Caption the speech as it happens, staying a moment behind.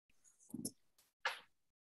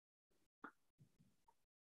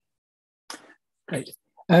Great.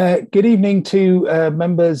 Good evening to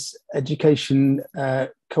members, education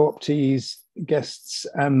co-optees, guests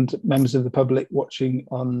and members of the public watching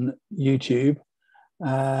on YouTube.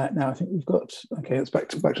 Now I think we've got, okay, it's back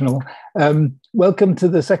to normal. Welcome to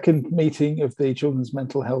the second meeting of the Children's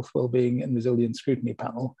Mental Health, Wellbeing and Resilience Scrutiny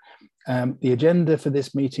Panel. The agenda for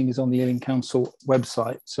this meeting is on the Ealing Council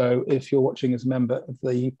website. So if you're watching as a member of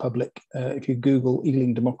the public, if you Google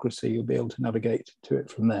Ealing Democracy, you'll be able to navigate to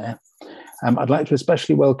it from there. I'd like to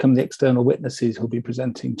especially welcome the external witnesses who'll be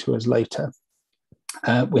presenting to us later.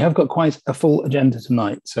 We have got quite a full agenda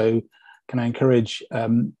tonight, so can I encourage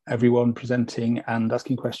everyone presenting and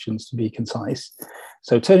asking questions to be concise.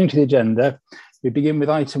 So turning to the agenda, we begin with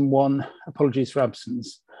item 1, apologies for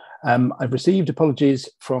absence. I've received apologies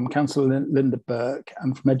from Councillor Linda Burke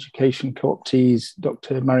and from education co-optees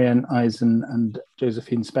Dr. Marianne Eisen and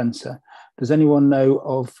Josephine Spencer. Does anyone know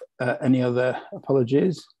of any other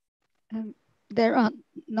apologies? There are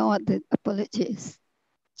no other apologies,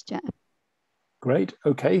 Chair. Great,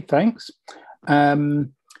 okay, thanks.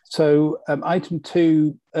 Item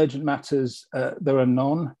 2, urgent matters, there are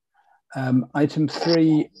none. Item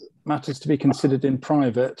 3, matters to be considered in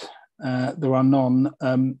private, there are none.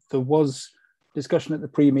 There was discussion at the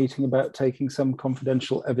pre-meeting about taking some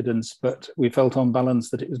confidential evidence, but we felt on balance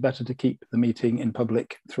that it was better to keep the meeting in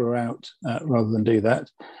public throughout rather than do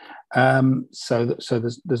that. So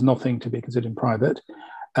there's nothing to be considered in private.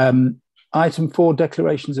 Item 4,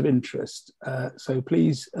 declarations of interest. So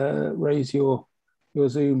please raise your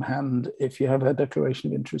Zoom hand if you have a declaration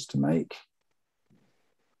of interest to make.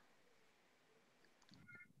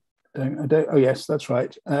 Oh yes, that's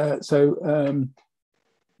right.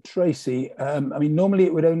 Tracy, I mean, normally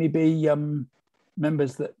it would only be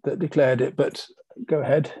members that declared it, but go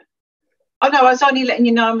ahead. Oh no, I was only letting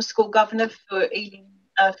you know I'm a school governor for Ealing,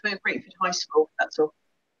 for Greenford High School, that's all.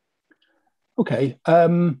 Okay.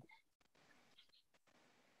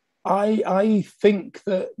 I think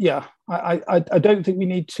that, yeah, I don't think we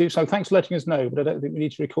need to, so thanks for letting us know, but I don't think we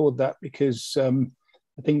need to record that because I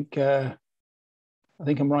think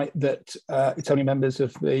I'm right that it's only members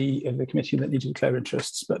of the committee that need to declare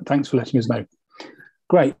interests, but thanks for letting us know.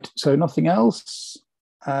 Great, so nothing else.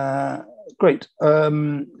 Great,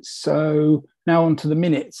 so now on to the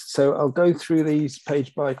minutes. So I'll go through these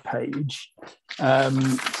page by page.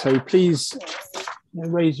 So please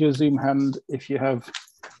raise your Zoom hand if you have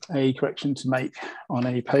a correction to make on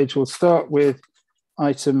a page. We'll start with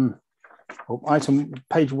page 1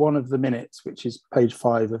 of the minutes, which is page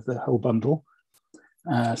 5 of the whole bundle.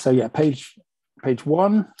 So yeah, page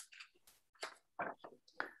 1,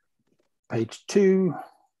 page 2,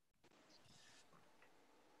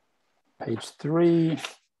 page 3,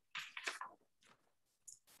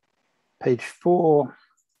 page 4,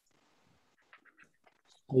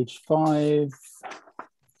 page 5,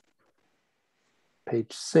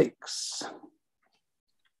 page 6,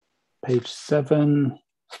 page 7,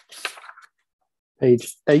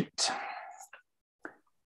 page 8,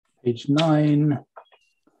 page 9,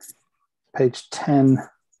 page 10,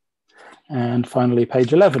 and finally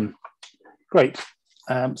page 11. Great.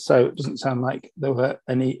 So it doesn't sound like there were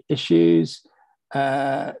any issues.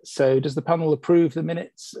 So does the panel approve the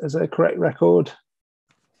minutes as a correct record?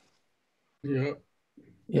 Yeah.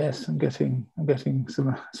 Yes, I'm getting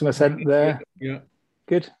some assent there. Yeah.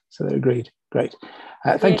 Good. So they're agreed. Great.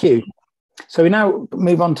 Thank you. So we now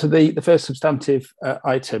move on to the first substantive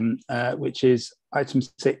item, which is item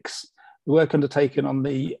 6. The work undertaken on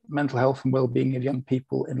the mental health and wellbeing of young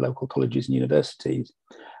people in local colleges and universities.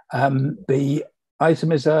 The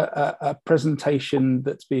item is a presentation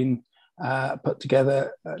that's been put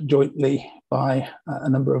together jointly by a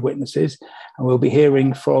number of witnesses, and we'll be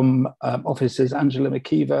hearing from officers Angela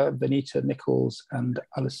McKeever, Benita Nichols and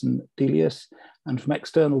Alison Delius, and from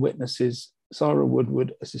external witnesses Sarah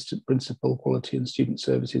Woodward, Assistant Principal, Quality and Student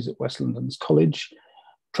Services at West London's College,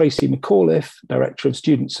 Tracy McAuliffe, Director of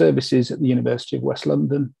Student Services at the University of West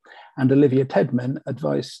London, and Olivia Tedman,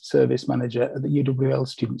 Advice Service Manager at the UWL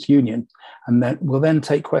Students' Union. And then we'll then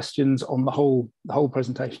take questions on the whole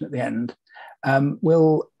presentation at the end.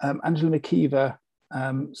 Will Angela McKeever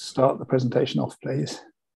start the presentation off, please?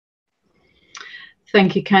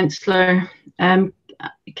 Thank you, Councillor. Can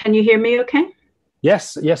you hear me okay?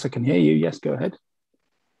 Yes, I can hear you. Yes, go ahead.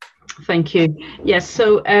 Thank you. Yes,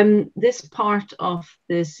 so this part of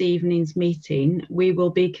this evening's meeting, we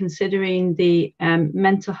will be considering the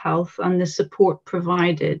mental health and the support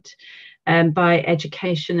provided by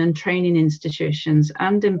education and training institutions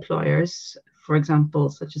and employers, for example,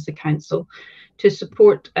 such as the council, to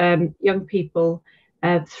support young people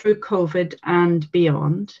through COVID and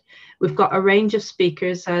beyond. We've got a range of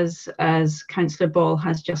speakers, as Councillor Ball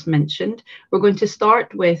has just mentioned. We're going to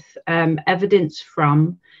start with evidence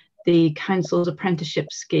from the Council's apprenticeship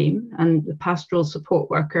scheme and the pastoral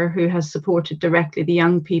support worker who has supported directly the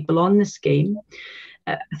young people on the scheme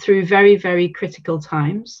through very, very critical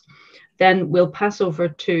times. Then we'll pass over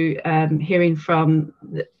to hearing from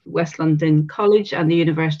the West London College and the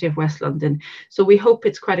University of West London. So we hope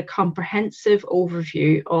it's quite a comprehensive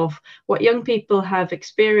overview of what young people have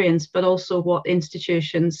experienced, but also what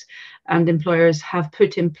institutions and employers have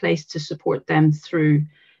put in place to support them through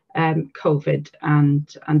COVID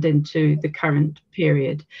and into the current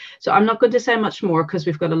period. So I'm not going to say much more because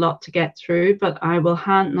we've got a lot to get through, but I will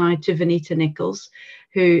hand now to Vanita Nichols,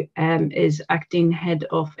 who is Acting Head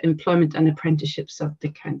of Employment and Apprenticeships at the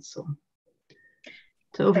Council.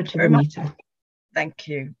 So over to Vanita. Thank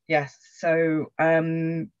you. Yes, so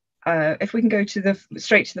if we can go to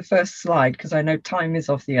straight to the first slide, because I know time is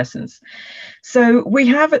of the essence. So we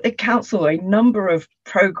have at the Council a number of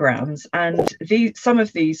programmes, and some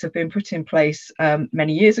of these have been put in place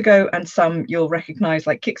many years ago, and some you'll recognise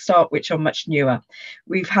like Kickstart, which are much newer.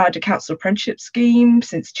 We've had a Council Apprenticeship Scheme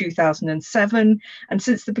since 2007, and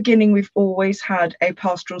since the beginning we've always had a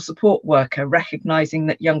pastoral support worker, recognising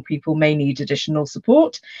that young people may need additional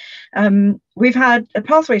support. We've had a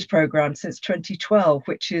Pathways programme since 2012,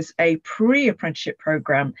 which is a pre-apprenticeship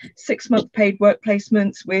programme, 6-month paid work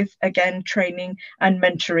placements with, again, training and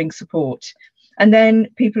mentoring support. And then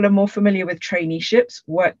people are more familiar with traineeships,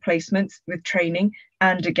 work placements with training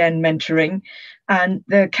and again mentoring, and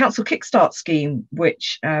the Council Kickstart scheme,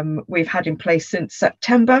 which we've had in place since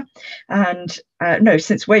September, and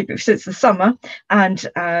since the summer, and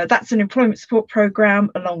that's an employment support programme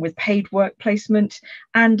along with paid work placement,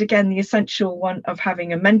 and again the essential one of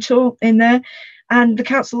having a mentor in there. And the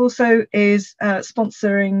Council also is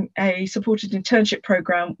sponsoring a supported internship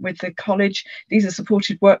programme with the college. These are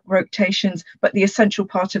supported work rotations, but the essential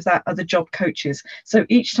part of that are the job coaches. So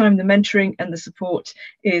each time the mentoring and the support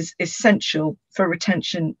is essential for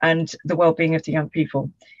retention and the well-being of the young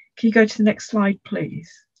people. Can you go to the next slide,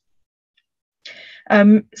 please?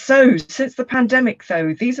 So since the pandemic,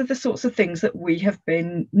 though, these are the sorts of things that we have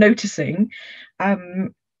been noticing.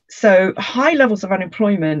 So high levels of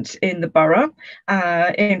unemployment in the borough.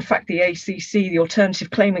 In fact, the ACC, the alternative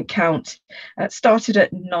claimant count, started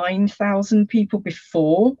at 9,000 people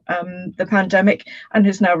before the pandemic and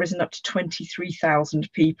has now risen up to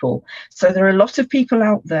 23,000 people. So there are a lot of people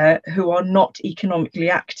out there who are not economically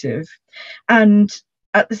active. And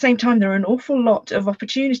at the same time, there are an awful lot of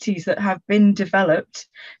opportunities that have been developed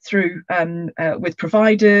through with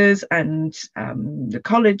providers and the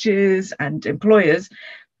colleges and employers,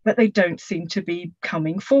 but they don't seem to be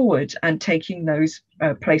coming forward and taking those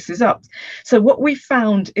places up. So what we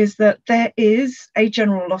found is that there is a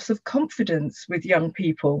general loss of confidence with young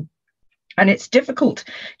people, and it's difficult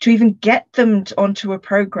to even get them onto a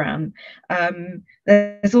programme.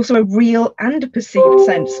 There's also a real and a perceived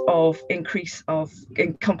sense of increase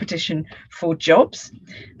in competition for jobs.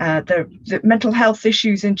 The mental health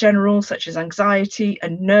issues in general, such as anxiety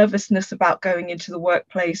and nervousness about going into the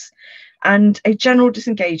workplace, and a general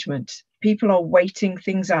disengagement. People are waiting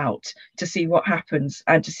things out to see what happens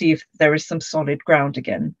and to see if there is some solid ground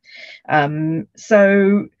again.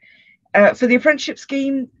 For the apprenticeship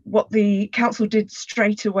scheme, what the council did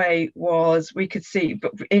straight away was we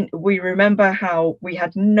remember how we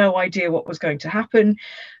had no idea what was going to happen,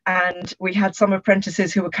 and we had some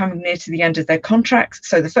apprentices who were coming near to the end of their contracts.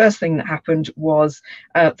 So the first thing that happened was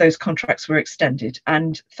those contracts were extended,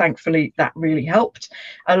 and thankfully that really helped.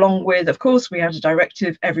 Along with, of course, we had a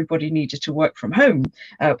directive everybody needed to work from home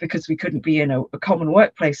because we couldn't be in a common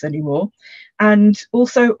workplace anymore. And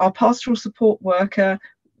also our pastoral support worker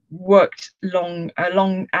worked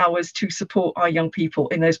long hours to support our young people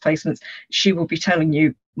in those placements. She will be telling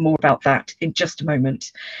you more about that in just a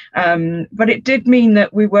moment. But it did mean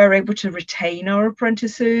that we were able to retain our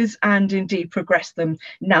apprentices and indeed progress them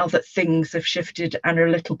now that things have shifted and are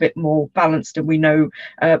a little bit more balanced and we know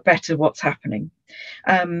better what's happening.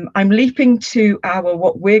 I'm leaping to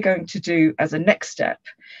what we're going to do as a next step.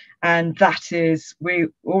 And that is,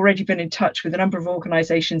 we've already been in touch with a number of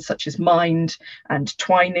organisations such as Mind and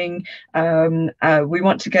Twining. We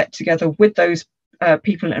want to get together with those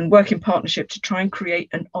people and work in partnership to try and create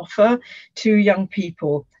an offer to young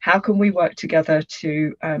people. How can we work together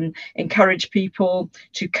to encourage people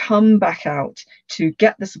to come back out, to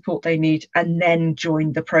get the support they need, and then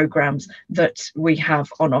join the programmes that we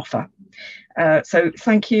have on offer? So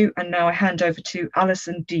thank you. And now I hand over to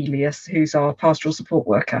Alison Delius, who's our pastoral support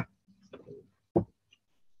worker.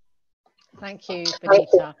 Thank you,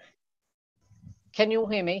 Benita. Can you all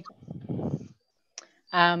hear me?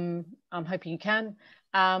 I'm hoping you can.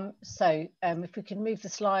 If we can move the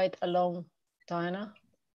slide along, Diana.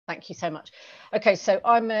 Thank you so much. Okay, so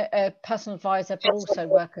I'm a personal advisor, but also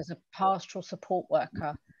work as a pastoral support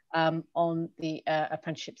worker on the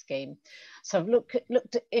apprenticeship scheme. So I've looked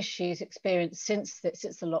at issues experienced since the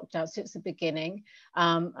lockdown, since the beginning,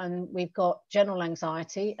 and we've got general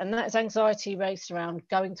anxiety, and that is anxiety based around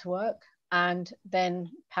going to work and then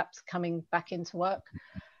perhaps coming back into work,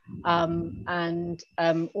 and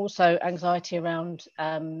also anxiety around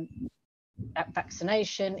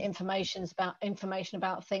vaccination, information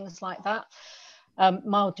about things like that,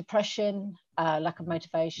 mild depression, lack of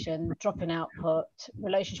motivation, drop in output,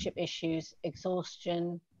 relationship issues,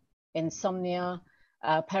 exhaustion, insomnia,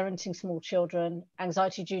 parenting small children,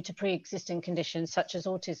 anxiety due to pre-existing conditions such as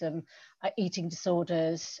autism, eating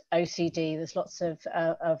disorders, OCD. There's lots of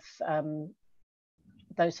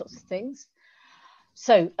those sorts of things.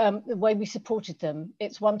 So the way we supported them,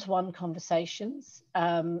 it's one-to-one conversations,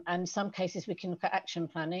 and in some cases we can look at action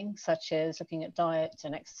planning, such as looking at diet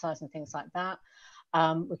and exercise and things like that.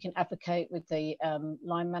 We can advocate with the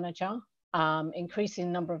line manager, increasing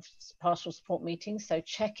the number of pastoral support meetings, so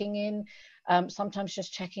checking in, sometimes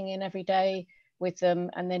just checking in every day with them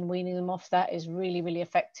and then weaning them off that is really, really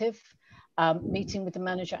effective. Meeting with the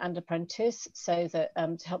manager and apprentice, so that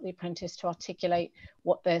to help the apprentice to articulate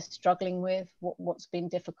what they're struggling with, what's been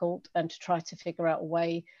difficult, and to try to figure out a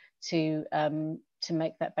way to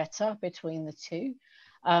make that better between the two.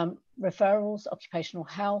 Referrals, occupational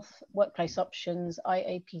health, workplace options,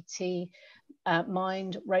 IAPT,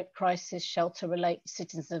 Mind, rape crisis, shelter, relate,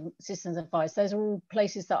 citizens advice. Those are all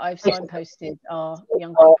places that I've signposted our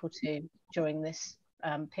young people to during this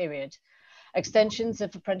period. Extensions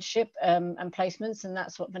of apprenticeship and placements, and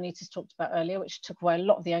that's what Vanita's talked about earlier, which took away a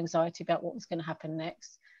lot of the anxiety about what was going to happen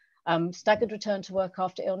next. Staggered return to work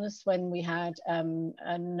after illness, when we had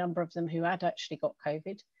a number of them who had actually got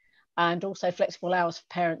COVID, and also flexible hours for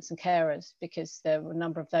parents and carers, because there were a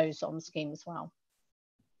number of those on the scheme as well.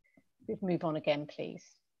 We'll move on again, please.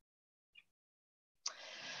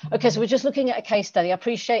 Okay, so we're just looking at a case study. I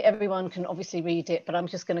appreciate everyone can obviously read it, but I'm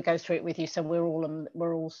just going to go through it with you, so we're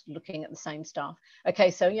all looking at the same stuff. Okay,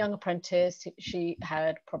 so young apprentice, she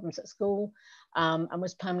had problems at school and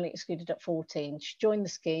was permanently excluded at 14. She joined the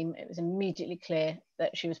scheme. It was immediately clear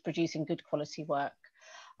that she was producing good quality work.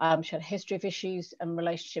 She had a history of issues and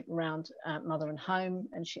relationship around mother and home,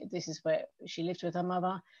 and this is where she lived with her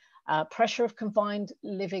mother. Pressure of confined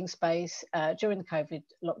living space during the COVID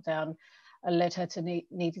lockdown led her to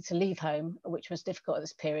needed to leave home, which was difficult at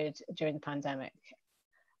this period during the pandemic.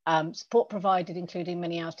 Support provided, including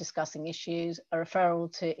many hours discussing issues, a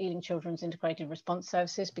referral to Ealing Children's Integrated Response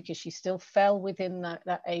Services, because she still fell within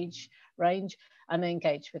that age range, and they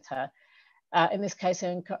engaged with her. In this case,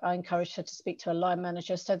 I encouraged her to speak to a line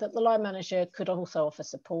manager, so that the line manager could also offer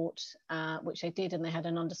support, which they did, and they had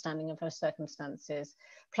an understanding of her circumstances.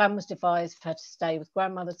 Plan was devised for her to stay with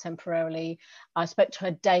grandmother temporarily. I spoke to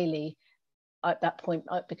her daily at that point,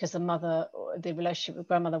 because the relationship with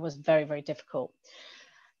grandmother was very, very difficult.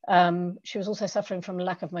 She was also suffering from a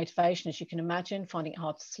lack of motivation, as you can imagine, finding it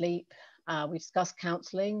hard to sleep. We discussed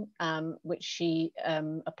counselling, which she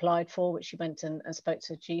applied for, which she went and spoke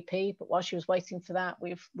to a GP. But while she was waiting for that,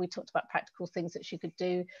 we talked about practical things that she could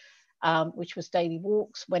do, which was daily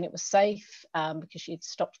walks when it was safe, because she had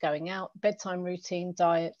stopped going out, bedtime routine,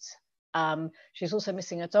 diet. She was also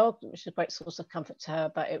missing a dog, which is a great source of comfort to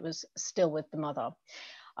her, but it was still with the mother.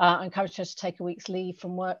 I encouraged her to take a week's leave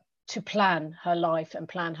from work to plan her life and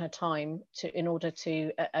plan her time in order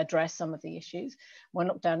to address some of the issues. When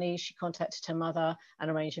lockdown eased, she contacted her mother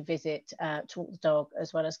and arranged a visit to walk the dog,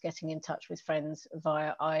 as well as getting in touch with friends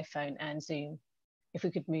via iPhone and Zoom. If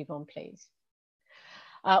we could move on, please.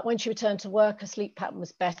 When she returned to work, her sleep pattern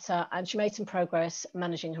was better, and she made some progress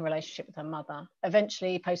managing her relationship with her mother.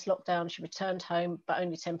 Eventually, post-lockdown, she returned home, but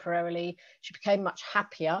only temporarily. She became much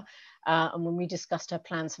happier, and when we discussed her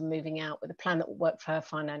plans for moving out, with a plan that would work for her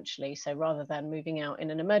financially. So rather than moving out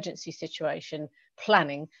in an emergency situation,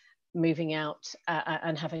 planning moving out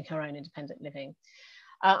and having her own independent living.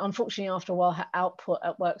 Unfortunately, after a while, her output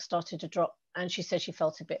at work started to drop, and she said she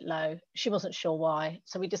felt a bit low. She wasn't sure why.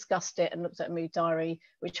 So we discussed it and looked at a mood diary,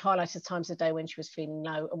 which highlighted times of the day when she was feeling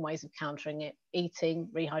low and ways of countering it: eating,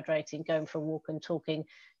 rehydrating, going for a walk, and talking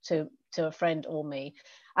to a friend or me.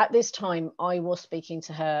 At this time, I was speaking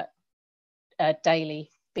to her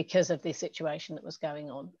daily because of the situation that was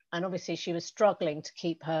going on. And obviously she was struggling to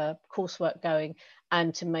keep her coursework going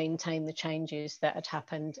and to maintain the changes that had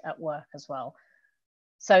happened at work as well.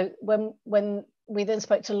 So when we then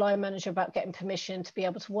spoke to the line manager about getting permission to be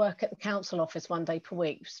able to work at the council office 1 day per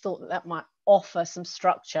week. We thought that that might offer some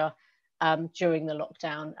structure during the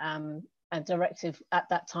lockdown. And directive at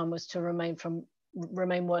that time was to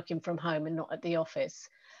remain working from home and not at the office.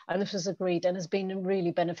 And this was agreed and has been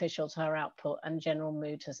really beneficial to her output and general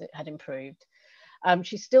mood as it had improved.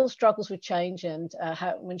 She still struggles with change, and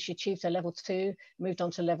when she achieved her level 2, moved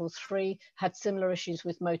on to level 3, had similar issues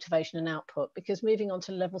with motivation and output, because moving on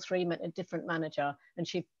to level 3 meant a different manager, and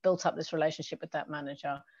she built up this relationship with that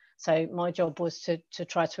manager. So my job was to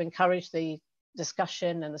try to encourage the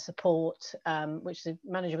discussion and the support, which the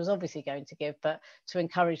manager was obviously going to give, but to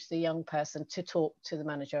encourage the young person to talk to the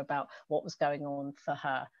manager about what was going on for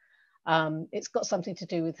her. It's got something to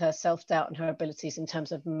do with her self-doubt and her abilities in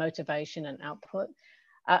terms of motivation and output.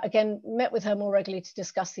 Again, met with her more regularly to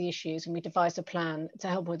discuss the issues, and we devised a plan to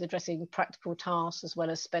help with addressing practical tasks as well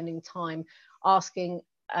as spending time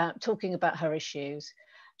talking about her issues.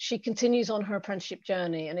 She continues on her apprenticeship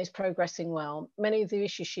journey and is progressing well. Many of the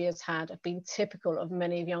issues she has had have been typical of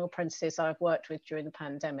many young apprentices I've worked with during the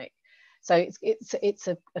pandemic. So it's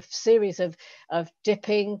a series of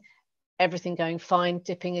dipping, everything going fine,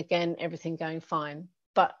 dipping again, everything going fine.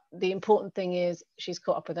 But the important thing is she's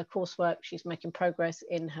caught up with her coursework, she's making progress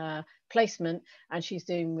in her placement, and she's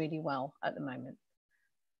doing really well at the moment.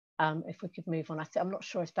 If we could move on, I'm not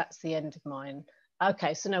sure if that's the end of mine.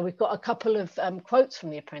 Okay, so now we've got a couple of quotes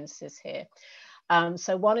from the apprentices here.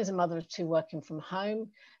 So one is a mother of 2 working from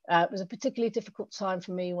home. It was a particularly difficult time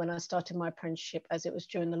for me when I started my apprenticeship, as it was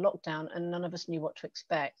during the lockdown and none of us knew what to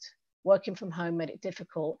expect. Working from home made it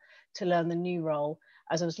difficult to learn the new role,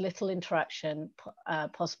 as there was little interaction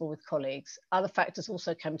possible with colleagues. Other factors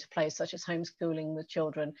also came to play, such as homeschooling with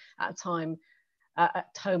children at home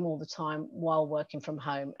all the time while working from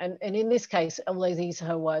home. And in this case, although these are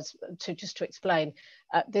her words, just to explain,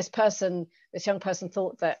 this young person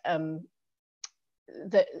thought that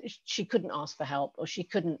that she couldn't ask for help, or she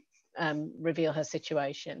couldn't reveal her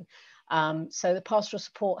situation. So the pastoral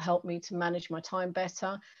support helped me to manage my time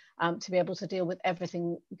better, to be able to deal with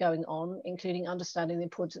everything going on, including understanding the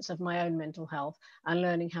importance of my own mental health and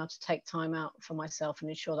learning how to take time out for myself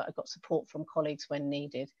and ensure that I got support from colleagues when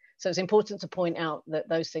needed. So it's important to point out that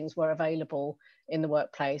those things were available in the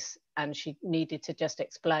workplace, and she needed to just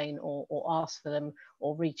explain or ask for them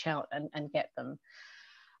or reach out and get them.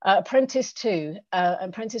 Apprentice 2,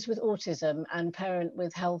 apprentice with autism and parent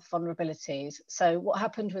with health vulnerabilities. So what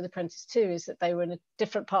happened with apprentice 2 is that they were in a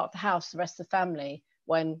different part of the house, the rest of the family,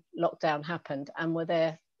 when lockdown happened, and were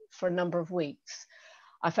there for a number of weeks.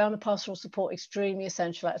 I found the pastoral support extremely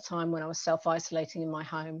essential at a time when I was self-isolating in my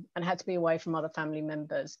home and had to be away from other family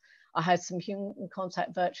members. I had some human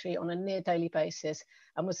contact virtually on a near daily basis,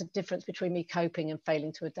 and was the difference between me coping and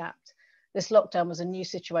failing to adapt. This lockdown was a new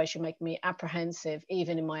situation, making me apprehensive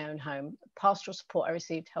even in my own home. Pastoral support I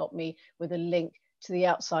received helped me with a link to the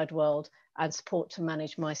outside world and support to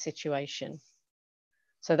manage my situation.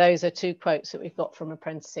 So those are 2 quotes that we've got from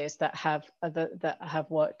apprentices that have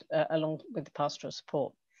worked along with the pastoral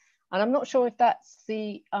support. And I'm not sure if that's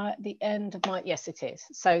the end of my, yes, it is.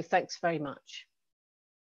 So thanks very much.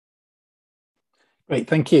 Great,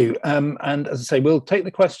 thank you. And as I say, we'll take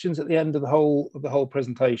the questions at the end of the whole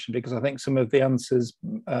presentation, because I think some of the answers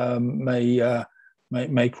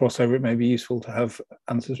may cross over. It may be useful to have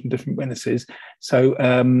answers from different witnesses. So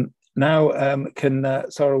now can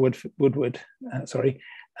Sarah Woodward,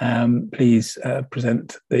 please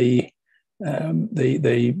present the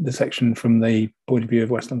section from the point of view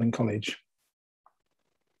of West London College.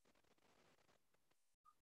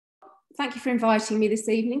 Thank you for inviting me this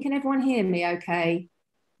evening. Can everyone hear me okay?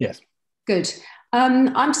 Yes. Good.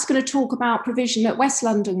 I'm just going to talk about provision at West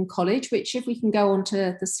London College, which, if we can go on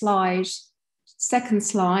to the slide, second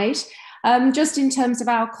slide. Just in terms of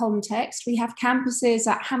our context, we have campuses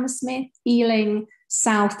at Hammersmith, Ealing,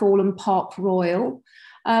 Southall and Park Royal,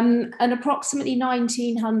 and approximately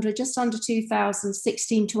 1,900, just under 2,000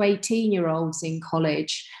 16 to 18-year-olds in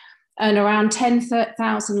college, and around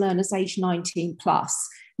 10,000 learners aged 19 plus.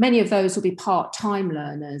 Many of those will be part-time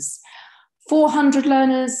learners. 400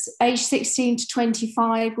 learners aged 16 to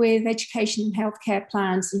 25 with education and healthcare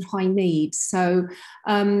plans and high needs. So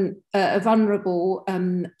a vulnerable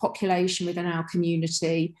population within our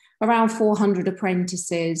community, around 400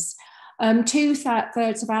 apprentices.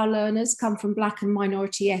 2/3 of our learners come from Black and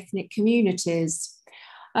minority ethnic communities.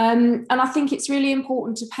 And I think it's really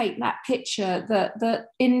important to paint that picture that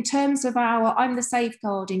in terms of I'm the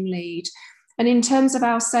safeguarding lead, and in terms of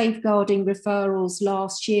our safeguarding referrals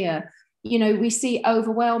last year, you know, we see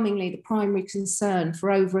overwhelmingly the primary concern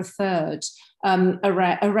for over a third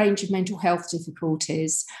a range of mental health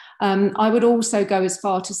difficulties. I would also go as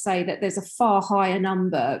far to say that there's a far higher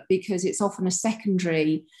number, because it's often a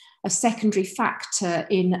secondary factor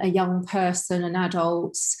in a young person and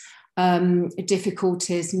adults'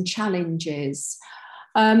 difficulties and challenges.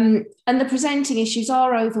 And the presenting issues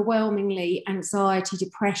are overwhelmingly anxiety,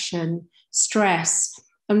 depression, stress.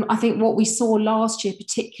 And I think what we saw last year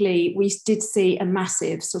particularly, we did see a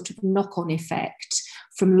massive sort of knock-on effect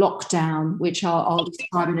from lockdown, which I'll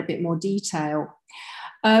describe in a bit more detail.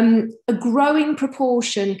 A growing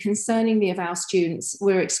proportion, concerningly, of our students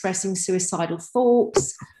were expressing suicidal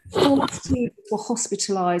thoughts. 4 students were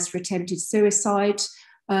hospitalised for attempted suicide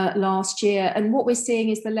last year. And what we're seeing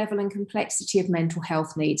is the level and complexity of mental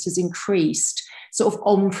health needs has increased sort of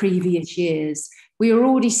on previous years. We were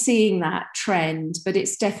already seeing that trend, but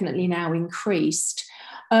it's definitely now increased.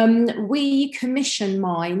 We commission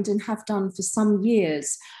Mind, and have done for some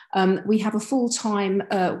years. We have a full-time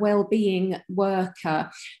wellbeing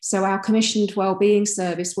worker. So our commissioned wellbeing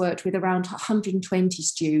service worked with around 120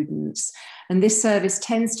 students. And this service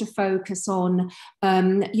tends to focus on,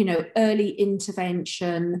 you know, early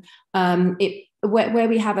intervention, where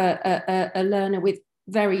we have a learner with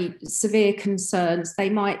very severe concerns.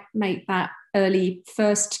 They might make that early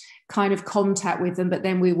first kind of contact with them, but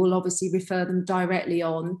then we will obviously refer them directly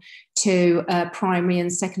on to primary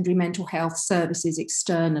and secondary mental health services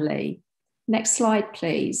externally. Next slide,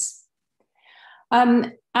 please.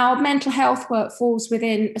 Our mental health work falls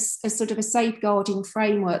within a sort of a safeguarding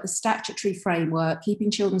framework, the statutory framework,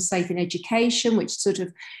 Keeping Children Safe in Education, which sort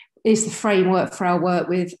of is the framework for our work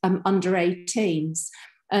with under 18s,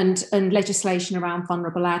 and legislation around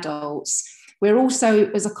vulnerable adults. We're also,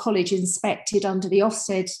 as a college, inspected under the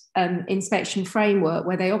Ofsted inspection framework,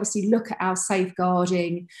 where they obviously look at our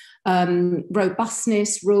safeguarding,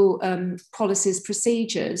 robustness, rule, policies,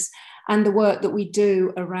 procedures, and the work that we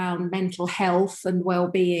do around mental health and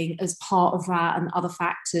well-being as part of that, and other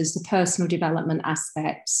factors, the personal development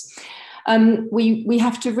aspects. We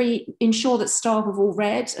have to ensure that staff have all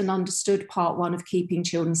read and understood part 1 of Keeping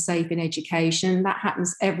Children Safe in Education. That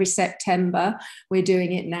happens every September. We're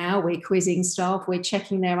doing it now. We're quizzing staff. We're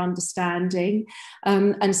checking their understanding.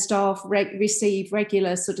 And staff receive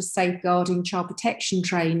regular sort of safeguarding child protection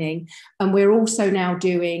training. And we're also now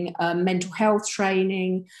doing mental health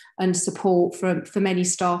training and support for many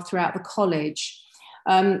staff throughout the college.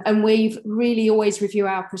 And we've really always review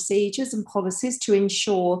our procedures and policies to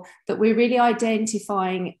ensure that we're really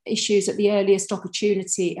identifying issues at the earliest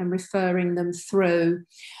opportunity and referring them through.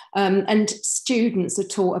 And students are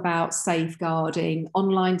taught about safeguarding,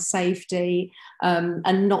 online safety,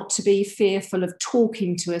 and not to be fearful of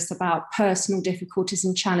talking to us about personal difficulties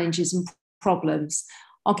and challenges and problems.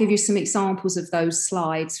 I'll give you some examples of those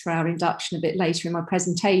slides for our induction a bit later in my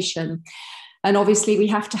presentation. And obviously we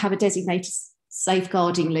have to have a designated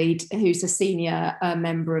safeguarding lead who's a senior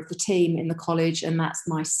member of the team in the college, and that's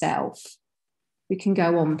myself. We can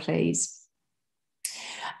go on, please.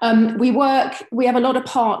 We have a lot of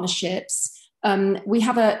partnerships. We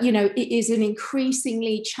have it is an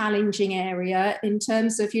increasingly challenging area in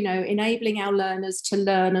terms of, enabling our learners to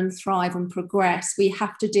learn and thrive and progress. We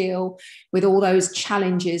have to deal with all those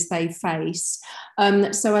challenges they face.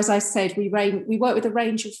 So as I said, we work with a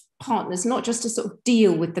range of partners, not just to sort of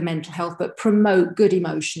deal with the mental health, but promote good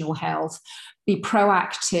emotional health, be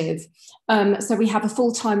proactive. So we have a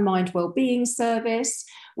full-time Mind Wellbeing service.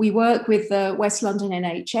 We work with the West London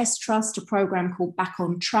NHS Trust, a programme called Back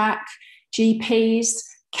on Track, GPs,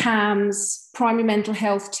 CAMs, primary mental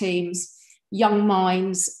health teams, young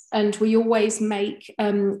minds, and we always make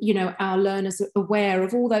our learners aware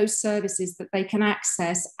of all those services that they can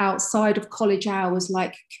access outside of college hours,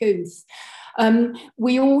 like COOF.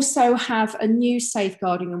 We also have a new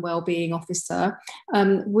safeguarding and wellbeing officer.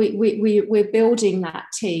 We're building that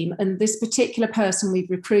team, and this particular person we've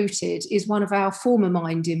recruited is one of our former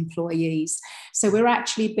Mind employees. So we're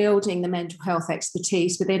actually building the mental health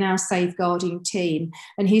expertise within our safeguarding team,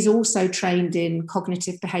 and he's also trained in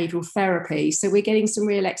cognitive behavioural therapy. So we're getting some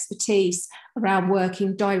real expertise around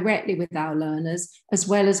working directly with our learners, as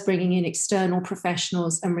well as bringing in external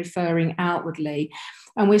professionals and referring outwardly.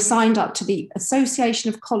 And we're signed up to the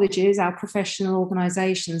Association of Colleges, our professional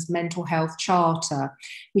organisation's mental health charter.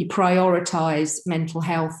 We prioritise mental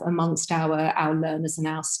health amongst our learners and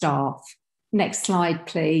our staff. Next slide,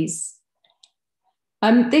 please.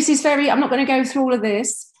 This is I'm not going to go through all of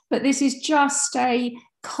this, but this is just a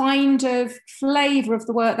kind of flavour of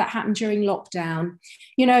the work that happened during lockdown.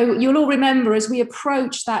 You know, you'll all remember as we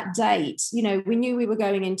approached that date, you know, we knew we were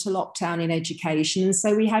going into lockdown in education. And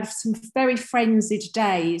so we had some very frenzied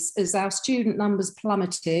days as our student numbers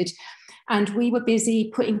plummeted. And we were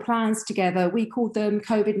busy putting plans together. We called them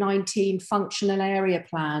COVID-19 functional area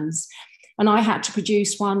plans. And I had to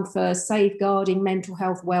produce one for safeguarding mental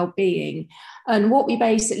health well-being. And what we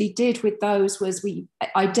basically did with those was we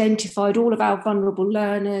identified all of our vulnerable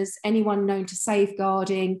learners, anyone known to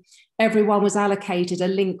safeguarding. Everyone was allocated a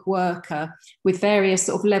link worker with various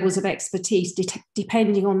sort of levels of expertise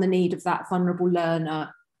depending on the need of that vulnerable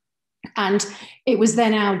learner. And it was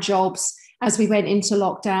then our jobs as we went into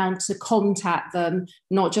lockdown to contact them,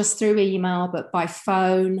 not just through email, but by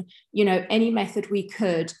phone, you know, any method we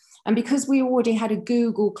could. And because we already had a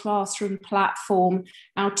Google Classroom platform,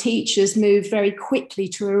 our teachers moved very quickly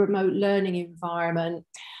to a remote learning environment.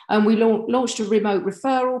 And we launched a remote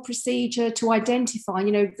referral procedure to identify,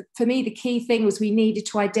 you know, for me, the key thing was we needed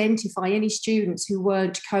to identify any students who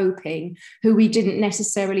weren't coping, who we didn't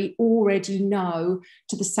necessarily already know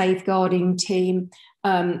to the safeguarding team,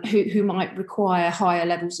 who might require higher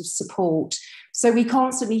levels of support. So we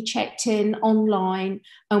constantly checked in online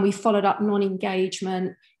and we followed up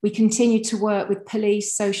non-engagement. We continued to work with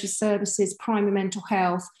police, social services, primary mental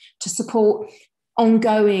health to support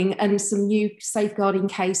ongoing and some new safeguarding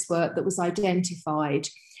casework that was identified.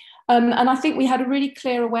 And I think we had a really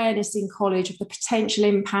clear awareness in college of the potential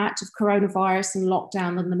impact of coronavirus and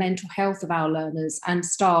lockdown on the mental health of our learners and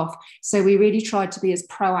staff. So we really tried to be as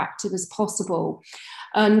proactive as possible.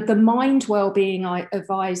 And the Mind Wellbeing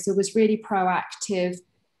advisor was really proactive,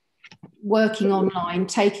 working online,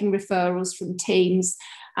 taking referrals from teams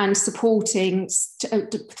and supporting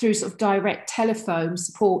through sort of direct telephone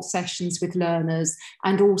support sessions with learners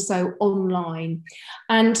and also online.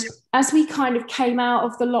 And as we kind of came out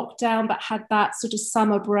of the lockdown but had that sort of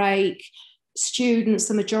summer break, students,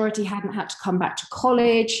 the majority hadn't had to come back to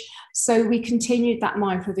college. So we continued that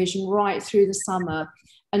mind provision right through the summer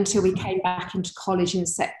until we came back into college in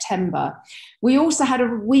September. We also had a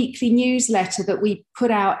weekly newsletter that we put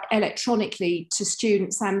out electronically to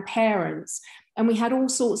students and parents. And we had all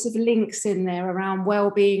sorts of links in there around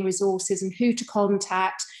wellbeing resources and who to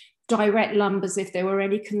contact, direct numbers if there were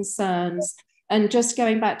any concerns. And just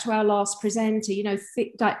going back to our last presenter, you know,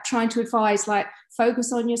 trying to advise, like,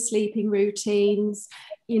 focus on your sleeping routines,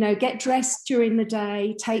 you know, get dressed during the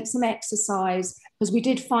day, take some exercise, because we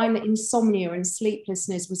did find that insomnia and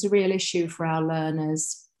sleeplessness was a real issue for our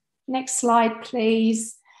learners. Next slide,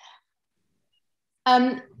 please.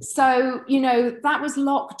 So, you know, that was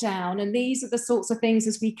lockdown, and these are the sorts of things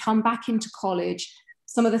as we come back into college,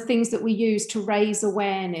 some of the things that we use to raise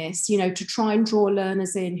awareness, you know, to try and draw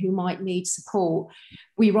learners in who might need support.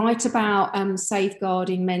 We write about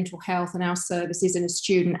safeguarding mental health and our services in a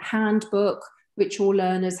student handbook, which all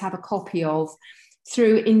learners have a copy of,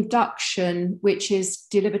 through induction, which is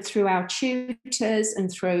delivered through our tutors and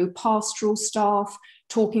through pastoral staff,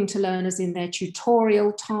 talking to learners in their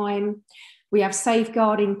tutorial time. We have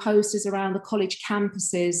safeguarding posters around the college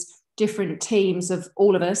campuses, different teams of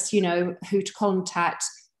all of us, you know, who to contact,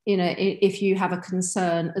 you know, if you have a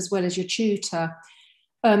concern, as well as your tutor.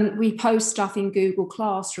 We post stuff in Google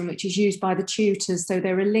Classroom, which is used by the tutors. So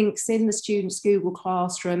there are links in the students' Google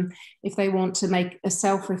Classroom if they want to make a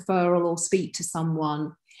self-referral or speak to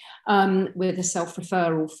someone with a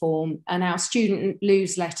self-referral form. And our student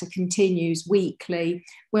newsletter continues weekly,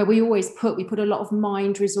 where we put a lot of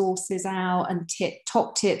mind resources out and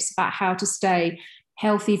top tips about how to stay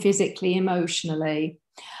healthy physically, emotionally.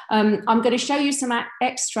 I'm going to show you some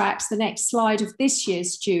extracts, the next slide, of this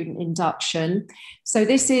year's student induction. So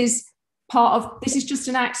this is just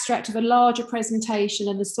an extract of a larger presentation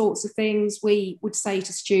and the sorts of things we would say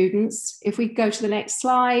to students. If we go to the next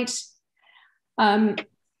slide,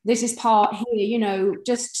 this is part here, you know,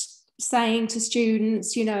 just saying to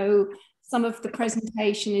students, you know, some of the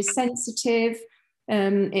presentation is sensitive.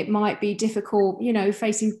 It might be difficult, you know,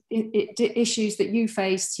 facing issues that you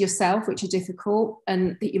face yourself, which are difficult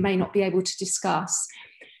and that you may not be able to discuss.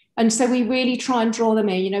 And so we really try and draw them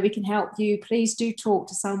in, you know, we can help you. Please do talk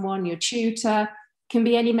to someone, your tutor, can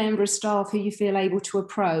be any member of staff who you feel able to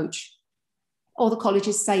approach, or the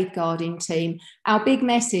college's safeguarding team. Our big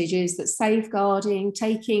message is that safeguarding,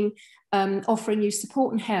 offering you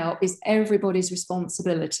support and help is everybody's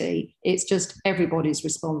responsibility. It's just everybody's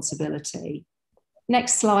responsibility.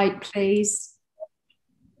 Next slide, please.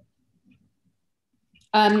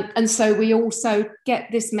 And so we also get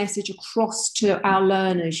this message across to our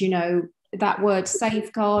learners, you know, that word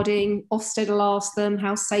safeguarding. Ofsted will ask them,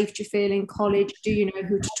 how safe do you feel in college? Do you know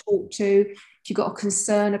who to talk to? if you've got a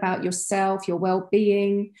concern about yourself, your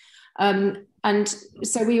well-being. And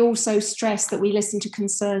so we also stress that we listen to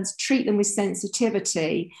concerns, treat them with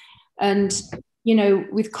sensitivity and, you know,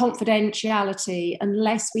 with confidentiality,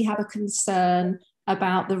 unless we have a concern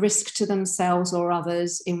about the risk to themselves or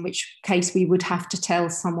others, in which case we would have to tell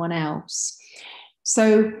someone else.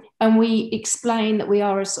 So, and we explain that we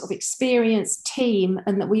are a sort of experienced team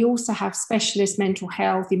and that we also have specialist mental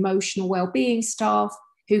health, emotional well-being staff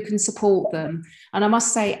who can support them. And I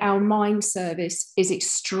must say our Mind service is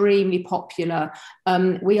extremely popular.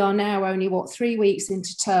 We are now only, 3 weeks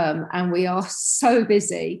into term, and we are so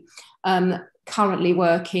busy currently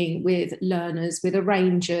working with learners with a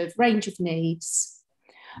range of needs.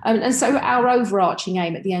 And so our overarching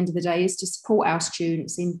aim at the end of the day is to support our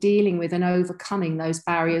students in dealing with and overcoming those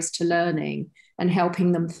barriers to learning and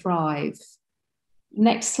helping them thrive.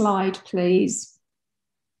 Next slide, please.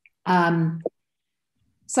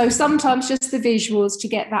 So sometimes just the visuals to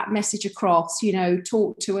get that message across, you know,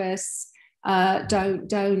 talk to us,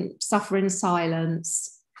 don't suffer in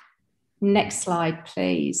silence. Next slide,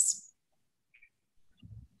 please.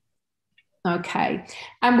 Okay,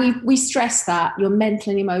 and we stress that your mental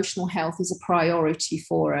and emotional health is a priority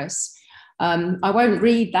for us. I won't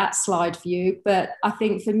read that slide for you, but I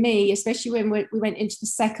think for me, especially when we went into the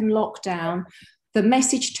second lockdown, the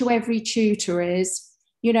message to every tutor is,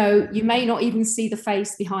 you know, you may not even see the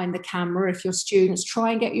face behind the camera if your students,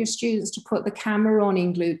 try and get your students to put the camera on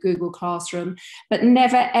in Google Classroom, but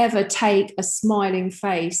never ever take a smiling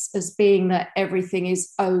face as being that everything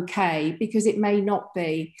is okay, because it may not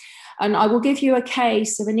be. And I will give you a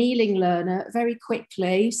case of an Ealing learner very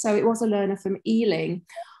quickly. So it was a learner from Ealing.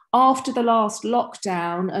 After the last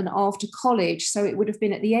lockdown and after college, so it would have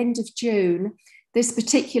been at the end of June, this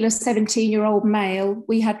particular 17-year-old male,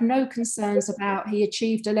 we had no concerns about. He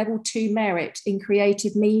achieved a level 2 merit in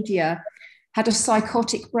creative media, had a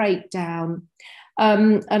psychotic breakdown.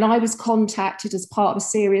 And I was contacted as part of a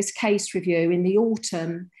serious case review in the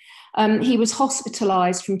autumn. He was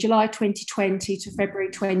hospitalised from July 2020 to February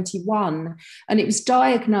 21, and it was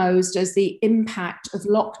diagnosed as the impact of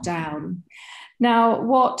lockdown. Now,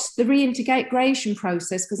 what the reintegration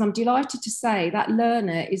process, because I'm delighted to say that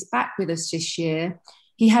learner is back with us this year.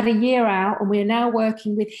 He had a year out, and we're now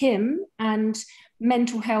working with him and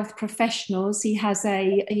mental health professionals. He has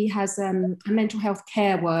a mental health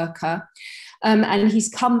care worker, and he's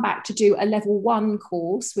come back to do a level 1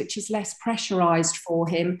 course, which is less pressurized for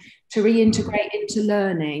him to reintegrate into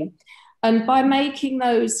learning. And by making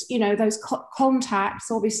those, you know, those contacts,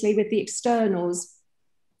 obviously with the externals,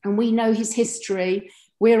 and we know his history,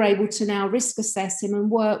 we're able to now risk assess him and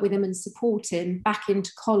work with him and support him back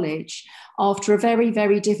into college after a very,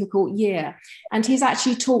 very difficult year. And he's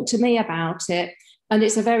actually talked to me about it. And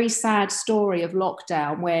it's a very sad story of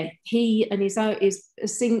lockdown, where he and his own is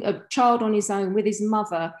a child on his own with his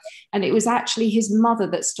mother. And it was actually his mother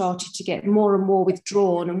that started to get more and more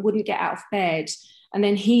withdrawn and wouldn't get out of bed. And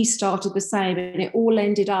then he started the same, and it all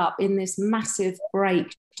ended up in this massive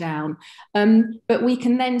breakdown. But we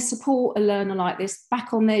can then support a learner like this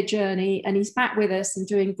back on their journey, and he's back with us and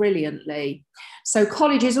doing brilliantly. So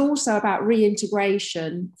college is also about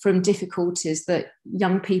reintegration from difficulties that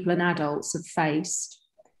young people and adults have faced.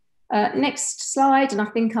 Next slide, and I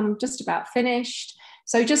think I'm just about finished.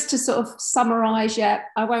 So just to sort of summarise,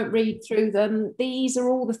 I won't read through them. These are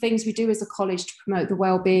all the things we do as a college to promote the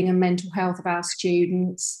wellbeing and mental health of our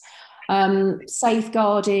students.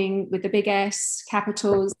 Safeguarding with the big S,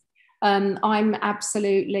 capitals. I'm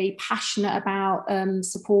absolutely passionate about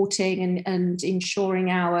supporting and ensuring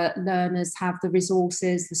our learners have the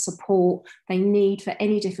resources, the support they need for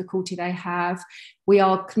any difficulty they have. We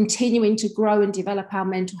are continuing to grow and develop our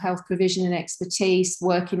mental health provision and expertise,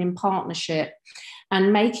 working in partnership,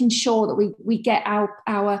 and making sure that we get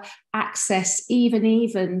our access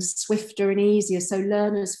even swifter and easier, so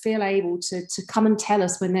learners feel able to come and tell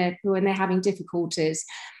us when they're having difficulties.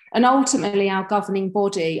 And ultimately, our governing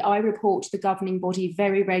body, I report to the governing body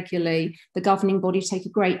very regularly. The governing body take a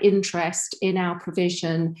great interest in our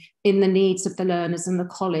provision, in the needs of the learners and the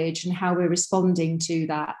college, and how we're responding to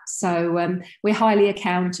that. So we're highly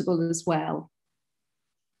accountable as well.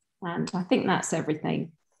 And I think that's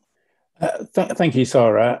everything. Thank you,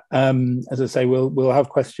 Sarah. As I say, we'll have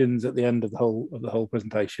questions at the end of the whole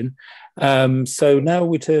presentation. So now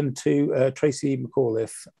we turn to Tracy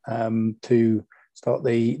McAuliffe to start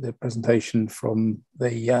the presentation from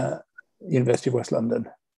the University of West London.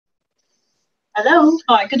 Hello.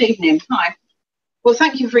 Hi. Good evening. Hi. Well,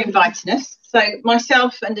 thank you for inviting us. So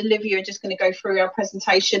myself and Olivia are just going to go through our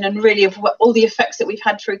presentation and really of all the effects that we've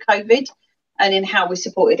had through COVID and in how we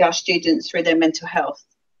supported our students through their mental health.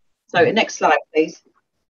 So next slide, please.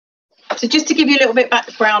 So just to give you a little bit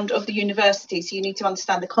background of the university, so you need to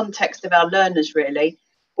understand the context of our learners really.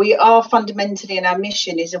 We are fundamentally, and our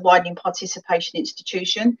mission is a widening participation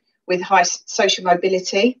institution with high social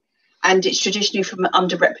mobility, and it's traditionally from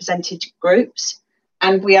underrepresented groups,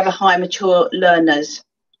 and we have a high mature learners.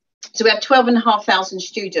 So we have 12,500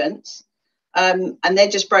 students, and they're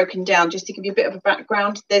just broken down. Just to give you a bit of a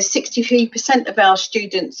background, there's 63% of our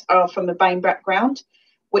students are from a BAME background,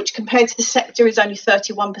 which compared to the sector is only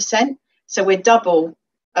 31%. So we're double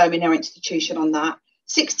in our institution on that.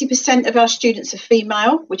 60% of our students are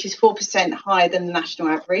female, which is 4% higher than the national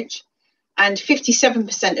average. And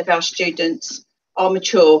 57% of our students are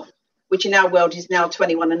mature, which in our world is now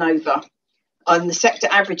 21 and over. And the sector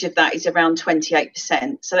average of that is around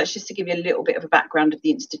 28%. So that's just to give you a little bit of a background of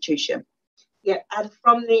the institution. Yeah, and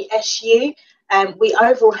from the SU, we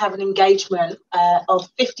overall have an engagement of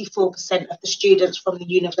 54% of the students from the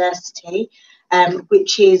university,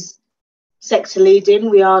 which is sector leading.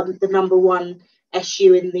 We are the #1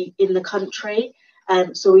 SU in the country,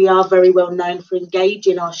 so we are very well known for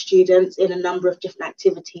engaging our students in a number of different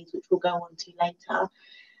activities, which we'll go on to later.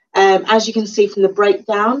 As you can see from the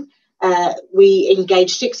breakdown, we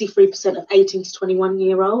engage 63% of 18 to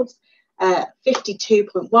 21-year-olds,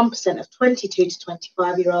 52.1% of 22 to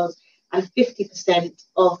 25-year-olds, and 50%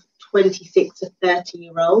 of 26 to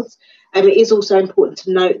 30-year-olds. It is also important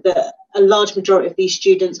to note that a large majority of these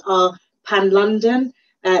students are pan-London.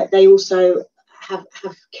 They also have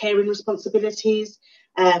caring responsibilities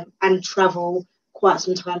and travel quite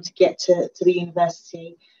some time to get to the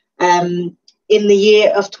university. In the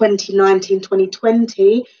year of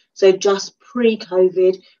 2019-2020, so just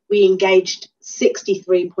pre-COVID, we engaged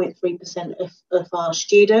 63.3% of our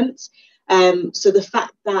students. So the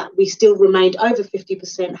fact that we still remained over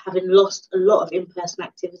 50%, having lost a lot of in-person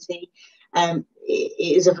activity,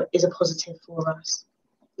 is a positive for us.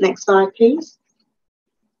 Next slide, please.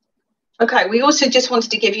 Okay, we also just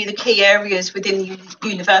wanted to give you the key areas within the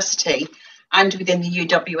university and within the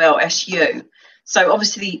UWL-SU. So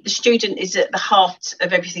obviously the student is at the heart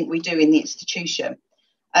of everything we do in the institution.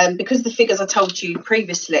 Because the figures I told you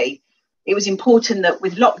previously, it was important that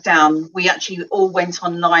with lockdown, we actually all went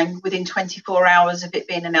online within 24 hours of it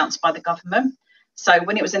being announced by the government. So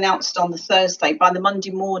when it was announced on the Thursday, by the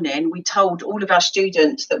Monday morning, we told all of our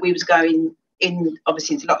students that we was going in,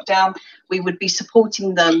 obviously, into lockdown. We would be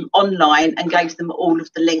supporting them online and gave them all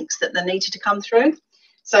of the links that they needed to come through.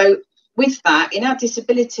 So with that, in our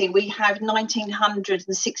disability, we have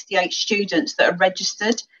 1,968 students that are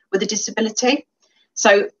registered with a disability.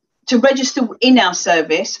 So to register in our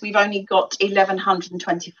service, we've only got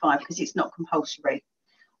 1,125 because it's not compulsory.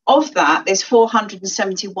 Of that, there's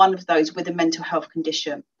 471 of those with a mental health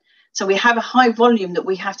condition. So we have a high volume that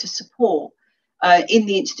we have to support in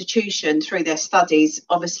the institution through their studies,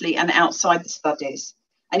 obviously, and outside the studies.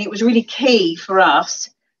 And it was really key for us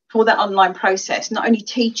for that online process, not only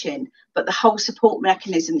teaching, but the whole support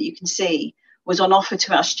mechanism that you can see was on offer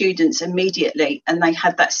to our students immediately, and they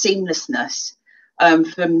had that seamlessness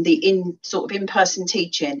from the in-person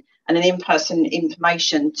teaching and an in-person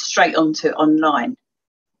information straight onto online.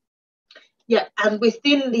 Yeah, and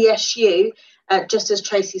within the SU, just as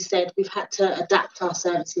Tracy said, we've had to adapt our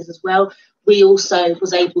services as well. We also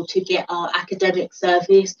was able to get our academic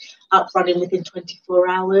service up running within 24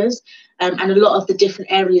 hours. And a lot of the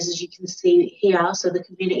different areas, as you can see here, so the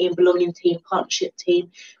community and belonging team, partnership team,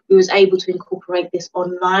 we was able to incorporate this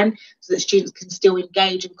online so that students can still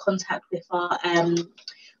engage and contact with our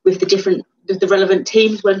with the relevant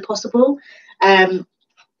teams when possible.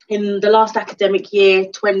 In the last academic year,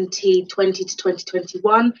 2020 to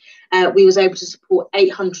 2021, we was able to support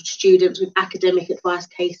 800 students with academic advice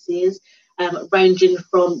cases, ranging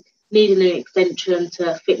from needing an extension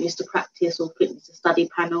to fitness to practice or fitness to study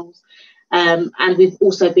panels. And we've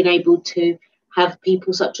also been able to have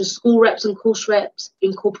people such as school reps and course reps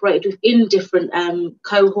incorporated within different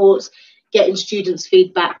cohorts, getting students'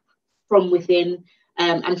 feedback from within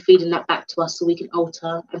and feeding that back to us so we can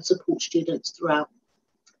alter and support students throughout.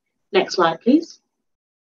 Next slide, please.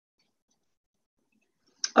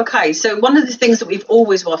 Okay, so one of the things that we've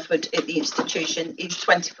always offered at the institution is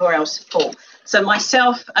 24-hour support. So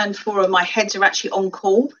myself and 4 of my heads are actually on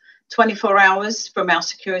call 24 hours from our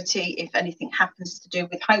security if anything happens to do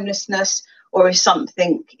with homelessness or if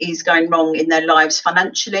something is going wrong in their lives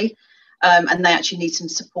financially and they actually need some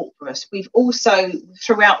support for us. We've also,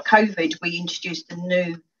 throughout COVID, we introduced a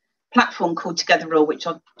new platform called Together All, which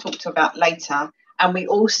I'll talk to about later. And we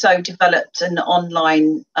also developed an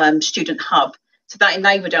online student hub. So that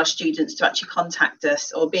enabled our students to actually contact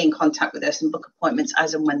us or be in contact with us and book appointments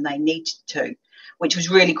as and when they needed to. which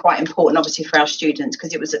was really quite important, obviously, for our students,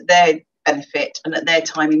 because it was at their benefit and at their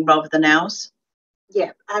timing rather than ours.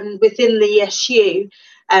 Yeah, and within the SU,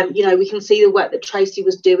 you know, we can see the work that Tracy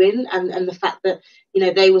was doing and the fact that, you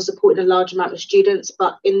know, they were supporting a large amount of students.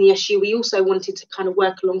 But in the SU, we also wanted to kind of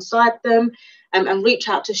work alongside them and reach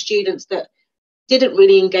out to students that didn't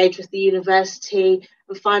really engage with the university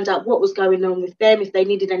and find out what was going on with them, if they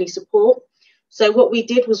needed any support. So what we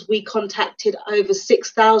did was we contacted over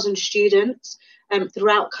 6,000 students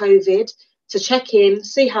throughout COVID to check in,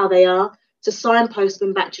 see how they are, to signpost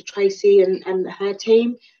them back to Tracy and her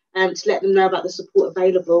team, to let them know about the support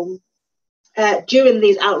available. During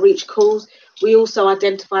these outreach calls, we also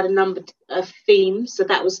identified a number of themes. So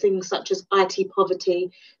that was things such as IT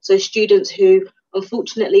poverty. So students who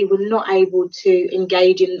unfortunately were not able to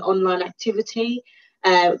engage in online activity,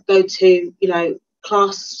 go to, you know,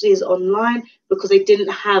 classes online because they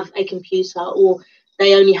didn't have a computer, or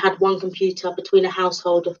they only had one computer between a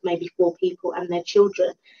household of maybe 4 people and their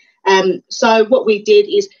children. So what we did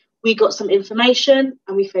is we got some information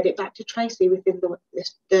and we fed it back to Tracy within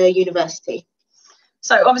the university.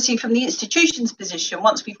 So obviously from the institution's position,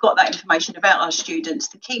 once we've got that information about our students,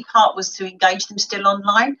 the key part was to engage them still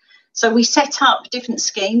online. So we set up different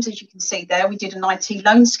schemes, as you can see there. We did an IT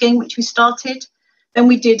loan scheme, which we started. Then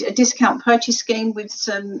we did a discount purchase scheme with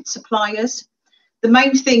some suppliers. The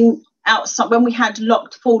main thing outside, when we had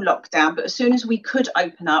full lockdown, but as soon as we could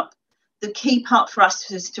open up, the key part for us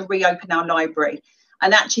was to reopen our library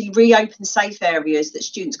and actually reopen safe areas that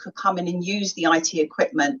students could come in and use the IT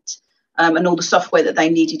equipment and all the software that they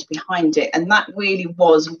needed behind it. And that really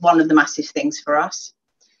was one of the massive things for us.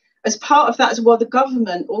 As part of that as well, the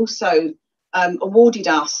government also awarded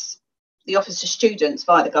us, the Office of Students,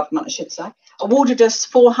 via the government, I should say, awarded us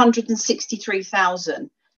 $463,000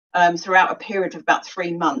 throughout a period of about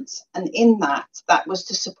 3 months. And in that was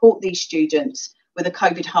to support these students with a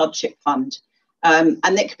COVID hardship fund. And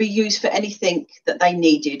it could be used for anything that they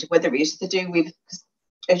needed, whether it's to do with,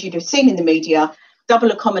 as you'd have seen in the media,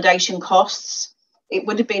 double accommodation costs. It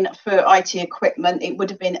would have been for IT equipment. It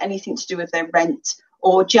would have been anything to do with their rent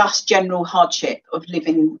or just general hardship of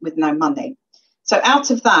living with no money. So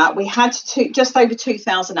out of that, we had just over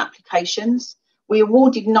 2,000 applications. We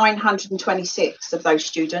awarded 926 of those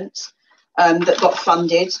students that got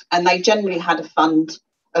funded, and they generally had a fund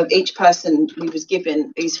of each person we was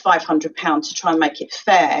given is £500 to try and make it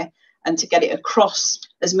fair and to get it across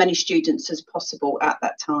as many students as possible at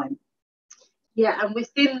that time. Yeah, and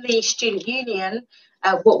within the student union,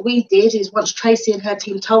 what we did is once Tracy and her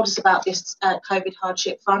team told us about this COVID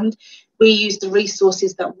hardship fund, we used the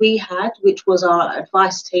resources that we had, which was our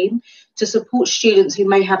advice team, to support students who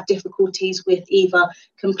may have difficulties with either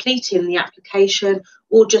completing the application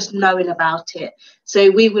or just knowing about it.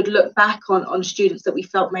 So we would look back on students that we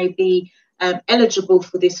felt may be eligible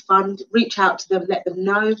for this fund, reach out to them, let them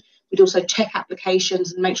know. We'd also check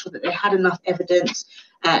applications and make sure that they had enough evidence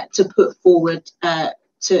to put forward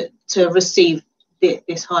to receive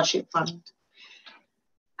this hardship fund.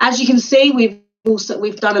 As you can see, we've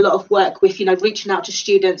done a lot of work with, you know, reaching out to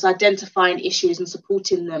students, identifying issues and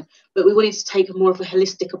supporting them, but we wanted to take a more of a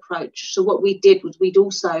holistic approach. So what we did was we'd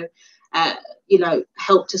also you know,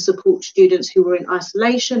 help to support students who were in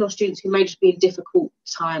isolation or students who may just be in difficult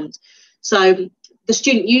times. So the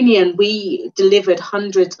student union, we delivered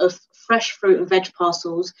hundreds of fresh fruit and veg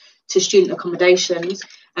parcels to student accommodations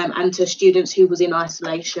and to students who was in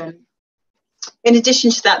isolation. In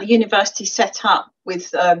addition to that, the university set up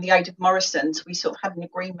with the aid of Morrison's, we sort of had an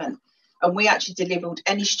agreement, and we actually delivered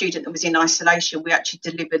any student that was in isolation, we actually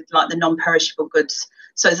delivered like the non-perishable goods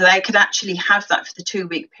so that they could actually have that for the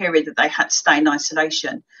 2-week period that they had to stay in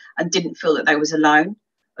isolation and didn't feel that they was alone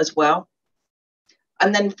as well.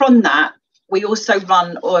 And then from that, we also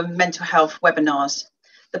run mental health webinars.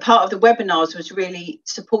 The part of the webinars was really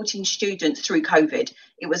supporting students through COVID.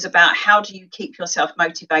 It was about how do you keep yourself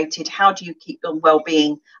motivated? How do you keep your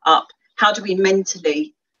well-being up? How do we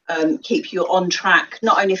mentally keep you on track,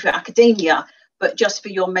 not only for academia, but just for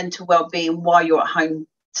your mental well-being while you're at home,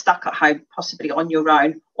 stuck at home, possibly on your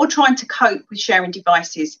own, or trying to cope with sharing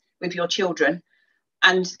devices with your children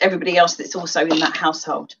and everybody else that's also in that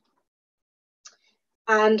household.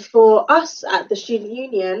 And for us at the student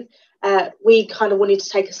union, we kind of wanted to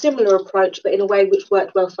take a similar approach, but in a way which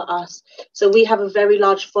worked well for us. So we have a very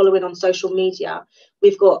large following on social media.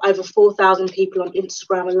 We've got over 4,000 people on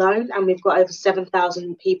Instagram alone, and we've got over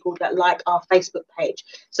 7,000 people that like our Facebook page.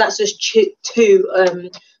 So that's just two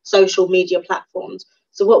social media platforms.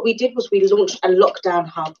 So what we did was we launched a lockdown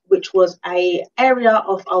hub, which was an area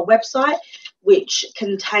of our website which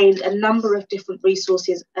contained a number of different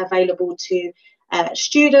resources available to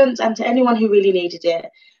students and to anyone who really needed it.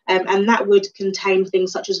 And that would contain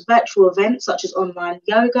things such as virtual events, such as online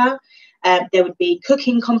yoga. There would be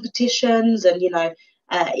cooking competitions and,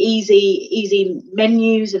 easy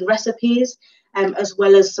menus and recipes, as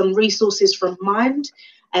well as some resources from Mind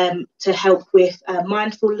to help with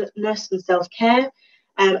mindfulness and self-care.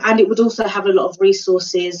 And it would also have a lot of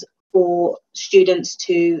resources for students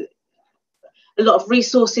a lot of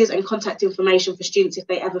resources and contact information for students if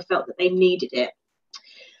they ever felt that they needed it.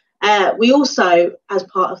 We also, as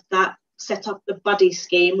part of that, set up the buddy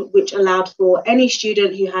scheme, which allowed for any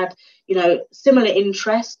student who had, similar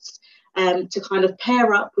interests to kind of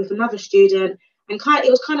pair up with another student, and it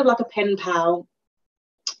was kind of like a pen pal.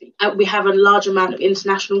 We have a large amount of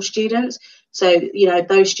international students, so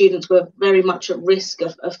those students were very much at risk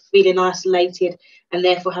of feeling isolated and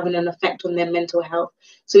therefore having an effect on their mental health.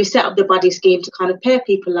 So we set up the buddy scheme to kind of pair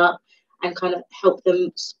people up and kind of help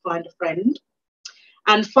them find a friend.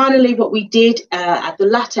 And finally, what we did at the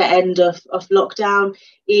latter end of lockdown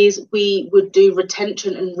is we would do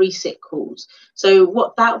retention and resit calls. So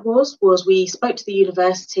what that was we spoke to the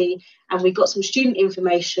university and we got some student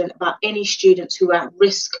information about any students who are at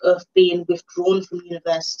risk of being withdrawn from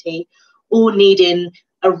university or needing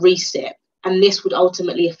a resit. And this would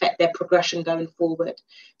ultimately affect their progression going forward.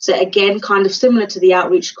 So again, kind of similar to the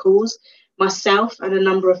outreach calls, myself and a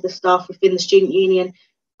number of the staff within the student union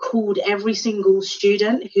called every single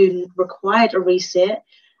student who required a resit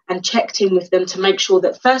and checked in with them to make sure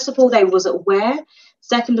that, first of all, they was aware,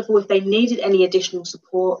 second of all, if they needed any additional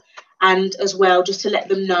support, and as well, just to let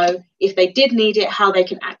them know if they did need it, how they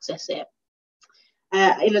can access it.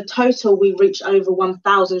 In a total, we reached over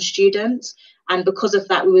 1,000 students, and because of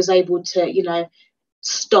that, we was able to,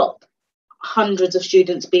 stop hundreds of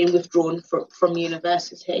students being withdrawn from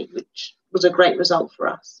university, which was a great result for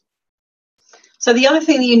us. So the other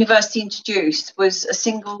thing the university introduced was a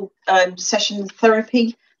single session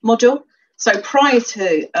therapy model. So prior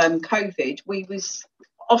to COVID, we was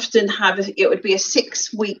often it would be a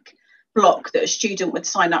 6-week block that a student would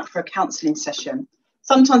sign up for a counselling session.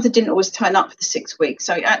 Sometimes they didn't always turn up for the 6 weeks,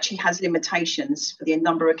 so it actually has limitations for the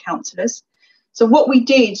number of counsellors. So what we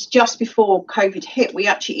did just before COVID hit, we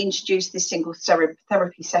actually introduced this single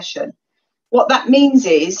therapy session. What that means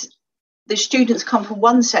is the students come for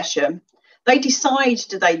one session. They decide,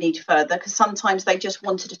 do they need further? Because sometimes they just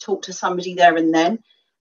wanted to talk to somebody there and then,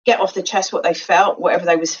 get off the chest what they felt, whatever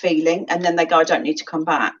they was feeling, and then they go, I don't need to come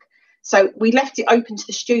back. So we left it open to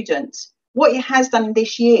the students. What it has done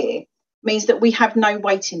this year means that we have no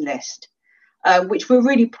waiting list, which we're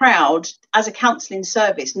really proud as a counselling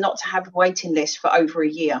service not to have a waiting list for over a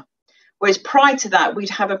year. Whereas prior to that, we'd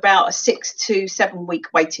have about a 6 to 7 week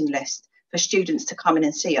waiting list for students to come in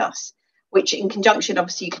and see us, which in conjunction,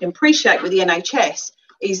 obviously, you can appreciate with the NHS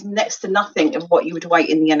is next to nothing of what you would wait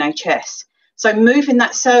in the NHS. So moving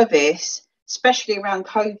that service, especially around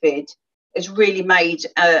COVID, has really made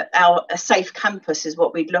a safe campus is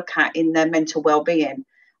what we'd look at in their mental well-being,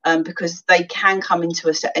 because they can come into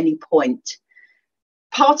us at any point.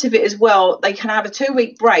 Part of it as well, they can have a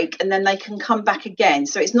 2-week break and then they can come back again.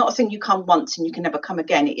 So it's not a thing you come once and you can never come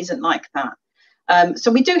again. It isn't like that.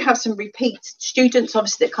 So we do have some repeat students,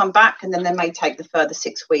 obviously, that come back and then they may take the further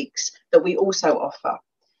 6 weeks that we also offer.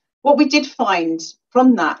 What we did find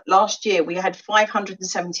from that last year, we had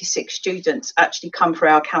 576 students actually come for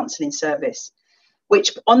our counselling service,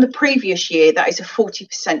 which on the previous year, that is a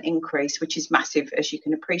 40% increase, which is massive, as you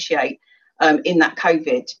can appreciate, in that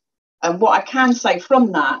COVID. And what I can say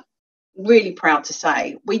from that, really proud to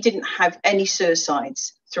say, we didn't have any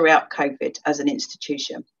suicides throughout COVID as an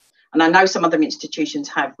institution. And I know some other institutions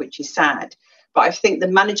have, which is sad. But I think the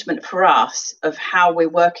management for us of how we're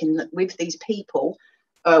working with these people,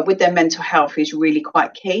 with their mental health is really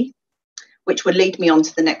quite key, which will lead me on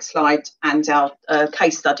to the next slide and our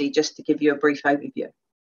case study, just to give you a brief overview.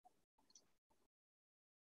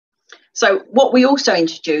 So what we also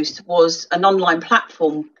introduced was an online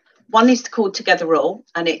platform. One is called Together All,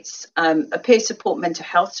 and it's a peer support mental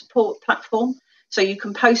health support platform. So you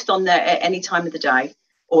can post on there at any time of the day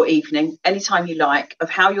or evening, anytime you like, of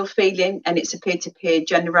how you're feeling, and it's a peer-to-peer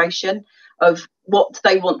generation of what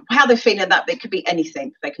they want, how they're feeling. That it could be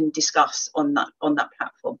anything they can discuss on that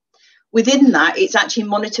platform. Within that, it's actually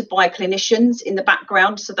monitored by clinicians in the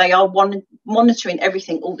background, so they are monitoring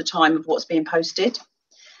everything all the time of what's being posted.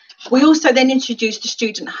 We also then introduced a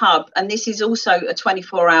student hub, and this is also a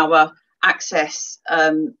 24-hour access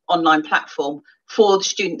online platform for the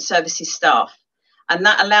student services staff, and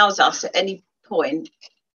that allows us at any point.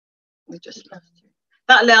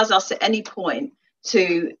 That allows us at any point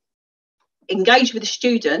to engage with the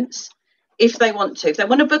students if they want to. If they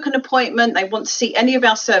want to book an appointment, they want to see any of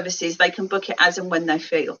our services, they can book it as and when they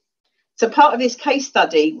feel. So part of this case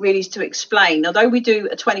study really is to explain, although we do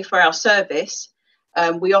a 24-hour service,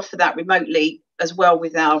 we offer that remotely as well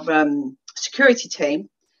with our security team.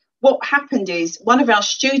 What happened is one of our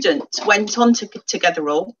students went on to Together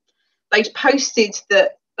All. They'd posted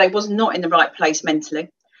that they was not in the right place mentally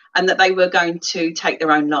and that they were going to take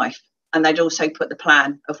their own life. And they'd also put the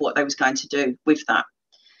plan of what they was going to do with that.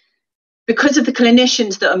 Because of the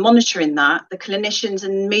clinicians that are monitoring that, the clinicians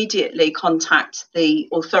immediately contact the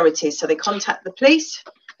authorities. So they contact the police,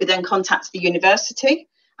 who then contacts the university.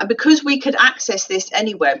 And because we could access this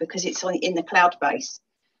anywhere, because it's in the cloud base,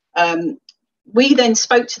 we then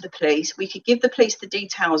spoke to the police. We could give the police the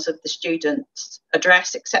details of the student's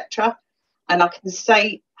address, etc. And I can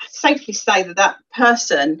safely say that that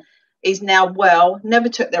person is now well, never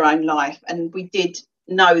took their own life. And we did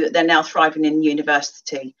know that they're now thriving in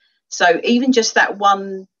university. So even just that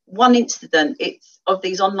one incident of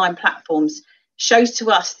these online platforms shows to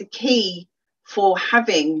us the key for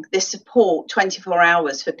having this support 24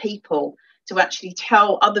 hours for people to actually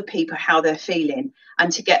tell other people how they're feeling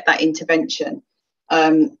and to get that intervention,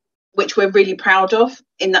 which we're really proud of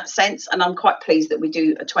in that sense. And I'm quite pleased that we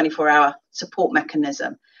do a 24-hour support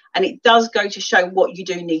mechanism. And it does go to show what you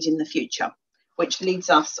do need in the future, which leads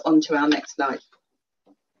us on to our next slide.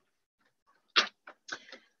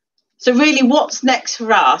 So really what's next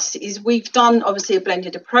for us is we've done obviously a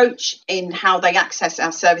blended approach in how they access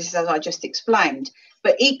our services, as I just explained,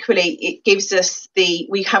 but equally it gives us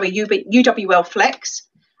we have a UWL Flex,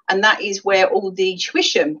 and that is where all the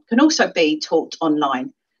tuition can also be taught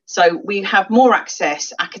online. So we have more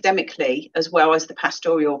access academically as well as the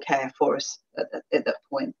pastoral care for us at that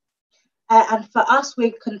point. And for us,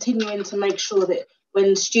 we're continuing to make sure that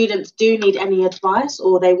when students do need any advice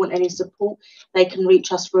or they want any support, they can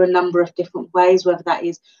reach us through a number of different ways, whether that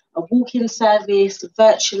is a walk-in service,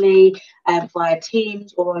 virtually, via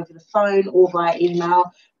Teams or over the phone or via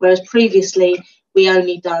email, whereas previously we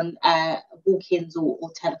only done walk-ins or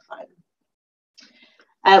telephone.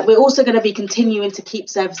 We're also going to be continuing to keep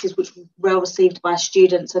services which were well received by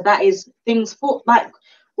students. So that is things like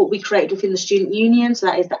what we created within the student union. So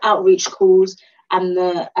that is the outreach calls and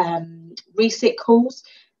the resit calls.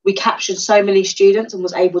 We captured so many students and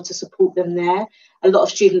was able to support them there. A lot of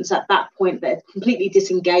students at that point that had completely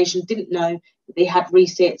disengaged and didn't know that they had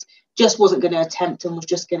resits, just wasn't going to attempt and was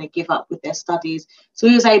just going to give up with their studies. So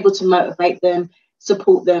we was able to motivate them,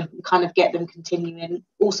 support them, kind of get them continuing,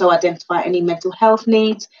 also identify any mental health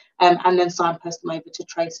needs, and then signpost them over to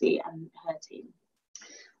Tracy and her team.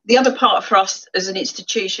 The other part for us as an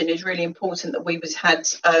institution is really important that we had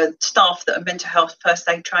staff that are mental health first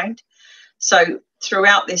aid trained. So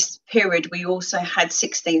throughout this period, we also had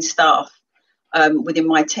 16 staff within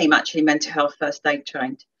my team actually mental health first aid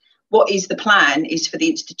trained. What is the plan is for the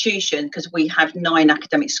institution, because we have 9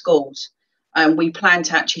 academic schools, and we plan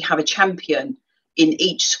to actually have a champion in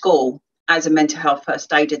each school as a mental health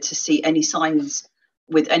first aider to see any signs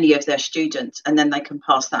with any of their students, and then they can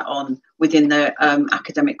pass that on within their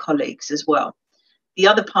academic colleagues as well. The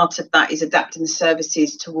other part of that is adapting the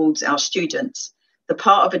services towards our students. The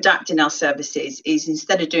part of adapting our services is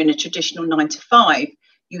instead of doing a traditional 9 to 5,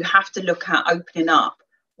 you have to look at opening up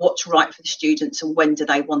what's right for the students and when do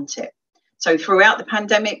they want it. So throughout the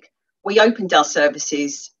pandemic, we opened our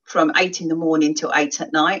services from 8 in the morning till 8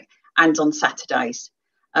 at night and on Saturdays.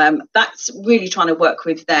 That's really trying to work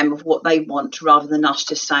with them of what they want rather than us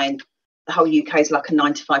just saying the whole UK is like a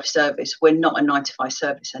 9 to 5 service. We're not a 9 to 5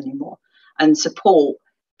 service anymore. And support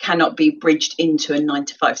cannot be bridged into a 9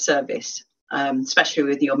 to 5 service, especially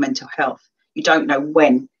with your mental health. You don't know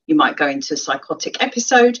when you might go into a psychotic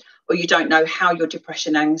episode, or you don't know how your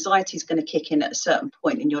depression and anxiety is going to kick in at a certain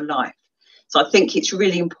point in your life. So I think it's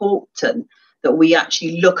really important that we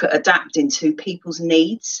actually look at adapting to people's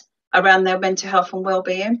needs around their mental health and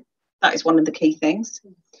well-being. That is one of the key things.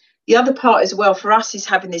 The other part as well for us is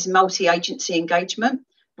having this multi-agency engagement.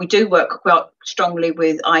 We do work quite strongly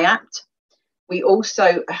with IAPT. We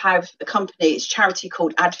also have a company, it's a charity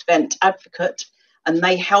called Advent Advocate, and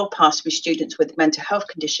they help us with students with mental health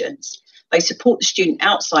conditions. They support the student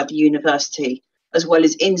outside the university as well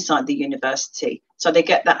as inside the university. So they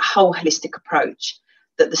get that whole holistic approach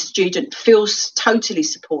that the student feels totally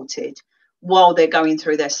supported while they're going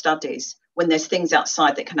through their studies, when there's things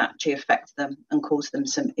outside that can actually affect them and cause them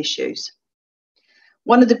some issues.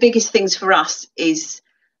 One of the biggest things for us is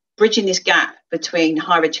bridging this gap between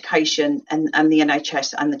higher education and the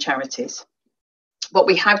NHS and the charities. What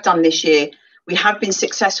we have done this year, we have been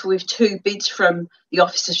successful with 2 bids from the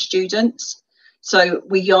Office of Students. So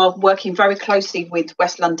we are working very closely with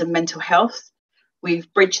West London Mental Health.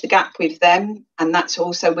 We've bridged the gap with them, and that's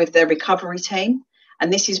also with their recovery team.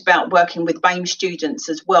 And this is about working with BAME students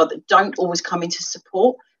as well that don't always come into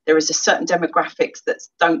support. There is a certain demographics that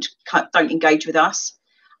don't engage with us,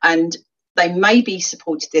 and they may be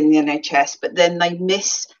supported in the NHS, but then they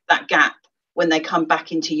miss that gap when they come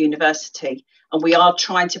back into university. And we are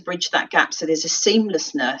trying to bridge that gap so there's a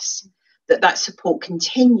seamlessness that support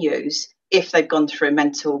continues if they've gone through a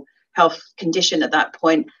mental health condition at that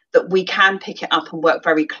point, that we can pick it up and work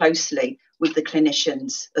very closely with the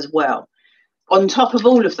clinicians as well. On top of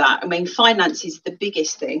all of that, I mean, finance is the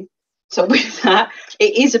biggest thing. So with that,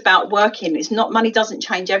 it is about working. It's not, money doesn't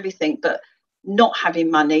change everything, but not having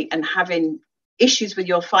money and having issues with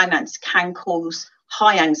your finance can cause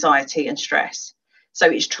high anxiety and stress. So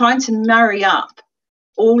it's trying to marry up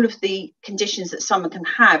all of the conditions that someone can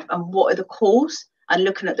have and what are the cause, and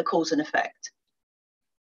looking at the cause and effect.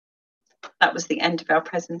 That was the end of our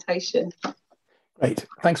presentation. Great,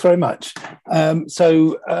 thanks very much. Thanks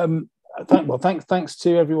to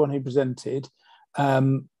everyone who presented.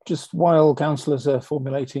 Just while councillors are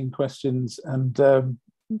formulating questions and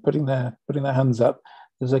putting their hands up,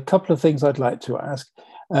 there's a couple of things I'd like to ask.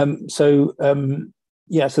 So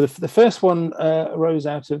the first one arose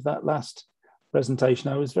out of that last presentation.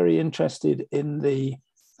 I was very interested in the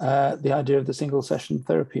idea of the single session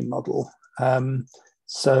therapy model.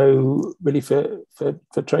 So really for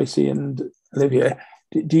Tracy and Olivia,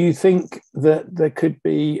 do you think that there could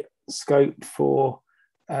be scope for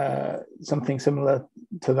something similar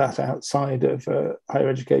to that outside of a higher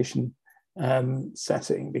education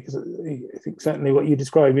setting? Because I think certainly what you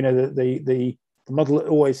describe, you know, the model that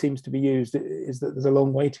always seems to be used is that there's a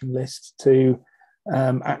long waiting list to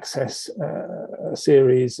access a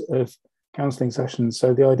series of counselling sessions.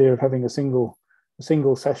 So the idea of having a single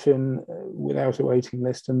session without a waiting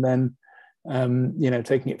list and then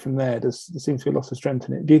taking it from there, there seems to be a lot of strength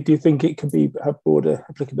in it. Do you think it could have broader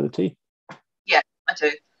applicability? Yeah, I do.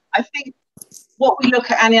 I think what we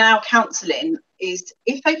look at in our counselling is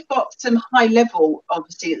if they've got some high level,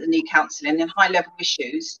 obviously that need counselling and high level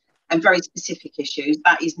issues and very specific issues,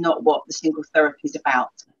 that is not what the single therapy is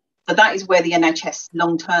about. So that is where the NHS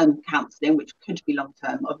long-term counselling, which could be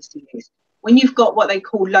long-term, obviously is. When you've got what they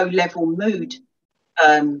call low-level mood,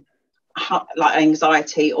 like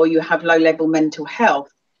anxiety, or you have low-level mental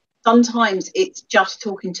health, sometimes it's just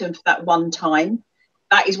talking to them for that one time.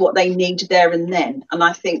 That is what they need there and then. And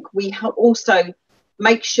I think we also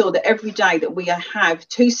make sure that every day that we have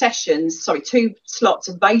two slots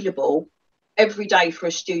available every day for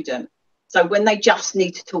a student. So when they just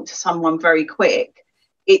need to talk to someone very quick,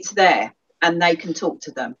 it's there and they can talk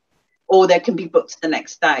to them, or they can be booked the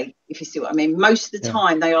next day, if you see what I mean. Most of the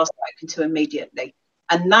time they are spoken to immediately,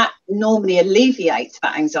 and that normally alleviates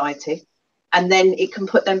that anxiety, and then it can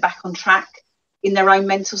put them back on track in their own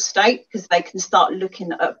mental state, because they can start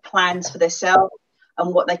looking at plans for themselves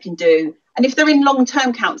and what they can do. And if they're in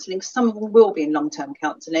long-term counselling, some of them will be in long-term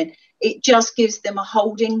counselling, it just gives them a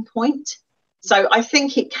holding point. So I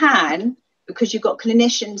think it can, because you've got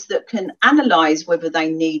clinicians that can analyse whether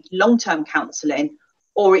they need long-term counselling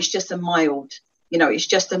or it's just a mild,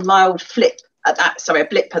 flip at that, a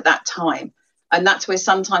blip at that time. And that's where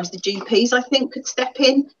sometimes the GPs, I think, could step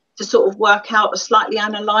in to sort of work out or slightly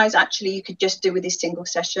analyse, actually, you could just do with this single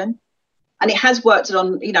session. And it has worked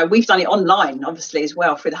on, we've done it online, obviously, as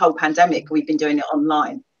well. For the whole pandemic, we've been doing it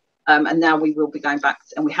online. And now we will be going back,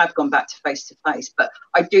 and we have gone back to face-to-face. But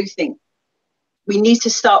I do think we need to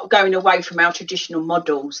start going away from our traditional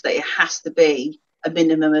models that it has to be a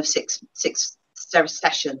minimum of six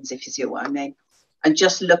sessions, if you see what I mean, and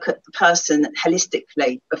just look at the person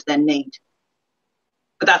holistically of their need.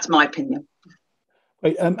 But that's my opinion.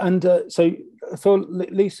 Right, so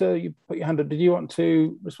Lisa, you put your hand up. Did you want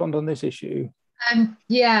to respond on this issue?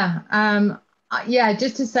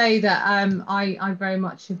 Just to say that I very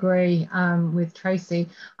much agree with Tracy.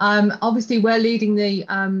 Obviously, we're leading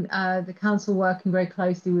the council, working very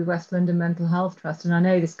closely with West London Mental Health Trust, and I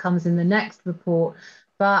know this comes in the next report,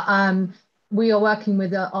 but we are working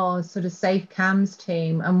with our sort of Safe CAMS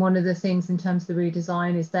team, and one of the things in terms of the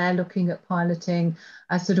redesign is they're looking at piloting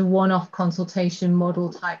a sort of one-off consultation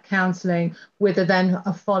model type counselling with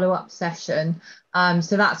a follow-up session.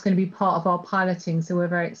 So that's going to be part of our piloting. So we're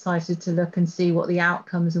very excited to look and see what the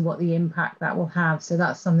outcomes and what the impact that will have. So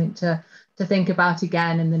that's something to think about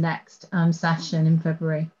again in the next session in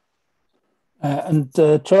February.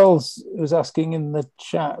 Charles was asking in the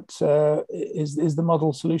chat, is the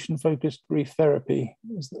model solution focused brief therapy?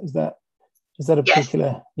 Is that a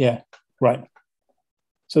particular? Yes. Yeah, right.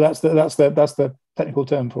 So that's the technical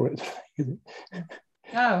term for it.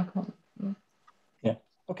 Oh, yeah.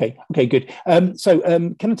 Okay. Okay. Good. So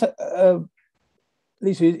can I take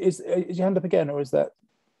Lisa? Is your hand up again, or is that?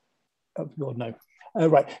 Oh God, no.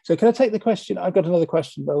 Right. So can I take the question? I've got another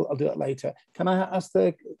question, but I'll do that later. Can I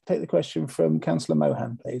take the question from Councillor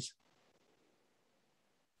Mohan, please?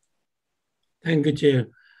 Thank you, Chair.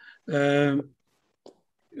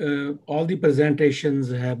 All the presentations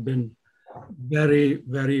have been very,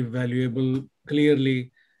 very valuable.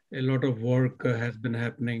 Clearly, a lot of work has been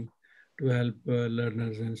happening to help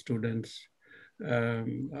learners and students.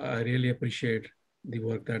 I really appreciate the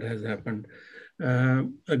work that has happened.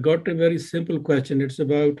 I got a very simple question. It's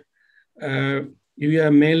about, you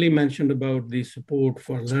have mainly mentioned about the support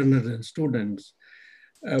for learners and students.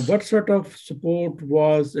 What sort of support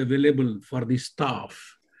was available for the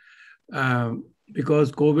staff?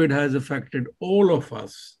 Because COVID has affected all of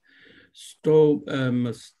us. So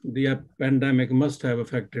the pandemic must have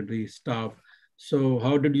affected the staff. So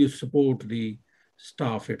how did you support the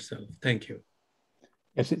staff itself? Thank you.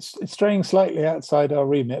 Yes, it's straying slightly outside our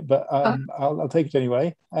remit, but I'll take it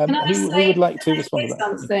anyway. Who would like to respond to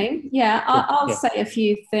that? Something? Yeah, sure. I'll say a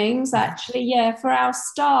few things actually. Yeah, for our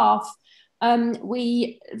staff,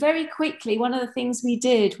 we very quickly, one of the things we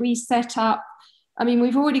did, we set up, I mean,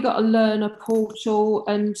 we've already got a learner portal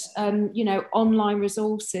and, you know, online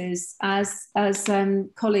resources as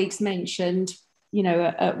colleagues mentioned, you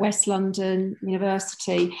know, at West London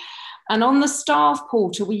University. And on the staff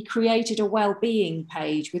portal, we created a wellbeing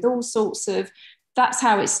page with all sorts of, that's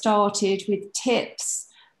how it started, with tips,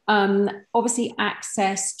 obviously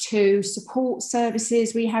access to support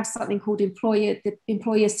services. We have something called the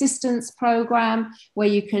Employee Assistance Programme, where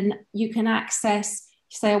you can access,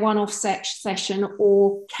 say, a one-off session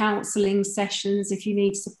or counselling sessions if you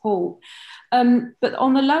need support. But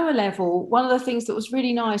on the lower level, one of the things that was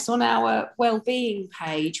really nice on our wellbeing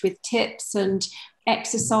page with tips and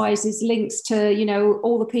exercises, links to, you know,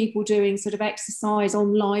 all the people doing sort of exercise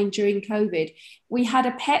online during COVID, we had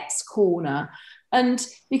a pets corner. And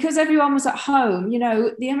because everyone was at home, you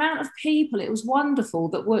know, the amount of people, it was wonderful,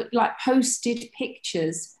 that were like posted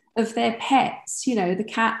pictures of their pets, you know, the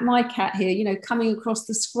cat, my cat here, you know, coming across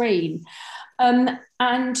the screen. And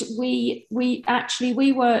we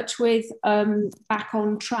worked with Back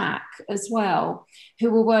on Track as well,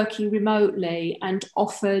 who were working remotely and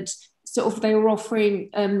offered they were offering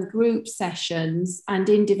group sessions and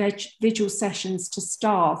individual sessions to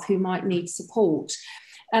staff who might need support.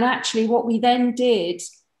 And actually what we then did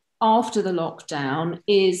after the lockdown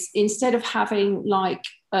is, instead of having like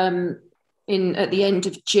at the end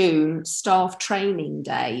of June, staff training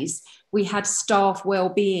days, we had staff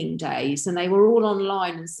wellbeing days, and they were all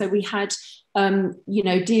online. And so we had, you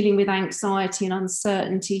know, dealing with anxiety and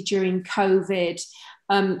uncertainty during COVID,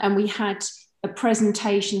 and we had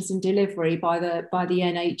presentations and delivery by the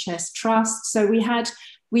NHS Trust. So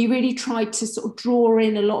we really tried to sort of draw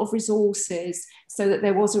in a lot of resources so that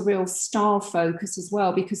there was a real staff focus as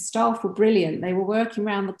well, because staff were brilliant. They were working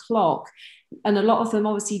around the clock, and a lot of them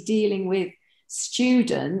obviously dealing with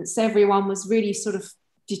students. Everyone was really sort of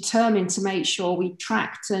determined to make sure we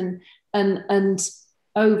tracked and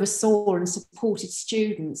oversaw and supported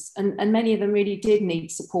students. And many of them really did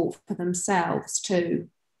need support for themselves too.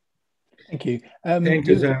 Thank you. Thank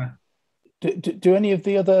you, Sarah. Do any of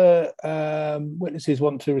the other witnesses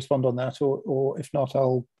want to respond on that, or if not,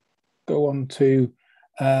 I'll go on to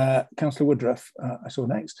Councillor Woodruff. I saw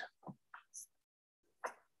next.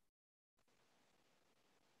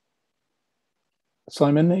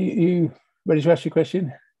 Simon, are you ready to ask your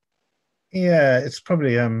question? Yeah, it's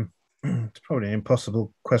probably an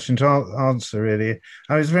impossible question to answer, really.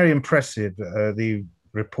 I was very impressive, the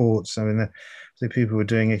reports. I mean, the people were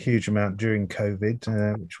doing a huge amount during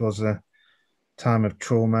COVID, which was a time of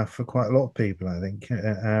trauma for quite a lot of people, I think.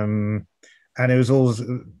 And it was always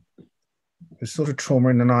sort of trauma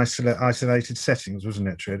in an isolated settings, wasn't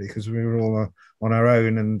it, really? Because we were all on our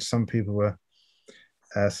own, and some people were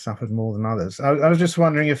suffered more than others. I was just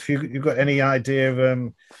wondering if you've got any idea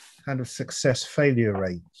of kind of success failure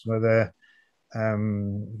rates, whether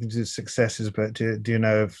successes, but do you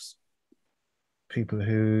know of people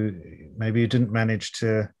who maybe didn't manage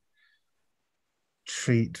to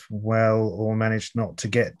treat well or managed not to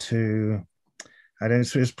get to, I don't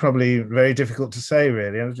know, it's probably very difficult to say,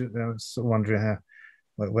 really. I was sort of wondering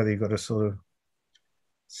whether you've got a sort of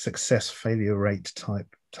success failure rate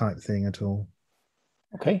type thing at all.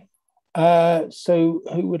 Okay. So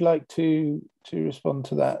who would like to respond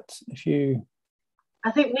to that?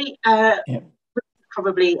 I think we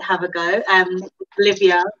probably have a go.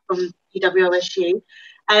 Olivia from UWLSU.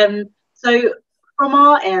 So from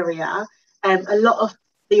our area, a lot of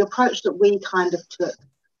the approach that we kind of took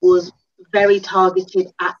was very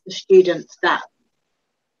targeted at the students that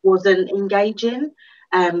wasn't engaging,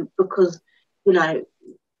 because, you know,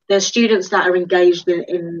 there's students that are engaged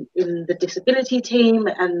in the disability team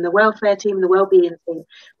and the welfare team, the wellbeing team,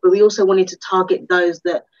 but we also wanted to target those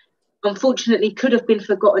that unfortunately could have been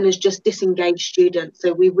forgotten as just disengaged students.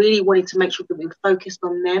 So we really wanted to make sure that we were focused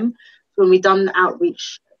on them. So when we done the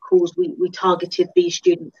outreach calls, we targeted these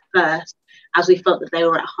students first, as we felt that they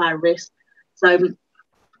were at high risk. So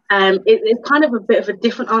it's kind of a bit of a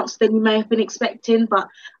different answer than you may have been expecting, but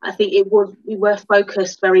I think we were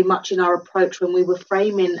focused very much in our approach when we were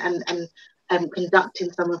framing and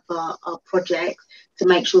conducting some of our projects, to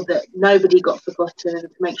make sure that nobody got forgotten, and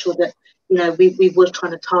to make sure that, you know, we were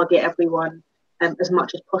trying to target everyone as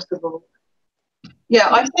much as possible. Yeah,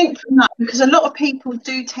 I think from that, because a lot of people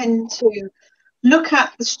do tend to look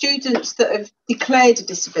at the students that have declared a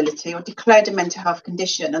disability or declared a mental health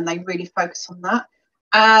condition, and they really focus on that.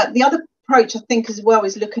 The other approach, I think, as well,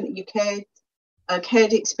 is looking at your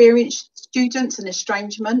cared experienced students and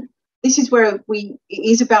estrangement. This is where it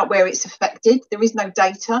is about where it's affected. There is no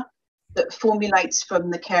data that formulates from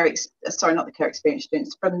the experienced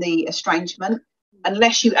students, from the estrangement,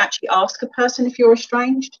 unless you actually ask a person if you're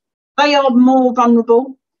estranged. They are more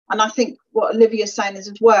vulnerable. And I think what Olivia's saying is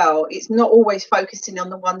as well, it's not always focusing on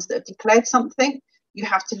the ones that have declared something. You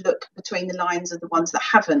have to look between the lines of the ones that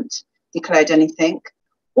haven't declared anything,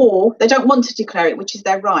 or they don't want to declare it, which is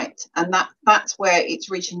their right. And that's where it's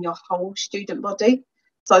reaching your whole student body.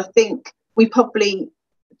 So I think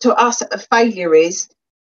to us, a failure is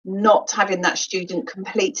not having that student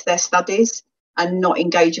complete their studies and not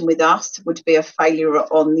engaging with us would be a failure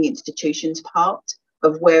on the institution's part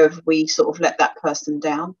of where we sort of let that person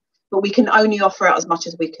down. But we can only offer out as much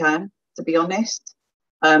as we can, to be honest.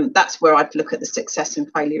 That's where I'd look at the success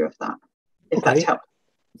and failure of that, if that's helpful.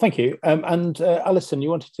 Thank you. And Alison, you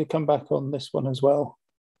wanted to come back on this one as well?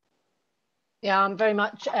 Yeah, I'm very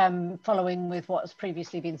much following with what has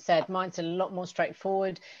previously been said. Mine's a lot more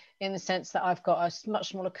straightforward in the sense that I've got a much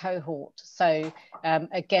smaller cohort. So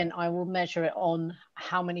again, I will measure it on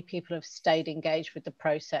how many people have stayed engaged with the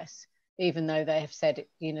process, even though they have said,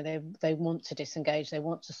 you know, they want to disengage, they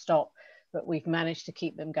want to stop, but we've managed to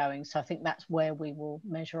keep them going. So I think that's where we will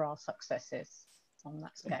measure our successes on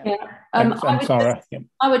that scale. Yeah.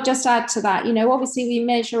 I would just add to that, you know, obviously we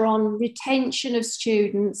measure on retention of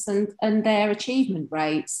students and their achievement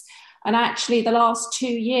rates. And actually the last 2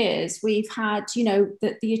 years we've had, you know,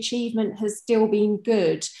 that the achievement has still been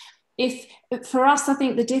good. For us, I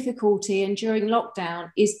think the difficulty, and during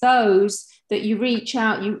lockdown, is those that you reach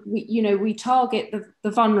out, we target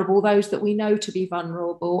the vulnerable, those that we know to be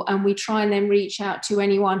vulnerable, and we try and then reach out to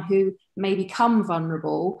anyone who may become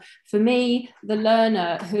vulnerable. For me, the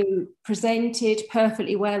learner who presented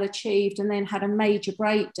perfectly well achieved and then had a major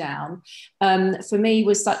breakdown, for me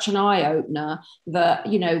was such an eye-opener that,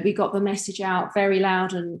 you know, we got the message out very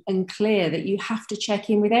loud and clear that you have to check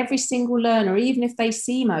in with every single learner, even if they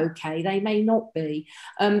seem okay, they may not be,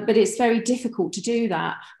 but it's very difficult to do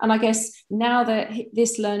that. And I guess now that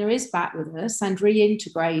this learner is back with us and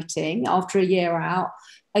reintegrating after a year out,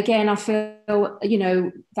 again, I feel, you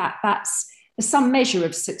know, that's some measure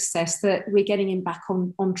of success that we're getting him back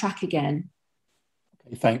on track again.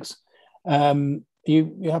 Okay, thanks.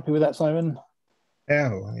 You happy with that, Simon? Yeah.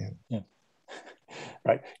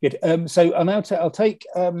 Right, good. So I'll take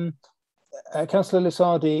Councillor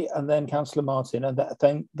Lusardi and then Councillor Martin,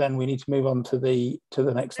 and then we need to move on to the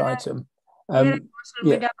next item.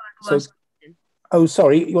 Oh,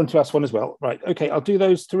 sorry, you want to ask one as well? Right, okay, I'll do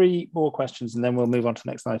those 3 more questions and then we'll move on to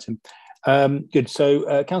the next item. Good,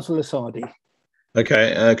 so Councillor Lusardi.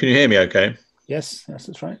 Okay, can you hear me okay? Yes,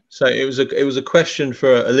 that's right. So it was a question for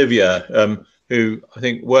Olivia, who I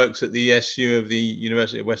think works at the ESU of the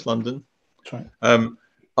University of West London. That's right.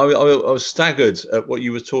 I was staggered at what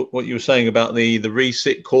you were saying about the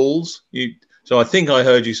resit calls. So I think I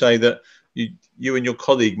heard you say that you and your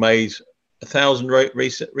colleague made 1,000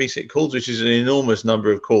 resit calls, which is an enormous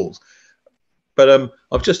number of calls. But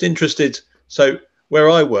I'm just interested. So where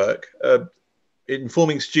I work,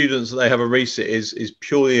 informing students that they have a resit is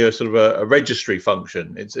purely a sort of a registry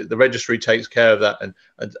function. The registry takes care of that, and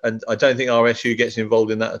I don't think our SU gets involved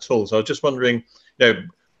in that at all. So I was just wondering, you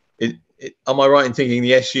know, am I right in thinking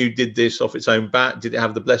the SU did this off its own bat? Did it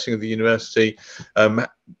have the blessing of the university?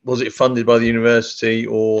 Was it funded by the university,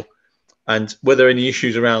 and were there any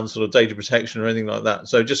issues around sort of data protection or anything like that?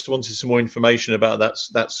 So just wanted some more information about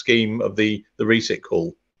that scheme of the resit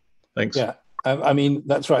call. Thanks. Yeah, I mean,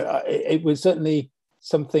 that's right. It was certainly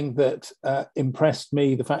something that impressed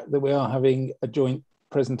me, the fact that we are having a joint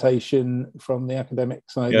presentation from the academic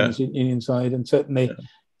side Yeah. and the union side, and certainly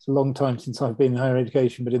it's a long time since I've been in higher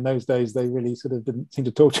education, but in those days they really sort of didn't seem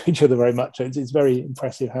to talk to each other very much. So it's very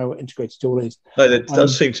impressive how integrated it all is. No, there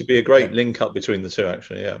does seem to be a great link up between the two,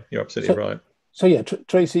 actually. Yeah, you're absolutely right. So yeah,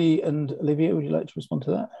 Tracy and Olivia, would you like to respond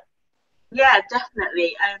to that? Yeah,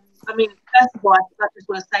 definitely. I mean, first of all, I just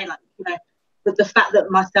want to say, like, you know, that the fact that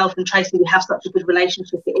myself and Tracy, we have such a good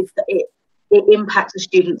relationship, it impacts the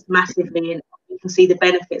students massively, and you can see the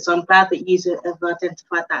benefits. So I'm glad that you have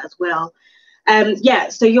identified that as well. Yeah,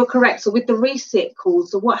 so you're correct. So with the resit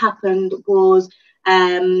calls, so what happened was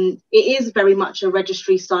it is very much a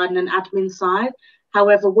registry side and an admin side.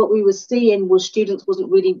 However, what we were seeing was students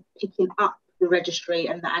wasn't really picking up the registry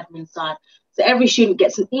and the admin side. So every student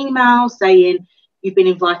gets an email saying you've been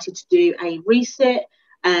invited to do a resit,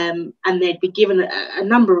 and they'd be given a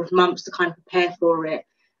number of months to kind of prepare for it.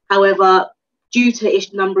 However, due to a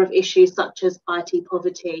number of issues such as IT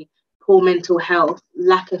poverty, poor mental health,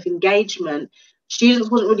 lack of engagement,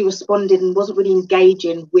 students wasn't really responding and wasn't really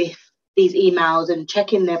engaging with these emails and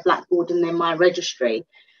checking their Blackboard and their My Registry.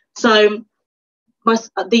 So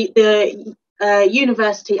the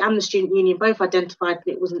university and the student union both identified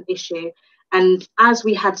that it was an issue. And as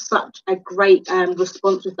we had such a great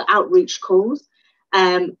response with the outreach calls,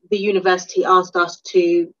 the university asked us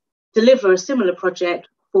to deliver a similar project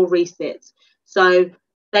for resits. So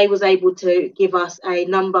they was able to give us a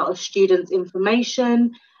number of students'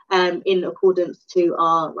 information in accordance to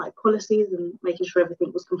our policies and making sure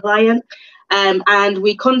everything was compliant. And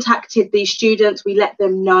we contacted these students. We let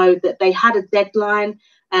them know that they had a deadline.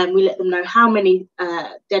 We let them know how many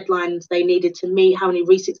deadlines they needed to meet, how many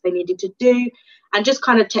resits they needed to do, and just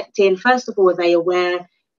kind of checked in. First of all, are they aware?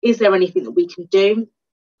 Is there anything that we can do?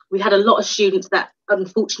 We had a lot of students that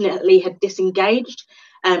unfortunately had disengaged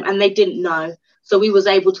and they didn't know. So we was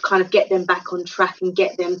able to kind of get them back on track and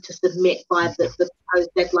get them to submit by the proposed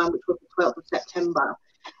deadline, which was the 12th of September.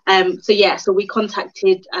 So we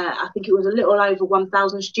contacted, I think it was a little over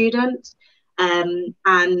 1,000 students.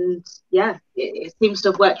 And yeah, it seems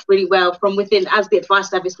to have worked really well from within. As the advice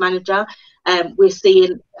service manager, we're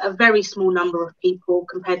seeing a very small number of people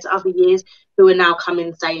compared to other years who are now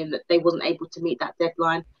coming saying that they wasn't able to meet that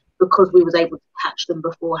deadline because we was able to catch them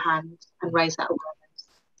beforehand and raise that awareness.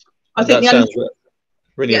 I think that sounds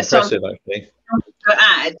really impressive, actually. To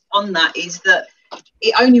add on that is that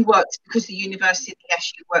it only works because the university and the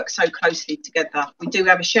SU work so closely together. We do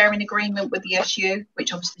have a sharing agreement with the SU,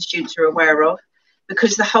 which obviously the students are aware of,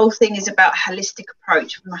 because the whole thing is about a holistic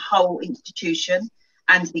approach from the whole institution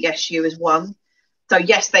and the SU as one. So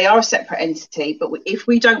yes, they are a separate entity, but if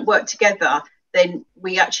we don't work together, then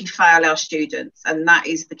we actually fail our students, and that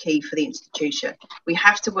is the key for the institution. We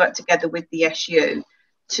have to work together with the SU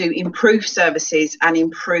to improve services and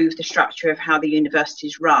improve the structure of how the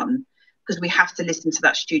universities run, because we have to listen to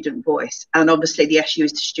that student voice, and obviously the SU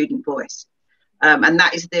is the student voice, and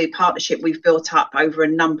that is the partnership we've built up over a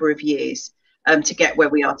number of years to get where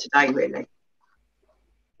we are today, really.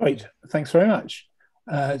 Great, thanks very much.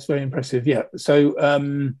 It's very impressive. Yeah, so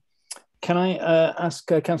can I ask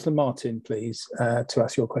Councillor Martin, please, to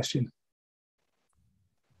ask your question?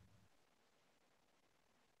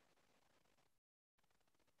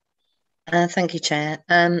 Thank you, Chair.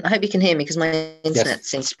 I hope you can hear me because my internet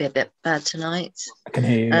seems to be a bit bad tonight. I can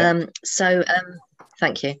hear you. Yeah.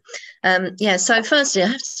 Thank you. So firstly, I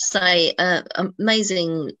have to say,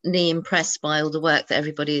 amazingly impressed by all the work that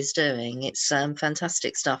everybody is doing. It's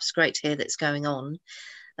fantastic stuff. It's great to hear that's going on.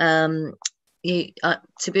 To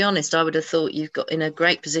be honest, I would have thought you've got in a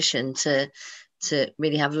great position to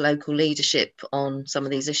really have local leadership on some of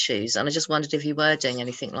these issues. And I just wondered if you were doing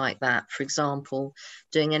anything like that, for example,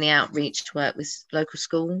 doing any outreach work with local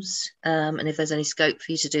schools, and if there's any scope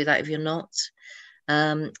for you to do that if you're not.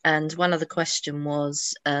 And one other question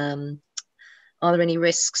was, are there any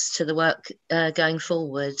risks to the work going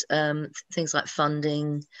forward, things like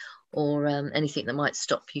funding or anything that might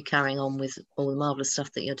stop you carrying on with all the marvellous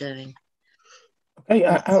stuff that you're doing? Okay,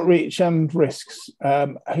 outreach and risks.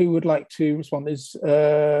 Who would like to respond?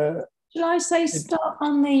 Shall I say start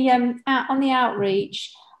on the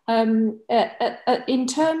outreach? In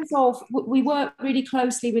terms of, we work really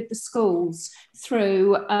closely with the schools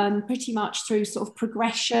through pretty much through sort of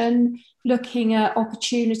progression, looking at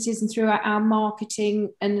opportunities, and throughout our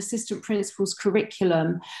marketing and assistant principals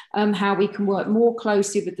curriculum, how we can work more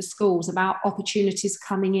closely with the schools about opportunities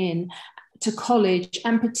coming in to college,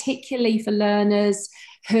 and particularly for learners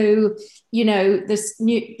who, you know, the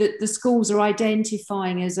schools are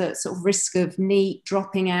identifying as a sort of risk of NEET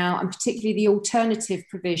dropping out, and particularly the alternative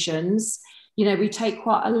provisions. You know, we take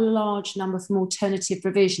quite a large number from alternative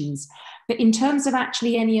provisions. But in terms of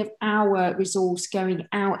actually any of our resource going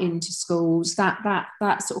out into schools, that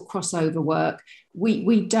sort of crossover work,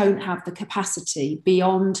 we don't have the capacity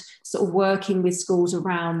beyond sort of working with schools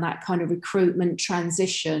around that kind of recruitment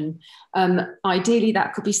transition. Ideally,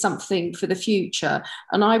 that could be something for the future.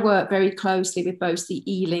 And I work very closely with both the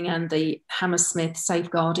Ealing and the Hammersmith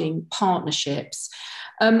safeguarding partnerships.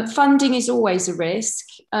 Funding is always a risk.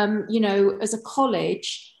 You know, as a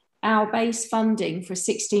college, our base funding for a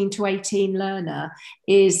 16 to 18 learner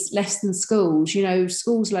is less than schools. You know,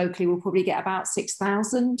 schools locally will probably get about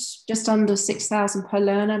 6,000, just under 6,000 per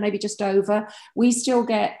learner, maybe just over. We still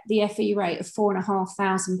get the FE rate of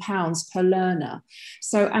 £4,500 per learner.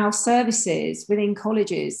 So our services within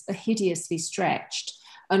colleges are hideously stretched,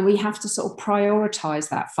 and we have to sort of prioritise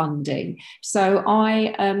that funding. So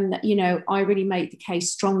you know, I really make the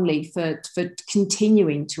case strongly for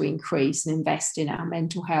continuing to increase and invest in our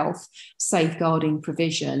mental health safeguarding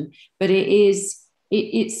provision. But it's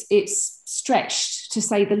stretched, to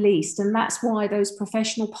say the least, and that's why those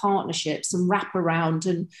professional partnerships and wraparound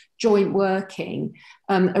and joint working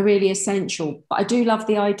are really essential. But I do love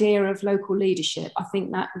the idea of local leadership. I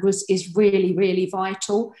think that is really, really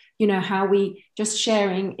vital. You know, how we just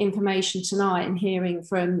sharing information tonight and hearing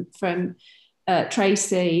from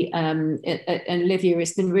Tracy and Olivia,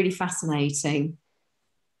 it's been really fascinating.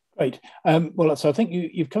 Great. Well, so I think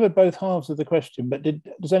you've covered both halves of the question, but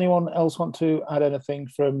does anyone else want to add anything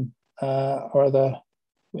from our other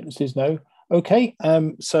witnesses? No. Okay.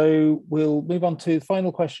 So we'll move on to the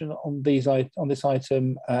final question on this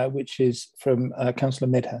item, which is from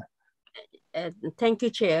Councillor Midha. Thank you,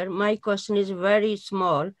 Chair. My question is very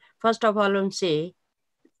small. First of all, I want to say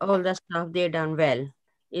all the staff, they done well.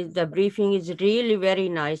 The briefing is really very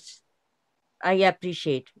nice. I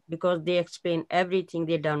appreciate, because they explain everything,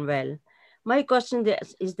 they done well. My question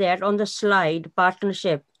is that on the slide,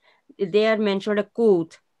 partnership, they are mentioned a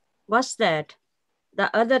COOT. What's that?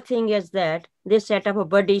 The other thing is that they set up a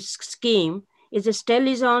buddy scheme. Is it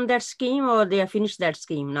still on that scheme, or they have finished that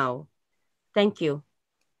scheme now? Thank you.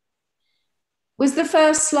 Was the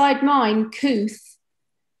first slide mine, COOT?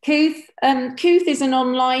 COOT is an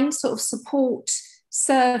online sort of support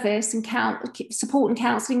service and support and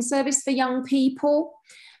counselling service for young people,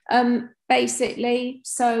 basically.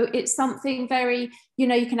 So it's something very, you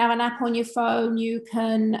know, you can have an app on your phone, you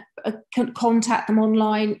can contact them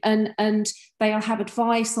online, and they'll have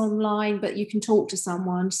advice online, but you can talk to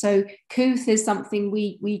someone. So COOT is something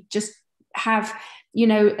we just have, you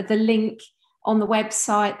know, the link on the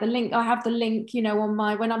website. I have the link, you know,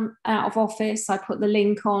 when I'm out of office, I put the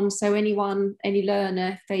link on, so any learner,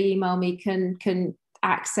 if they email me, can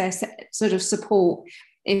access sort of support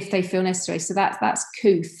if they feel necessary. So that's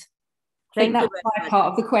COOT. I think that's my part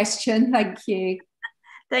of the question. Thank you.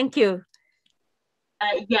 Thank you.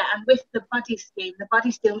 Yeah, and with the buddy scheme,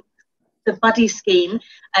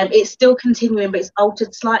 it's still continuing, but it's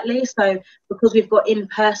altered slightly. So because we've got in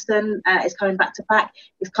person, it's coming back to back.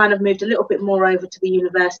 It's kind of moved a little bit more over to the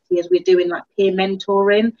university as we're doing like peer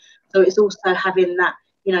mentoring. So it's also having that,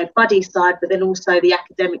 you know, buddy side, but then also the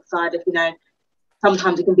academic side of, you know,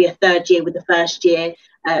 sometimes it can be a third year with the first year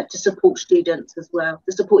to support students as well,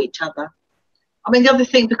 to support each other. I mean, the other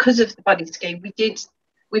thing, because of the buddy scheme,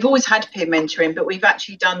 we've always had peer mentoring, but we've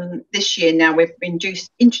actually done this year now, we've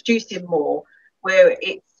introducing more, where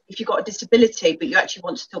it's, if you've got a disability, but you actually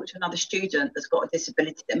want to talk to another student that's got a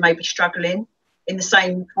disability that may be struggling, in the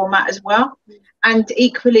same format as well. And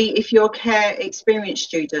equally, if you're a care experienced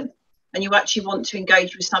student and you actually want to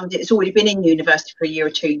engage with somebody that's already been in university for a year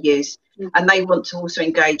or 2 years, and they want to also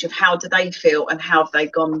engage of how do they feel and how have they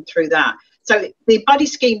gone through that. So the buddy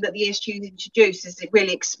scheme that the ESU introduced is it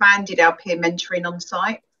really expanded our peer mentoring on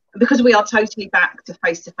site. And because we are totally back to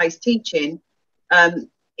face-to-face teaching,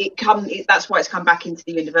 that's why it's come back into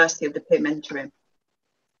the university of the peer mentoring.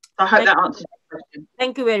 So I hope that answers the question.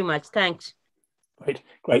 Thank you very much. Thanks.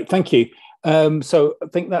 Great. Thank you. So I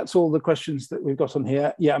think that's all the questions that we've got on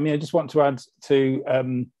here. Yeah, I mean, I just want to add to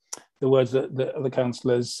the words that the other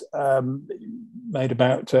councillors made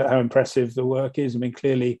about how impressive the work is. I mean,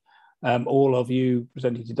 clearly, all of you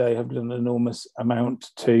presenting today have done an enormous amount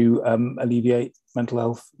to alleviate mental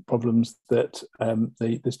health problems that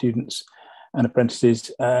the students and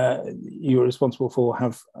apprentices you are responsible for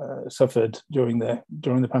have suffered during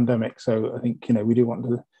the pandemic. So I think, you know, we do want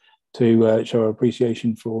to show our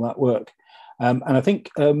appreciation for all that work. And I think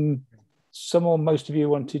some or most of you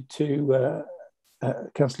wanted to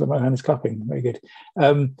Councillor Mohan is clapping. Very good.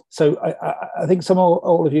 So I think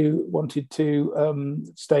all of you wanted to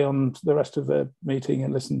stay on to the rest of the meeting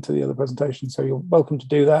and listen to the other presentations. So you're welcome to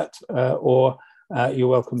do that, or you're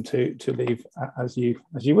welcome to leave as you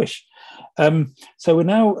wish. So we're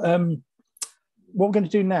now. What we're going to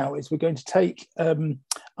do now is we're going to take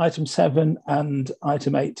item 7 and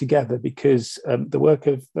item 8 together, because the work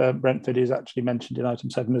of Brentford is actually mentioned in item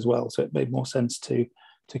 7 as well. So it made more sense to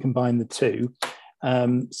combine the two.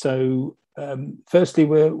 Firstly,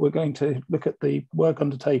 we're going to look at the work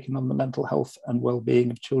undertaken on the mental health and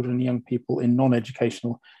well-being of children and young people in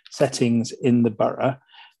non-educational settings in the borough.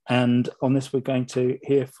 And on this, we're going to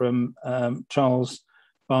hear from Charles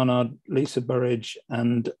Barnard, Lisa Burridge,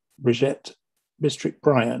 and Brigitte Bistrick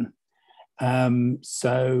Bryan.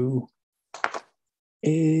 So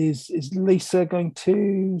is Lisa going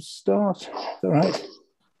to start? Is that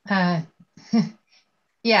right?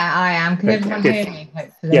 Yeah, I am. Can everyone hear me?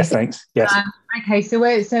 Hopefully. Yes, thanks. Yes. Okay, so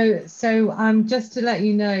just to let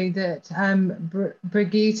you know that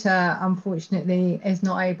Brigitte unfortunately is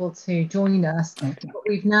not able to join us. Okay. But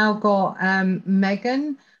we've now got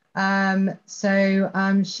Megan.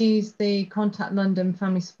 She's the Contact London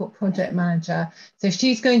Family Support Project Manager. So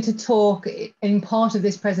she's going to talk in part of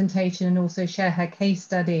this presentation and also share her case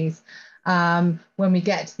studies when we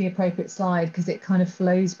get to the appropriate slide, because it kind of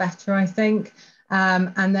flows better, I think.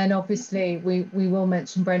 And then obviously we will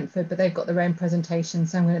mention Brentford, but they've got their own presentation,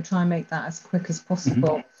 so I'm going to try and make that as quick as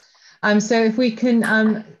possible. Mm-hmm. So if we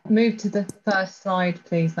can move to the first slide,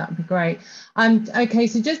 please, that would be great. Okay,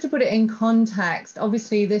 so just to put it in context,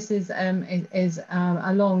 obviously this is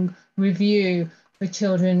a long review for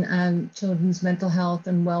children and children's mental health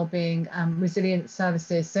and wellbeing resilient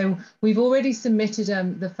services. So we've already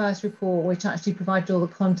submitted the first report, which actually provided all the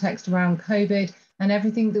context around COVID and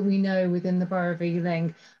everything that we know within the Borough of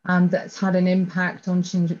Ealing that's had an impact on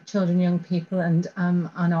children, young people, and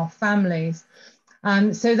on our families.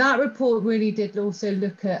 So that report really did also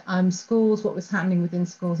look at schools, what was happening within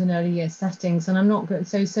schools and early year settings. And I'm not good.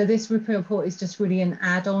 So this report is just really an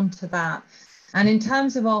add-on to that. And in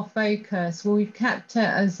terms of our focus, well, we've kept it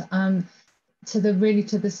as to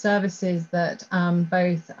the services that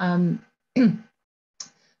both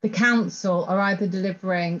the council are either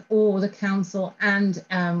delivering, or the council and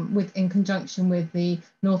in conjunction with the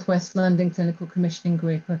North West London Clinical Commissioning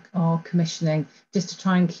Group are commissioning, just to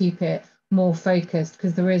try and keep it more focused,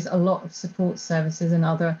 because there is a lot of support services and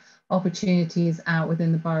other opportunities out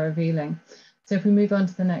within the Borough of Ealing. So if we move on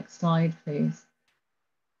to the next slide, please.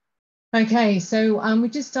 Okay, so we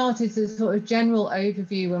just started a sort of general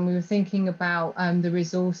overview when we were thinking about the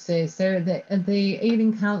resources. So the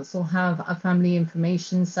Ealing Council have a family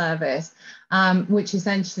information service, which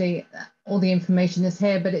essentially all the information is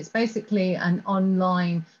here, but it's basically an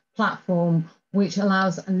online platform which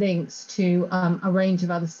allows links to a range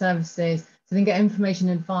of other services, so they can get information,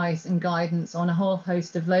 advice and guidance on a whole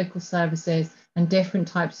host of local services and different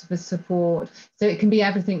types of support. So it can be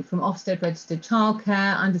everything from Ofsted registered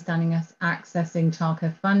childcare, understanding accessing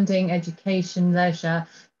childcare funding, education, leisure,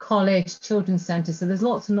 college, children's centres. So there's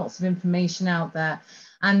lots and lots of information out there.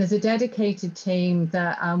 And there's a dedicated team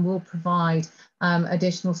that will provide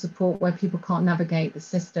additional support where people can't navigate the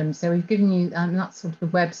system. So we've given you that's sort of the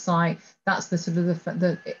website. That's the sort of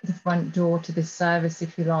the front door to this service,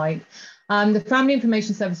 if you like. The Family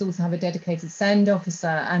Information Service also have a dedicated SEND officer,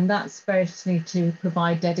 and that's especially to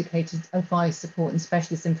provide dedicated advice, support and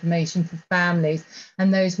specialist information for families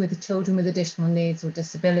and those with children with additional needs or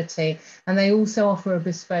disability. And they also offer a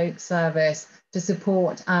bespoke service to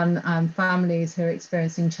support families who are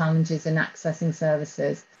experiencing challenges in accessing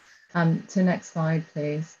services. So next slide,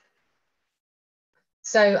 please.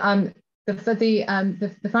 So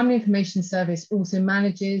the Family Information Service also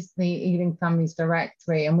manages the Ealing Families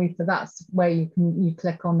Directory, and that's where you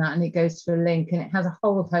click on that and it goes to a link, and it has a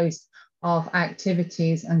whole host of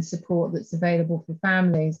activities and support that's available for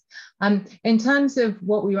families. In terms of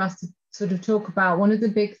what we were asked to sort of talk about, one of the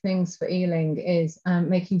big things for Ealing is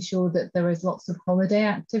making sure that there is lots of holiday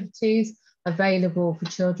activities available for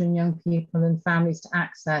children, young people and families to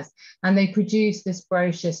access. And they produce this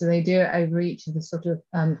brochure, so they do it over each of the sort of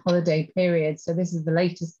holiday periods. So this is the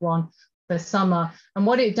latest one for summer. And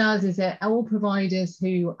what it does is that all providers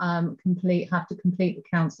who have to complete the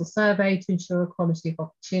council survey to ensure equality of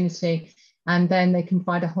opportunity, and then they can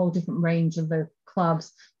find a whole different range of the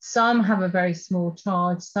clubs. Some have a very small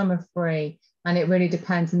charge, some are free, and it really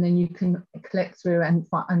depends. And then you can click through and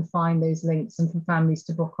find those links and for families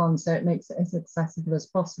to book on, so it makes it as accessible as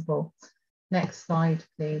possible. Next slide,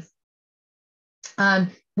 please.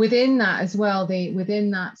 Within that as well,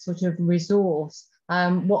 within that sort of resource,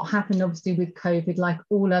 What happened obviously with COVID, like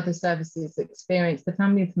all other services experienced, the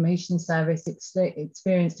Family Information Service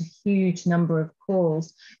experienced a huge number of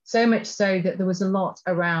calls, so much so that there was a lot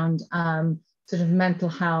around sort of mental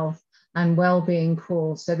health and wellbeing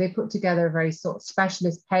calls. So they put together a very sort of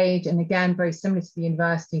specialist page, and again, very similar to the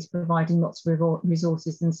universities, providing lots of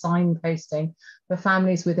resources and signposting for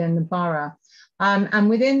families within the borough. And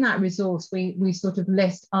within that resource, we sort of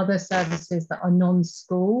list other services that are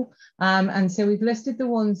non-school. And so we've listed the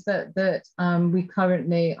ones that we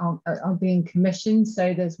currently are being commissioned.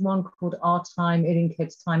 So there's one called Our Time, Ealing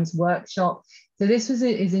Kids Times Workshop. So this is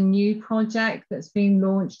a new project that's been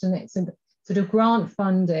launched, and it's a sort of grant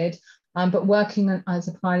funded, but working as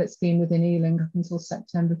a pilot scheme within Ealing up until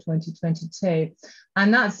September 2022.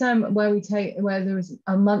 And that's where there is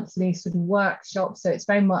a monthly sort of workshop. So it's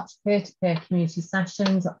very much peer-to-peer community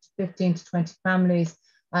sessions, up to 15 to 20 families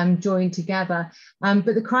joined together. But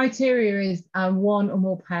the criteria is one or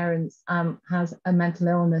more parents has a mental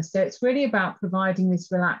illness. So it's really about providing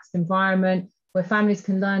this relaxed environment where families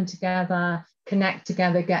can learn together, connect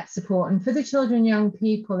together, get support. And for the children and young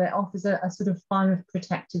people, it offers a sort of fun,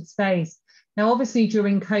 protected space. Now, obviously,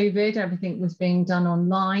 during COVID, everything was being done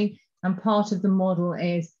online. And part of the model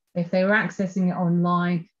is if they were accessing it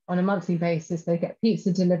online on a monthly basis, they get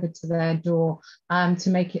pizza delivered to their door to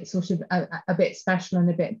make it sort of a bit special and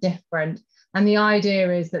a bit different. And the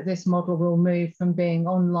idea is that this model will move from being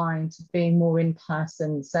online to being more in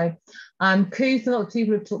person. So Cooth, a lot of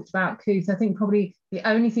people have talked about Cooth. I think probably the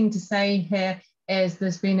only thing to say here is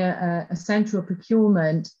there's been a central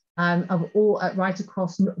procurement of all right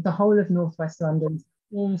across the whole of Northwest London,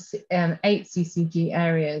 all 8 CCG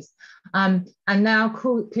areas. And now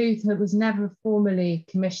Cooth was never formally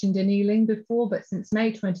commissioned in Ealing before, but since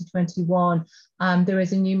May 2021, there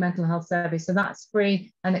is a new mental health service. So that's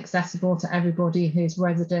free and accessible to everybody who's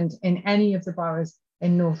resident in any of the boroughs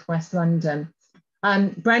in Northwest London.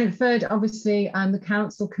 Brentford, obviously, the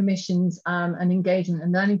council commissions an engagement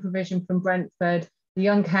and learning provision from Brentford, the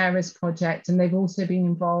Young Carers Project, and they've also been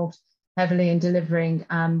involved heavily in delivering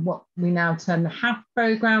what we now term the HAP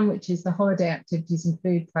programme, which is the Holiday Activities and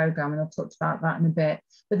Food programme, and I'll talk about that in a bit.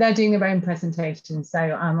 But they're doing their own presentation, so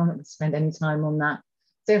I'm not going to spend any time on that.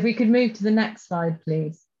 So if we could move to the next slide,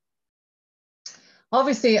 please.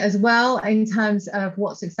 Obviously, as well, in terms of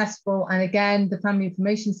what's accessible, and again, the Family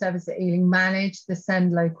Information Service at Ealing manage the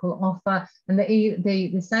Send Local offer, and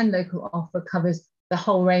the Send Local offer covers the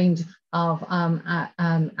whole range of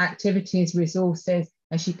activities, resources,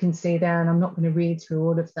 as you can see there, and I'm not going to read through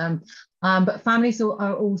all of them. But families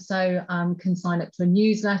are also can sign up to a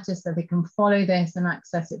newsletter, so they can follow this and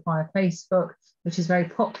access it via Facebook, which is very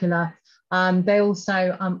popular. They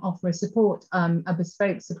also offer a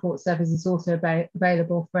bespoke support service is also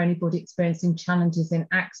available for anybody experiencing challenges in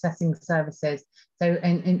accessing services. So,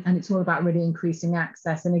 and it's all about really increasing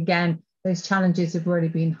access. And again, those challenges have really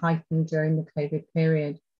been heightened during the COVID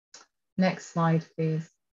period. Next slide, please.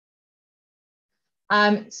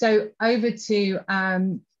 So over to,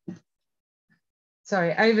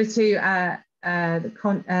 sorry, I've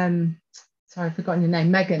forgotten your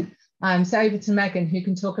name, Megan. So over to Megan, who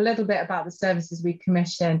can talk a little bit about the services we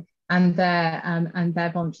commission and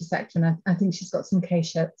their voluntary sector. And I think she's got some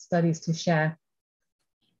case studies to share.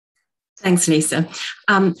 Thanks, Lisa.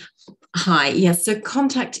 Hi, yes, so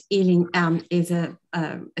Contact Ealing is a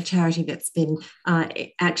charity that's been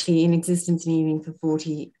actually in existence in Ealing for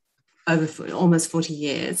almost 40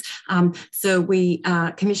 years. So we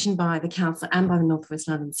are commissioned by the council and by the Northwest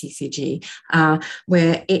London CCG,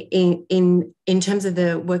 where in terms of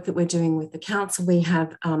the work that we're doing with the council, we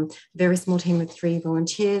have a very small team of 3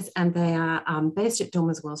 volunteers, and they are based at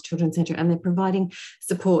Dormers Wells Children's Centre, and they're providing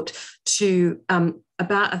support to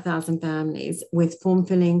about 1,000 families with form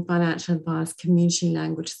filling, financial advice, community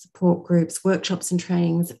language support groups, workshops and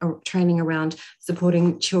training around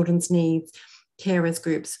supporting children's needs, carers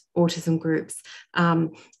groups, autism groups,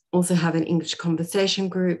 also have an English conversation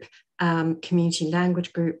group, community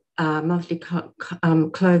language group, monthly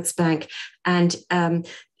clothes bank, and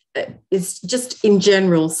it's just in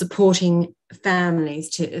general supporting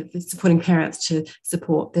families, supporting parents to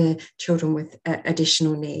support their children with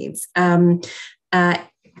additional needs.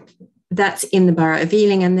 That's in the Borough of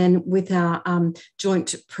Ealing, and then with our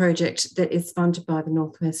joint project that is funded by the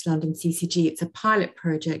Northwest London CCG, it's a pilot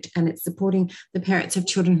project, and it's supporting the parents of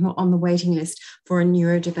children who are on the waiting list for a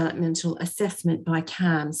neurodevelopmental assessment by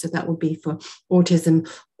CAM. So that would be for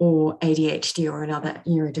autism or ADHD or another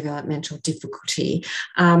neurodevelopmental difficulty.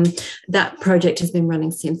 That project has been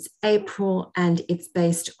running since April, and it's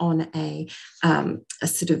based on a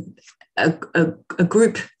sort of a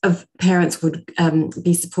group of parents would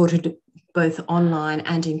be supported both online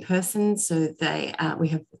and in person. So we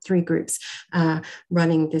have 3 groups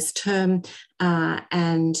running this term,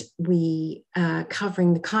 and we are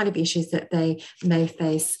covering the kind of issues that they may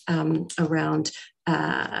face around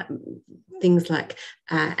things like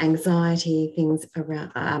anxiety, things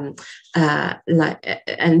around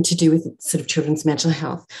and to do with sort of children's mental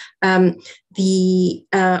health. I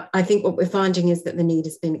think what we're finding is that the need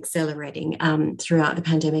has been accelerating throughout the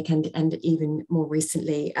pandemic, and even more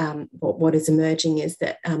recently, what is emerging is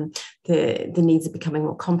that the needs are becoming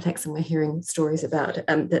more complex, and we're hearing stories about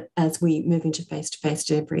that as we move into face-to-face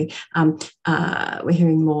delivery. We're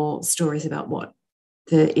hearing more stories about what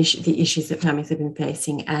the issues that families have been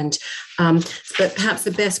facing, and but perhaps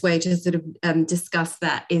the best way to sort of discuss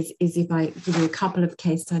that is if I give you a couple of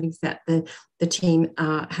case studies that the team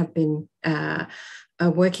have been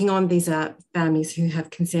working on. These are families who have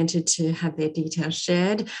consented to have their details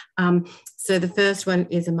shared. So the first one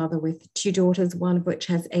is a mother with 2 daughters, one of which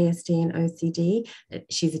has ASD and OCD.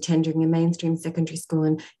 She's attending a mainstream secondary school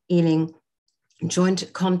in Ealing. Joined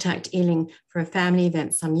Contact Ealing for a family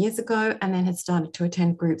event some years ago, and then had started to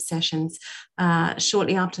attend group sessions.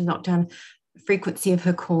 Shortly after lockdown, frequency of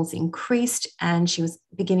her calls increased, and she was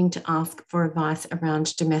beginning to ask for advice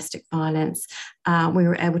around domestic violence. We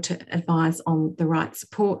were able to advise on the right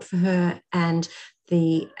support for her, and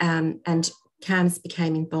CAMS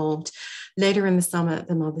became involved. Later in the summer,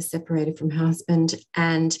 the mother separated from her husband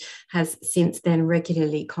and has since then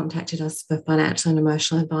regularly contacted us for financial and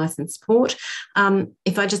emotional advice and support.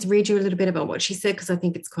 If I just read you a little bit about what she said, because I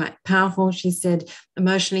think it's quite powerful. She said,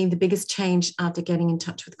 emotionally, the biggest change after getting in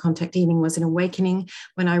touch with Contact Ealing was an awakening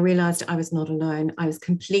when I realised I was not alone. I was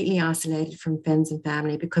completely isolated from friends and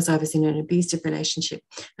family because I was in an abusive relationship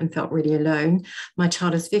and felt really alone. My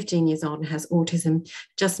child is 15 years old and has autism.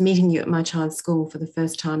 Just meeting you at my child's school for the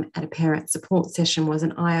first time at a parent support session was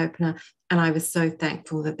an eye-opener, and I was so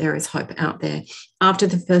thankful that there is hope out there. After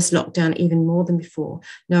the first lockdown, even more than before,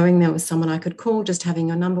 knowing there was someone I could call, just having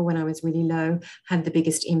your number when I was really low had the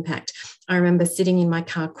biggest impact. I remember sitting in my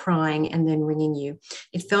car crying and then ringing you.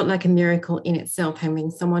 It felt like a miracle in itself,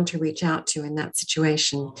 having someone to reach out to in that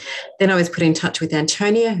situation. Then I was put in touch with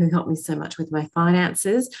Antonia, who helped me so much with my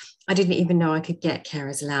finances. I didn't even know I could get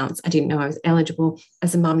carer's allowance. I didn't know I was eligible.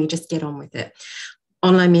 As a mum, you just get on with it.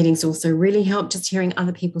 Online meetings also really help. Just hearing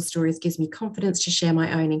other people's stories gives me confidence to share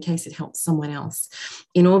my own in case it helps someone else.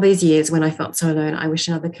 In all these years when I felt so alone, I wish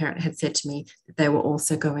another parent had said to me that they were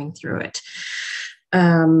also going through it.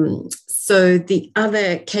 So the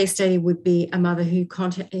other case study would be a mother who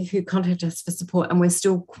contacted us for support, and we're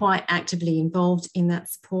still quite actively involved in that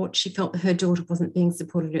support. She felt that her daughter wasn't being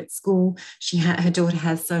supported at school. Her daughter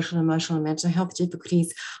has social, emotional, and mental health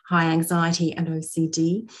difficulties, high anxiety, and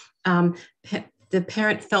OCD. The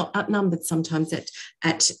parent felt outnumbered sometimes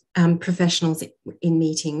at professionals in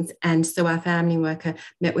meetings, and so our family worker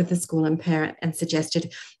met with the school and parent and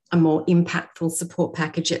suggested a more impactful support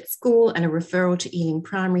package at school and a referral to Ealing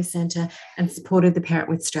Primary Centre, and supported the parent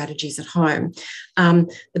with strategies at home.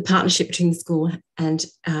 The partnership between the school and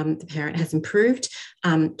the parent has improved.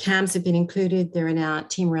 CAMS have been included. There are now a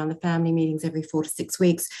team around the family meetings every 4 to 6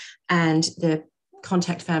 weeks, and the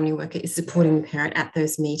Contact family worker is supporting the parent at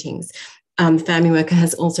those meetings. The family worker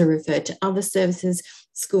has also referred to other services,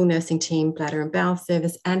 school nursing team, bladder and bowel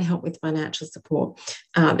service, and help with financial support.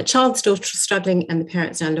 The child's still struggling, and the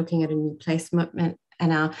parents now looking at a new placement,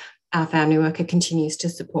 and our family worker continues to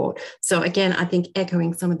support. So again, I think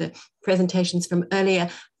echoing some of the presentations from earlier,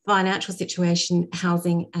 financial situation,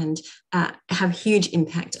 housing, and have huge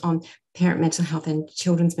impact on parent mental health and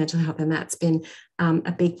children's mental health, and that's been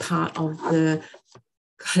a big part of the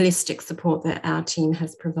holistic support that our team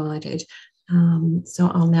has provided.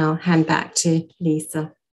 So I'll now hand back to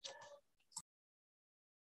Lisa.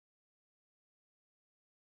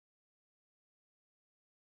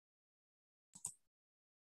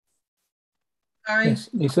 Sorry, yes,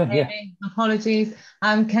 Lisa, yeah. Apologies.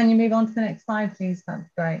 Can you move on to the next slide, please? That's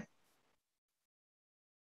great.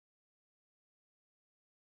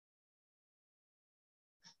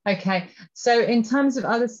 Okay, so in terms of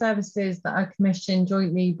other services that are commissioned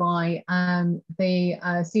jointly by the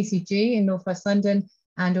CCG in North West London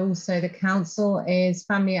and also the council is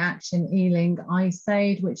Family Action Ealing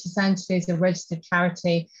ISAID, which essentially is a registered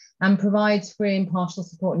charity and provides free and impartial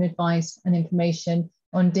support and advice and information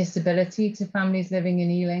on disability to families living in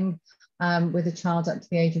Ealing with a child up to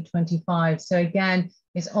the age of 25. So again,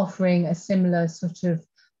 it's offering a similar sort of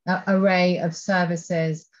array of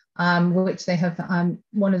services, which they have,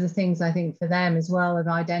 one of the things I think for them as well, have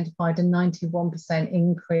identified a 91%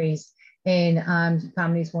 increase in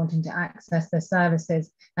families wanting to access their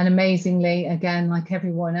services. And amazingly, again, like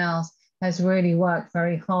everyone else, has really worked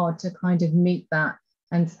very hard to kind of meet that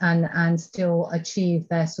and still achieve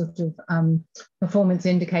their sort of performance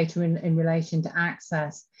indicator in relation to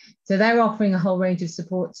access. So they're offering a whole range of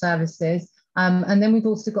support services. And then we've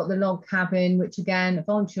also got the Log Cabin, which again, a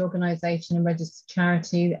voluntary organisation and registered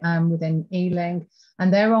charity within Ealing.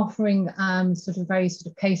 And they're offering sort of very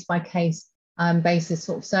sort of case-by-case basis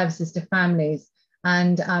sort of services to families.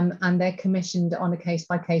 And they're commissioned on a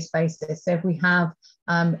case-by-case basis. So if we have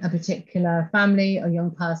a particular family or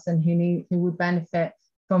young person who would benefit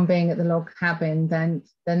from being at the Log Cabin, then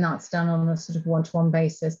that's done on a sort of one-to-one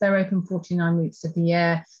basis. They're open 49 weeks of the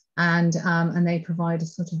year, and they provide a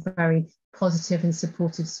sort of very positive and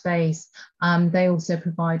supportive space. They also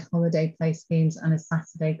provide holiday play schemes and a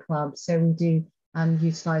Saturday club. So we do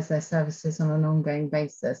utilise their services on an ongoing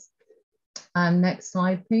basis. Next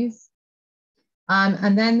slide, please.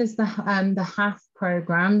 And then there's the HAF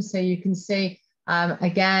programme. So you can see,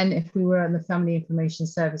 again, if we were on the Family Information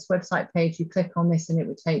Service website page, you click on this and it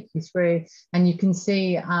would take you through, and you can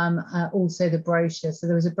see also the brochure. So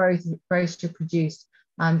there was a brochure produced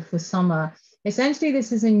for summer. Essentially,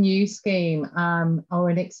 this is a new scheme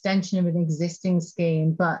or an extension of an existing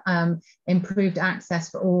scheme, but improved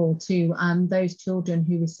access for all to those children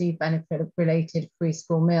who receive benefit-related free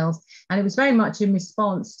school meals. And it was very much in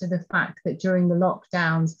response to the fact that during the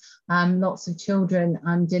lockdowns, lots of children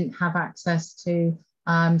didn't have access to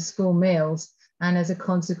school meals. And as a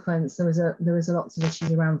consequence, there was lots of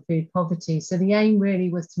issues around food poverty. So the aim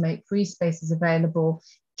really was to make free spaces available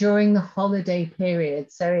during the holiday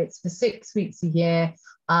period. So it's for 6 weeks a year,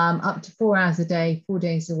 up to 4 hours a day, 4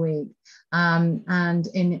 days a week. And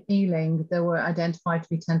in Ealing, there were identified to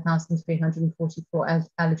be 10,344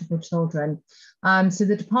 eligible children. So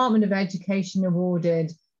the Department of Education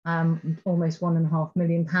awarded almost £1.5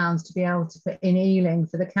 million to be able to put in Ealing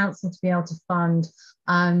for the council to be able to fund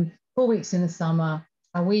 4 weeks in the summer,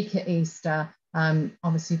 a week at Easter,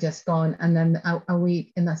 obviously just gone, and then a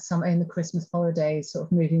week in the summer, in the Christmas holidays, sort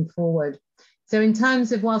of moving forward. So in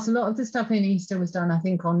terms of, whilst a lot of the stuff in Easter was done, I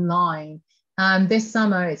think, online, this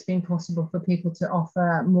summer it's been possible for people to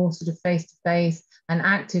offer more sort of face-to-face and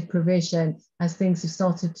active provision as things have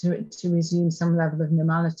started to resume some level of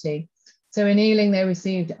normality. So in Ealing, they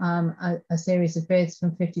received a series of bids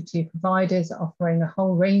from 52 providers offering a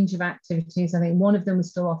whole range of activities. I think one of them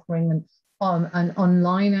was still offering an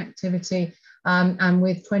online activity, and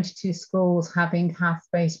with 22 schools having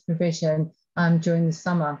HAF-based provision during the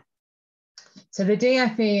summer. So the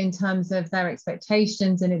DfE, in terms of their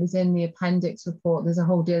expectations, and it was in the appendix report, there's a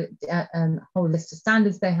whole list of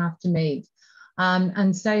standards they have to meet.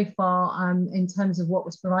 And so far, in terms of what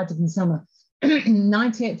was provided in summer,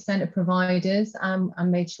 98% of providers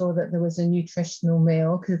made sure that there was a nutritional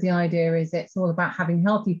meal, because the idea is it's all about having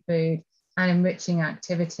healthy food and enriching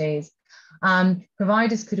activities.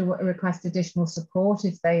 Providers could request additional support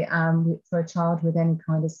if they for a child with any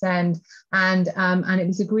kind of SEND, and it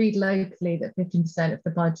was agreed locally that 15% of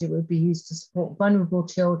the budget would be used to support vulnerable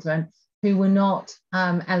children who were not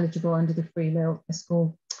eligible under the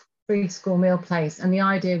free school meal place. And the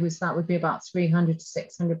idea was that would be about 300 to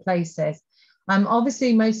 600 places.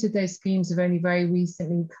 Obviously, most of those schemes have only very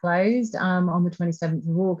recently closed on the 27th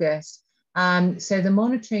of August. So the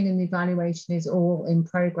monitoring and the evaluation is all in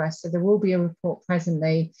progress. So there will be a report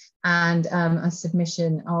presently and a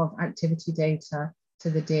submission of activity data to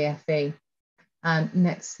the DfE.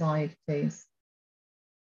 Next slide, please.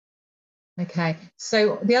 Okay,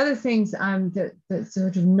 so the other things that's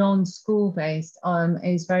sort of non-school based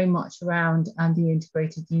is very much around the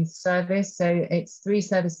integrated youth service. So it's 3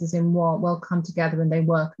 services in one, will come together and they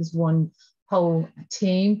work as one whole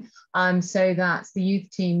team. So that's the youth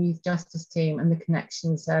team, youth justice team, and the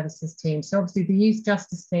connection services team. So obviously the youth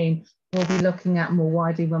justice team we'll be looking at more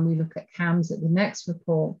widely when we look at CAMS at the next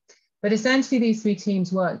report. But essentially these 3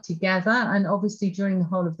 teams work together, and obviously during the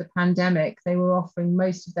whole of the pandemic, they were offering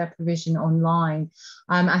most of their provision online.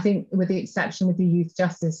 I think with the exception of the youth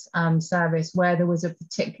justice service, where there was a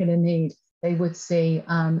particular need, they would see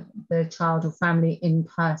the child or family in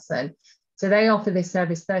person. So they offer this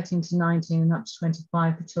service 13 to 19 and up to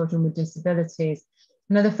 25 for children with disabilities.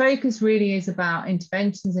 Now, the focus really is about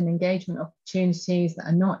interventions and engagement opportunities that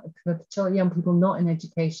are not for young people not in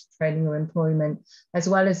education, training or employment, as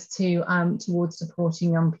well as towards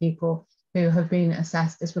supporting young people who have been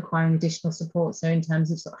assessed as requiring additional support, so in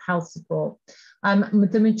terms of sort of health support.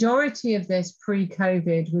 The majority of this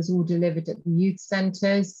pre-COVID was all delivered at the youth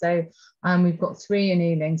centres. So we've got 3 in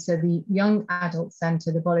Ealing. So the Young Adult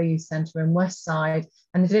Centre, the Bolo Youth Centre in Westside,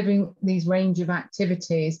 and delivering these range of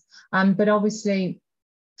activities. But obviously,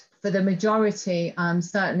 for the majority,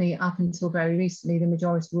 certainly up until very recently, the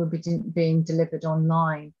majority will be being delivered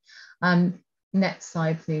online. Next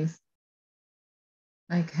slide, please.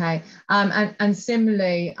 Okay, and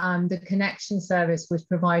similarly, the Connection service was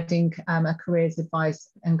providing a careers advice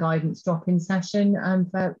and guidance drop-in session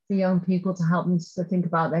for young people to help them to think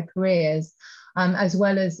about their careers, as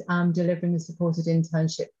well as delivering a supported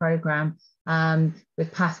internship programme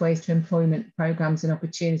with pathways to employment programmes and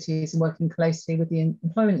opportunities, and working closely with the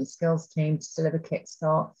employment and skills team to deliver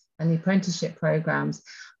Kickstart and the apprenticeship programmes.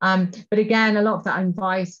 But again, a lot of that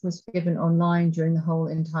advice was given online during the whole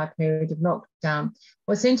entire period of lockdown.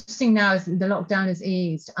 What's interesting now is that the lockdown has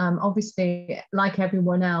eased. Obviously, like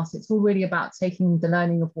everyone else, it's all really about taking the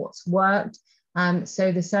learning of what's worked.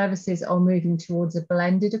 So the services are moving towards a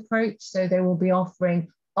blended approach. So they will be offering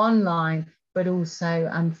online, but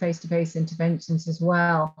also face-to-face interventions as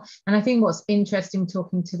well. And I think what's interesting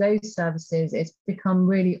talking to those services, it's become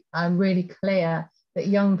really, really clear that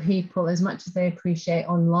young people, as much as they appreciate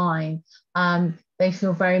online, they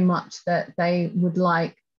feel very much that they would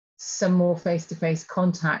like some more face-to-face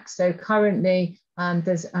contact. So currently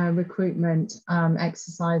there's a recruitment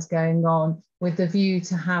exercise going on with the view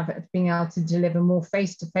to being able to deliver more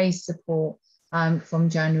face-to-face support from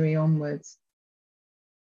January onwards.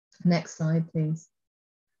 Next slide, please.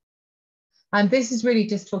 And this is really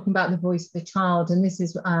just talking about the voice of the child, and this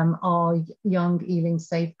is our Young Ealing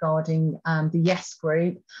Safeguarding, the YES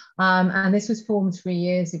group, and this was formed 3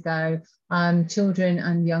 years ago, children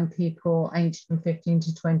and young people aged from 15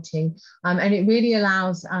 to 20, and it really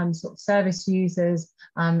allows sort of service users,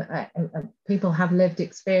 people have lived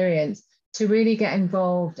experience, to really get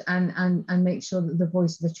involved and make sure that the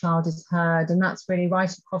voice of the child is heard. And that's really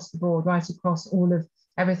right across the board, right across all of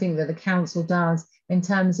everything that the council does in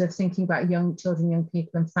terms of thinking about young children, young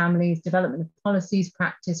people and families, development of policies,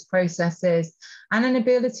 practice, processes, and an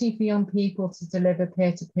ability for young people to deliver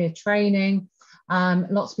peer-to-peer training.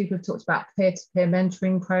 Lots of people have talked about peer-to-peer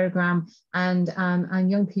mentoring program, and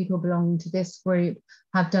young people belonging to this group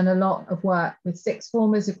have done a lot of work with sixth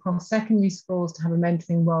formers across secondary schools to have a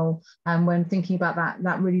mentoring role when thinking about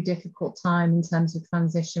that really difficult time in terms of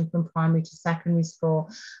transition from primary to secondary school.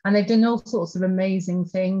 And they've done all sorts of amazing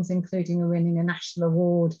things, including winning a national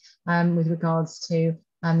award with regards to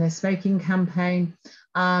their smoking campaign.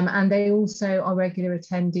 And they also are regular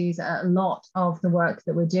attendees at a lot of the work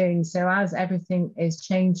that we're doing. So as everything is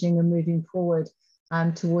changing and moving forward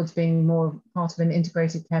towards being more part of an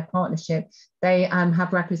integrated care partnership, they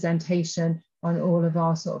have representation on all of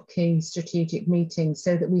our sort of key strategic meetings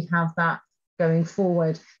so that we have that going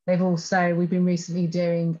forward. We've been recently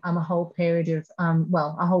doing a whole period of,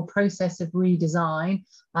 a whole process of redesign.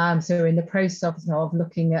 So we're in the process of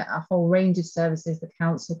looking at a whole range of services the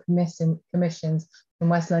council commissions from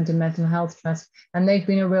West London Mental Health Trust, and they've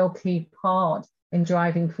been a real key part in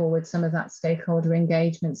driving forward some of that stakeholder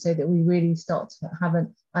engagement so that we really start to have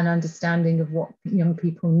an understanding of what young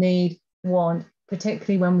people need, want,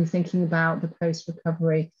 particularly when we're thinking about the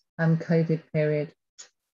post-recovery COVID period.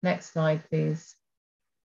 Next slide, please.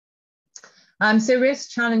 So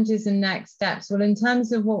risks, challenges and next steps. Well, in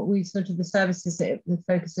terms of what we sort of the services, the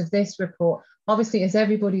focus of this report, obviously, as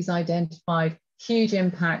everybody's identified, huge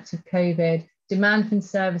impact of COVID, demand for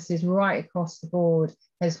services right across the board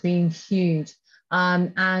has been huge.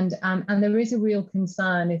 And there is a real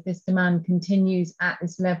concern if this demand continues at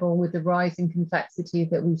this level with the rising complexity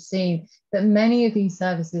that we've seen, that many of these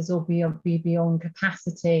services will be beyond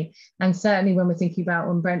capacity. And certainly when we're thinking about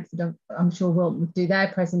when Brentford, I'm sure will do their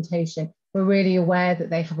presentation, we're really aware that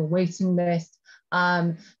they have a waiting list.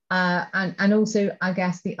 And also, I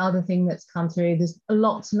guess the other thing that's come through, there's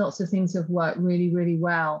lots and lots of things that have worked really, really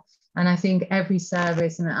well. And I think every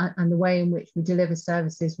service and the way in which we deliver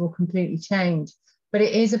services will completely change. But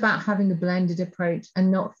it is about having a blended approach and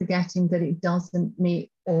not forgetting that it doesn't meet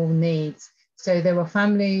all needs. So there are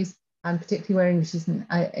families, particularly where English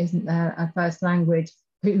isn't their first language,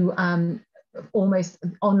 who almost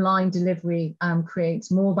online delivery creates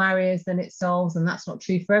more barriers than it solves. And that's not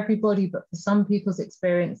true for everybody, but for some people's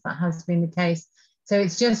experience, that has been the case. So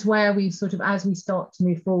it's just where we sort of, as we start to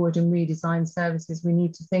move forward and redesign services, we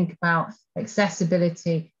need to think about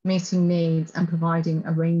accessibility, meeting needs and providing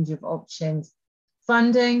a range of options.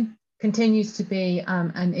 Funding continues to be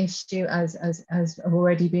an issue as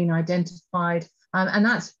already been identified. And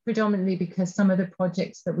that's predominantly because some of the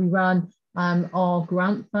projects that we run are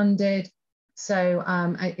grant funded. So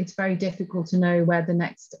it's very difficult to know where the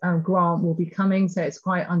next grant will be coming. So it's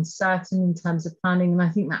quite uncertain in terms of planning. And I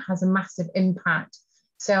think that has a massive impact.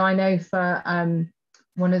 So I know for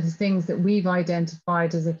one of the things that we've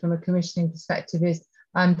identified from a commissioning perspective is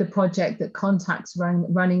the project that Contact's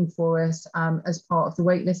running for us as part of the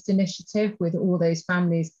waitlist initiative, with all those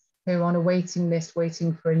families who are on a waiting list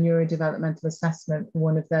waiting for a neurodevelopmental assessment for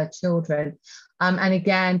one of their children. And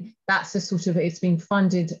again, that's a sort of, it's been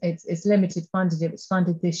funded, it's limited funded, it was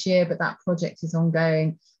funded this year, but that project is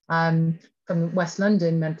ongoing. From West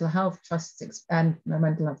London Mental Health Trust and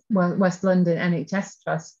West London NHS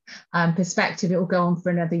Trust perspective, it will go on for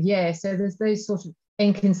another year. So there's those sort of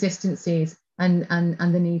inconsistencies and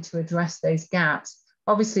the need to address those gaps.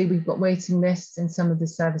 Obviously, we've got waiting lists in some of the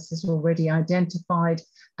services already identified.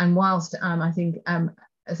 And whilst I think,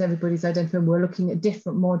 as everybody's identified, we're looking at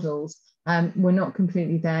different models, we're not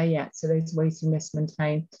completely there yet. So those waiting lists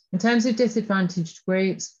maintain. In terms of disadvantaged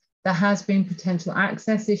groups, there has been potential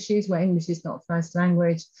access issues where English is not first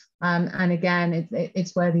language. And again,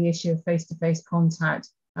 it's where the issue of face-to-face contact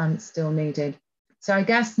is still needed. So I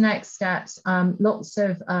guess next steps, lots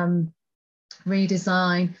of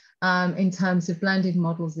redesign in terms of blended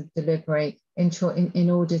models of delivery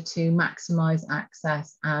in order to maximise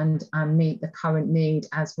access and meet the current need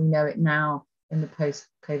as we know it now in the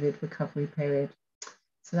post-COVID recovery period.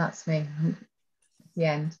 So that's me at the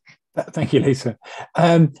end. Thank you, Lisa.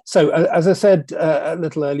 So as I said a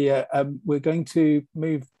little earlier, we're going to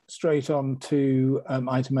move straight on to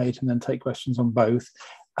item 8 and then take questions on both.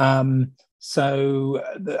 So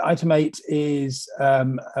the item 8 is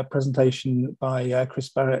a presentation by Chris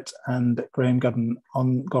Barrett and Graham Gooden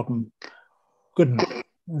on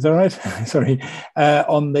is that right? Sorry,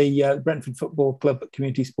 on the Brentford Football Club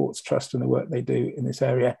Community Sports Trust and the work they do in this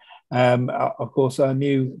area. Of course, our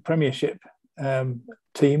new Premiership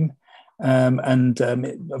team.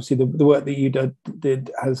 Obviously the work that you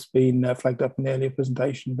did has been flagged up in the earlier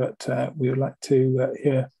presentation, but we would like to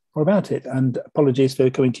hear more about it. And apologies for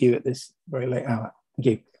coming to you at this very late hour. Thank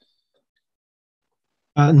you.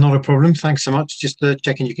 Not a problem. Thanks so much. Just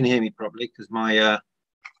checking you can hear me properly, because my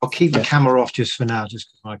I'll keep the camera off just for now, just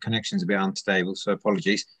because my connection's a bit unstable. So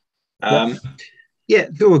apologies. Yeah,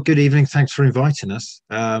 good evening. Thanks for inviting us.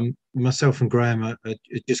 Myself and Graham are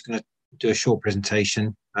just going to do a short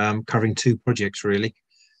presentation covering 2 projects really.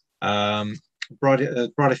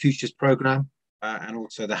 Brighter Futures programme and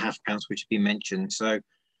also the half counts which have been mentioned. So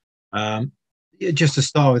yeah, just to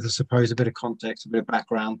start with, I suppose, a bit of context, a bit of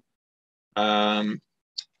background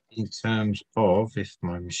in terms of, if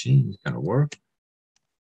my machine is going to work.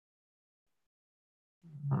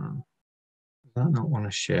 Does that not want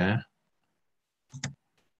to share?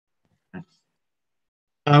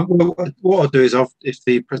 Well, what I'll do is, if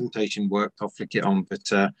the presentation worked, I'll flick it on, but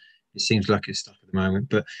it seems like it's stuck at the moment.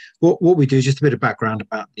 But what we do, just a bit of background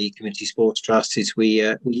about the Community Sports Trust, is we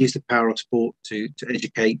use the power of sport to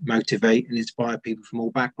educate, motivate and inspire people from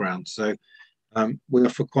all backgrounds. So we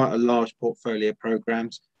offer quite a large portfolio of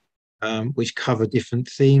programmes which cover different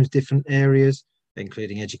themes, different areas,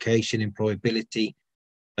 including education, employability,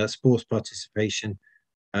 sports participation,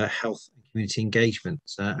 health and community engagement.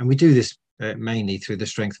 And we do this mainly through the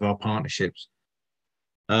strength of our partnerships.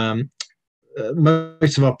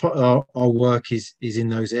 Most of our work is in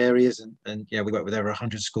those areas, and yeah, we work with over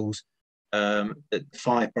 100 schools.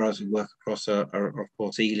 5 boroughs we work across are of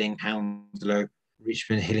course Ealing, Hounslow,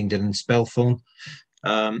 Richmond, Hillingdon and Spelthorne.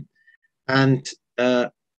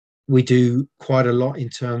 We do quite a lot in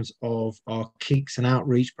terms of our KEEPs and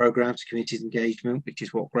outreach programs, communities engagement, which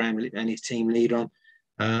is what Graham and his team lead on.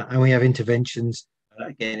 And we have interventions,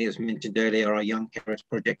 again, it was mentioned earlier, our Young Carers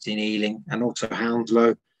project in Ealing and also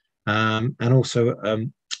Hounslow, and also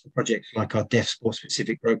projects like our deaf sport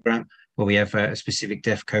specific program, where we have a specific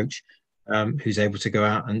deaf coach who's able to go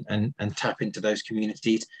out and tap into those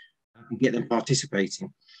communities and get them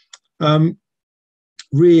participating.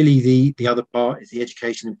 Really, the other part is the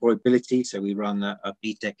education and employability. So we run a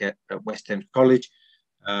BTEC at West Thames College,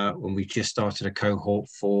 when we've just started a cohort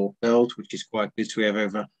for girls, which is quite good. So we have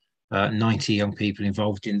over 90 young people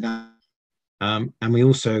involved in that. And we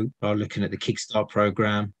also are looking at the Kickstart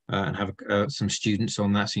program and have some students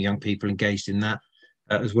on that, some young people engaged in that,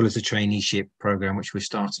 as well as the traineeship program, which we're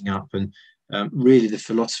starting up. And really the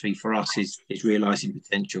philosophy for us is realising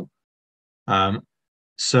potential.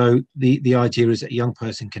 So the idea is that a young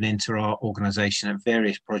person can enter our organisation at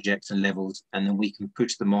various projects and levels, and then we can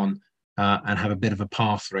push them on and have a bit of a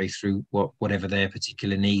pathway through whatever their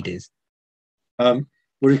particular need is.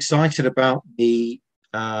 We're excited about the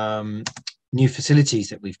new facilities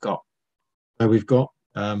that we've got. So we've got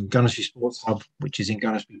Gunnersbury Sports Hub, which is in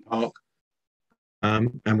Gunnersbury Park,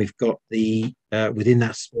 and we've got the within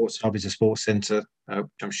that sports hub is a sports centre, which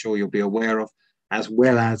I'm sure you'll be aware of, as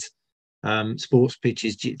well as sports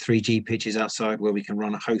pitches, 3G pitches outside, where we can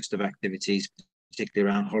run a host of activities, particularly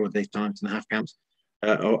around holiday times and half camps.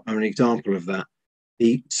 are an example of that.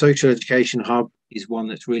 The Social Education Hub is one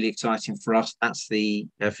that's really exciting for us. That's the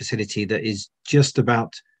facility that is just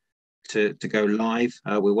about to go live.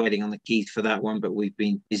 We're waiting on the keys for that one, but we've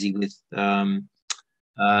been busy with the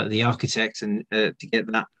architects and to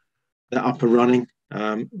get that up and running.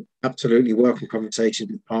 Absolutely welcome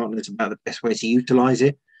conversations with partners about the best way to utilise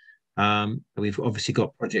it. We've obviously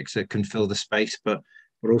got projects that can fill the space, but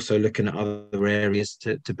we're also looking at other areas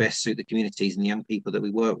to best suit the communities and the young people that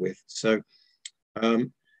we work with. So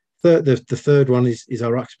the third one is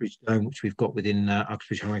our Uxbridge Dome, which we've got within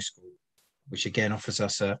Uxbridge High School, which again offers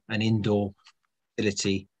us an indoor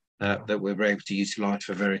facility that we're able to utilise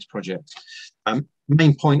for various projects.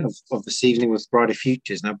 Main point of this evening was Brighter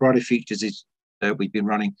Futures. Now, Brighter Futures is we've been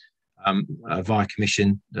running via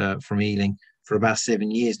commission from Ealing for about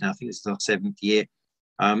 7 years now. I think this is our 7th year.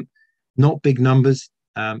 Not big numbers.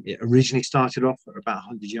 It originally started off at about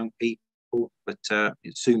 100 young people, but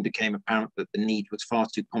it soon became apparent that the need was far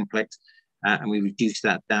too complex, and we reduced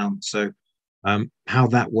that down. So how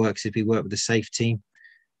that works is we work with the SAFE team,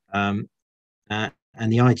 and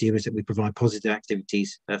the idea is that we provide positive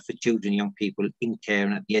activities for children and young people in care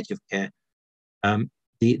and at the edge of care.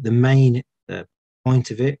 The main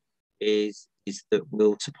point of it is that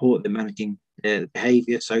we'll support them managing their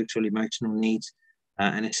behaviour, social, emotional needs,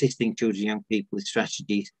 and assisting children and young people with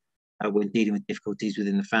strategies when dealing with difficulties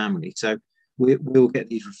within the family. So we'll get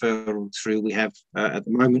these referrals through. We have, at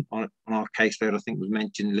the moment, on our caseload, I think was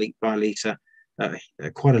mentioned by Lisa,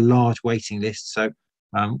 quite a large waiting list. So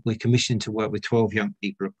we're commissioned to work with 12 young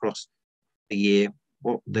people across the year.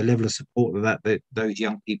 What the level of support that those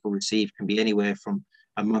young people receive can be anywhere from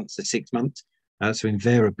a month to 6 months. So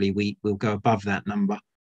invariably, we'll go above that number.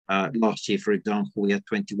 Last year, for example, we had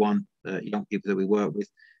 21 young people that we work with.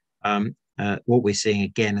 What we're seeing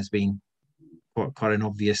again has been quite an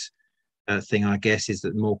obvious thing, I guess, is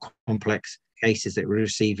that more complex cases that we're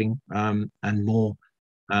receiving and more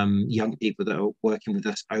young people that are working with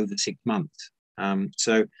us over 6 months.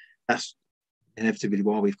 So that's inevitably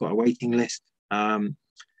why we've got a waiting list.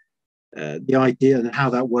 The idea and how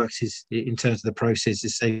that works is, in terms of the process, the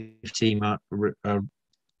SAFE team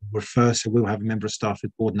refer, so we'll have a member of staff who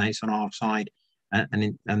coordinates on our side,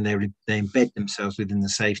 and they embed themselves within the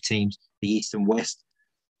SAFE teams, the East and West,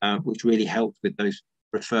 which really helps with those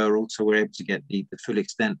referrals. So we're able to get the full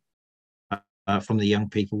extent from the young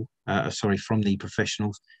people, from the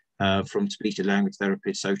professionals, from speech and language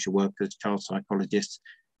therapists, social workers, child psychologists.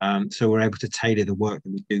 So we're able to tailor the work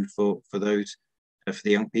that we do for those, for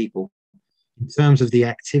the young people. In terms of the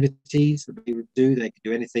activities that they would do, they could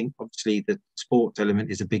do anything. Obviously, the sports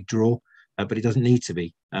element is a big draw, but it doesn't need to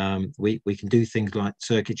be. We can do things like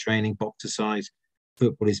circuit training, boxercise,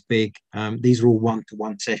 football is big. These are all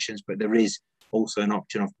one-to-one sessions, but there is also an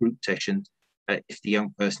option of group sessions if the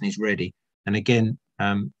young person is ready. And again,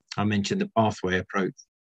 I mentioned the pathway approach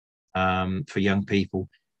for young people.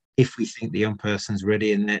 If we think the young person's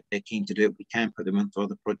ready and they're keen to do it, we can put them onto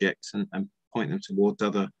other projects and point them towards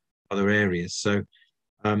other areas. So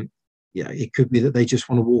yeah, it could be that they just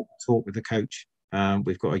want to walk and talk with the coach.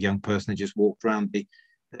 We've got a young person that just walked around the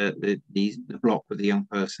block with the young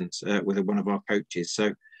persons with one of our coaches.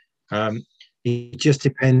 So it just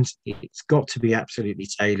depends. It's got to be absolutely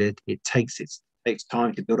tailored. It takes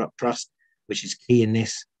time to build up trust, which is key in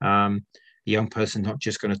this. The young person's not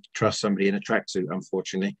just going to trust somebody in a tracksuit,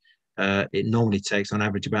 unfortunately. It normally takes on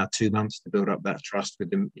average about 2 months to build up that trust with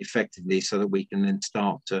them effectively, so that we can then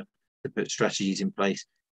start to put strategies in place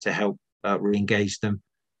to help re-engage them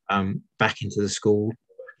back into the school,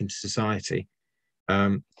 back into society.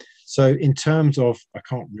 So in terms of, I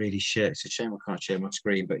can't really share, it's a shame I can't share my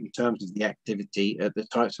screen, but in terms of the activity, the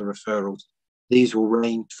types of referrals, these will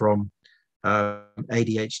range from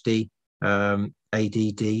ADHD,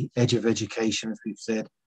 ADD, edge of education, as we've said,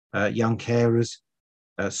 young carers,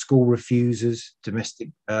 school refusers, domestic,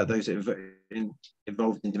 those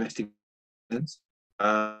involved in domestic violence,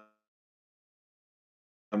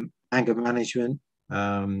 anger management,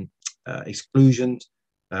 exclusions,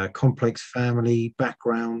 complex family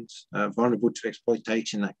backgrounds, vulnerable to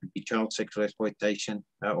exploitation. That could be child sexual exploitation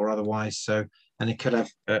or otherwise. So, and it could have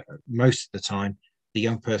most of the time the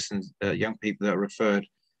young people that are referred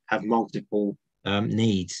have multiple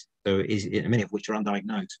needs. So, many of which are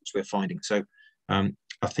undiagnosed, which we're finding. So,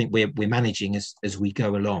 I think we're managing as we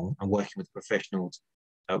go along and working with professionals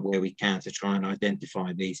where we can to try and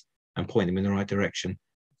identify these and point them in the right direction.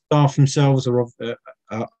 Staff themselves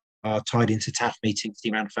are tied into TAF meetings,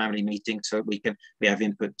 team and family meetings, so we have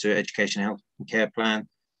input to education, health and care plan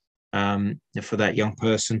for that young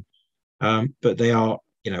person. But they are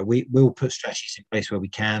you know, we will put strategies in place where we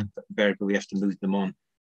can, but invariably we have to move them on.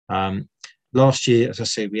 Last year, as I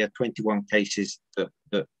said, we had 21 cases that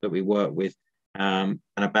we worked with, and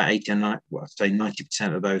about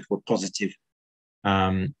 90% of those were positive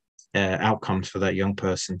outcomes for that young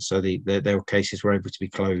person. So their cases were able to be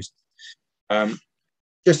closed.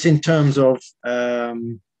 Just in terms of a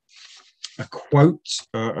quote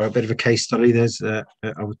or a bit of a case study,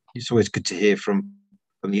 it's always good to hear from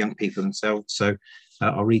the young people themselves. So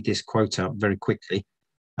I'll read this quote out very quickly.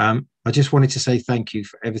 I just wanted to say thank you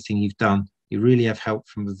for everything you've done. You really have helped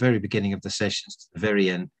from the very beginning of the sessions to the very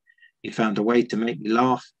end. You found a way to make me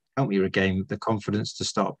laugh, help me regain the confidence to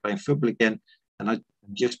start playing football again, and I'd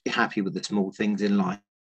just be happy with the small things in life.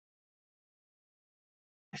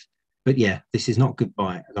 But yeah, this is not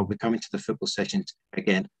goodbye. I'll be coming to the football sessions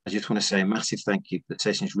again. I just want to say a massive thank you. The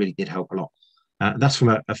sessions really did help a lot. That's from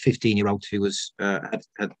a 15-year-old who was had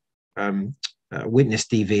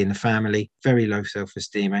witnessed DV in the family, very low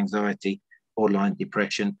self-esteem, anxiety, borderline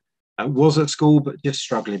depression. Was at school, but just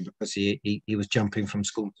struggling because he was jumping from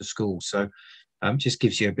school to school. So just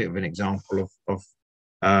gives you a bit of an example of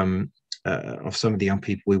some of the young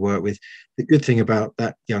people we work with. The good thing about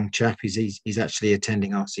that young chap is he's actually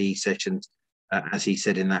attending our CE sessions, as he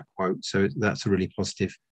said in that quote. So that's a really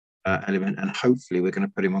positive element, and hopefully we're going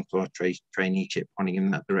to put him onto our traineeship, pointing him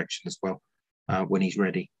in that direction as well when he's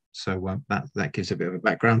ready. So that gives a bit of a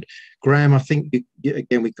background. Graham, I think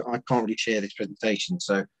again I can't really share this presentation,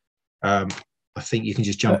 so I think you can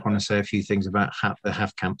just jump on and say a few things about the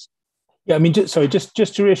HAV camps. Yeah, I mean, just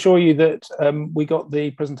to reassure you that we got the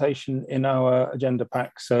presentation in our agenda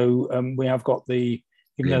pack. So we have got even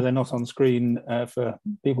though they're not on screen for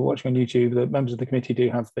people watching on YouTube, the members of the committee do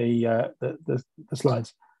have the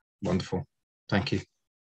slides. Wonderful, thank you.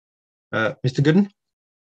 Mr. Gooden?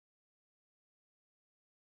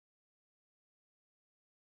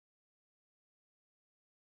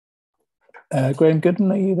 Graham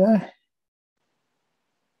Gooden, are you there?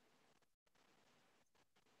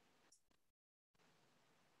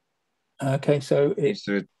 Okay, so it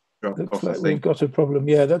looks like we've got a problem.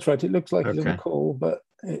 Yeah, that's right. It looks like he's on the call, but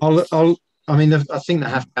I mean, I think the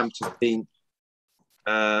HAV camps have been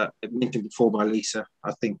mentioned before by Lisa.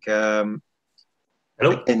 I think. Hello.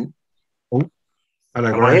 Again, hello, Am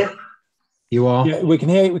Graham. I here? You are. Yeah, we can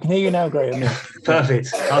hear you now, Graham. Yeah.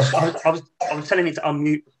 Perfect. I was telling it to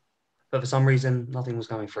unmute, but for some reason nothing was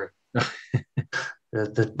going through.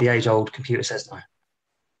 the age-old computer says no.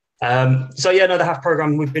 So yeah, no, the HAF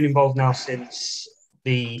program, we've been involved now since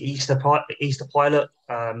the Easter pilot.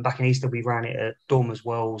 Back in Easter, we ran it at Dormers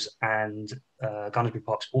Wells and Gunnersbury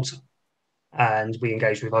Park Sports, and we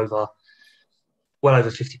engaged with well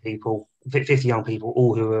over 50 people, 50 young people,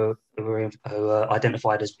 all who are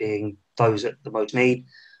identified as being those at the most need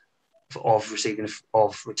of receiving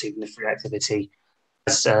the free activity.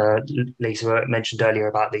 As Lisa mentioned earlier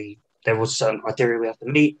about there was certain criteria we have to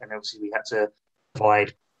meet, and obviously we had to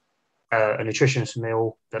provide a nutritious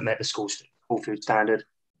meal that met the school food standard.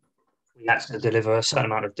 We had to deliver a certain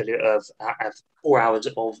amount of 4 hours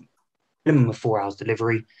of minimum of 4 hours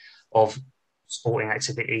delivery of sporting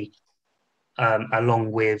activity,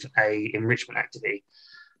 along with a enrichment activity.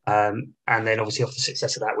 And then obviously off the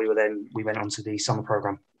success of that, we went on to the summer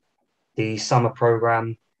program. The summer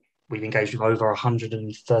program, we've engaged with over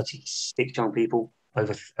 136 young people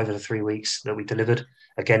over the 3 weeks that we delivered.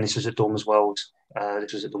 Again, this was at Dormers World.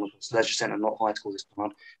 This was at Dormers Leisure Centre, not high school this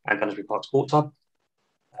time, and Gunnersbury Park Sports Hub.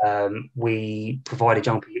 We provided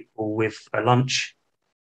young people with a lunch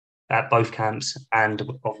at both camps and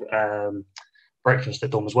breakfast at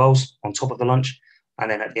Dormers Wells on top of the lunch.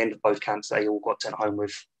 And then at the end of both camps, they all got sent home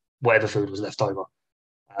with whatever food was left over,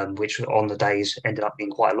 which on the days ended up being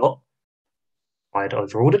quite a lot. I had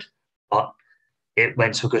over-ordered, but it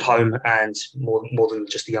went to a good home, and more than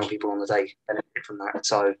just the young people on the day benefited from that.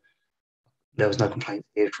 So there was no complaint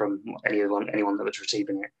here from anyone that was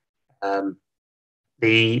receiving it.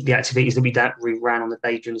 The activities that we ran on the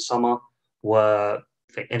day during the summer were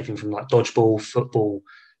anything from like dodgeball, football,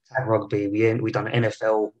 tag rugby. We done an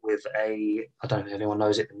NFL with I don't know if anyone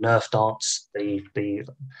knows it, the Nerf darts, the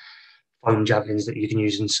foam javelins that you can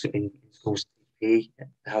use in schools.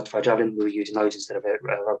 How to throw javelin, we were using those instead of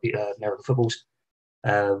rugby, American footballs.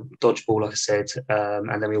 Dodgeball, like I said,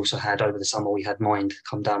 and then we also had over the summer we had Mind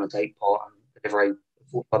come down and take part and deliver a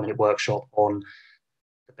 45-minute workshop on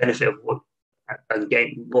the benefit of what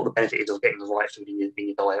the benefit is of getting the right food in your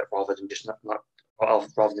diet rather than just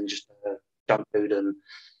junk food and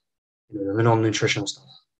the non-nutritional stuff.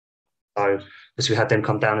 So as we had them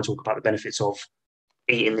come down and talk about the benefits of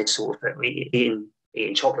eating this sort of eating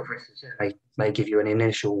chocolate, for instance, may give you an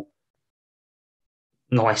initial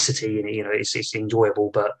nicety in it. You know, it's enjoyable,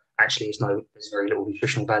 but actually there's very little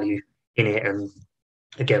nutritional value in it. And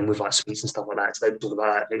again, with like sweets and stuff like that, so they talk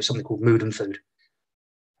about that. It was something called mood and food.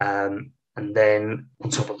 And then on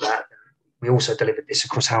top of that, we also delivered this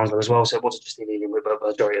across Hounslow as well. So it wasn't just in Ealing, but the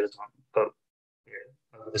majority of the time. But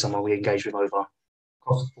over the summer, we engaged with over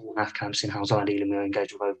across the 4 NAF camps in Hounslow and Ealing. We were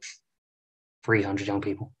engaged with over 300 young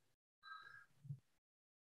people.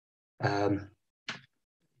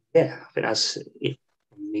 Yeah, I think that's it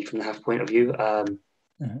from me from the NAF point of view.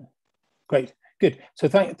 Great, good. So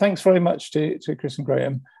thanks very much to Chris and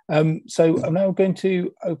Graham. So I'm now going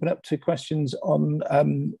to open up to questions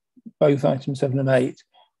on both items 7 and 8.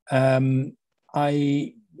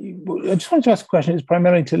 I just wanted to ask a question. It's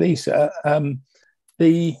primarily to Lisa. I mean,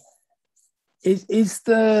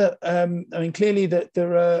 clearly that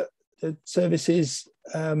there are the services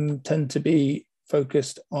tend to be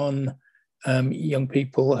focused on young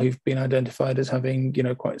people who've been identified as having,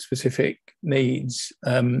 quite specific needs.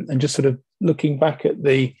 And just sort of looking back at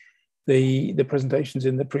the presentations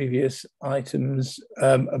in the previous items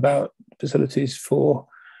about facilities for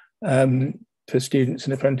students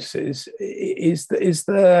and apprentices, is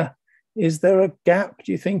there a gap,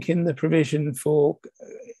 do you think, in the provision for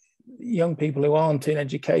young people who aren't in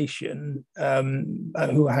education,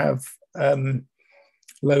 who have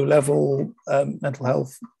low-level mental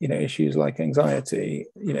health, issues like anxiety,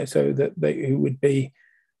 so that who would be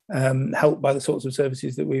helped by the sorts of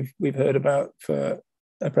services that we've heard about for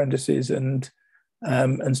apprentices and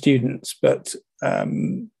students, but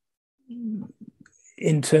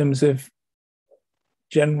in terms of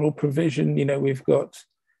general provision, we've got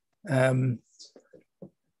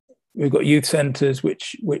youth centres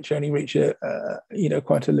which only reach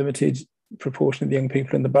quite a limited proportion of the young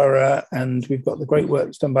people in the borough, and we've got the great work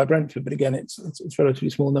that's done by Brentford, but again, it's relatively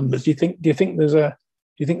small numbers. Do you think there's a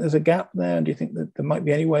gap there? Do you think that there might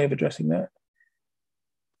be any way of addressing that?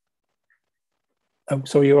 Oh,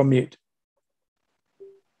 sorry, you're on mute.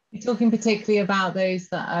 You're talking particularly about those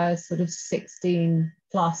that are sort of 16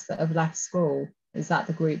 plus that have left school. Is that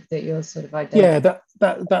the group that you're sort of identifying? Yeah,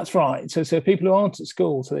 that's right. So people who aren't at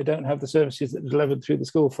school, so they don't have the services that are delivered through the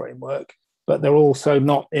school framework, but they're also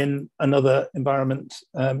not in another environment,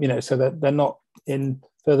 so that they're not in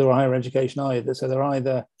further or higher education either. So they're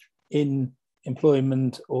either in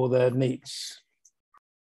employment or they're NEETs.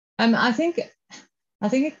 I think it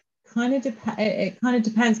kind of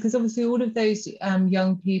depends, because obviously all of those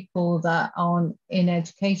young people that aren't in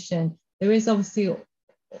education, there is obviously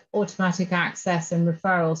automatic access and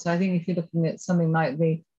referral. So I think if you're looking at something like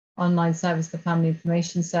the online service the Family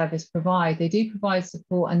Information Service provide, they do provide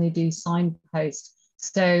support and they do signpost.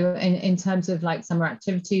 So in terms of like summer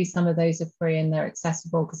activities, some of those are free and they're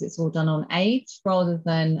accessible because it's all done on age rather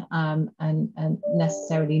than and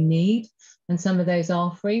necessarily need. And some of those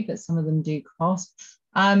are free, but some of them do cost.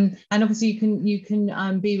 And obviously you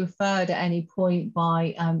can be referred at any point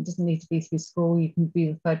by, doesn't need to be through school, you can be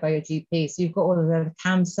referred by your GP. So you've got all of the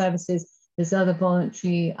CAM services. There's other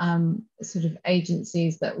voluntary sort of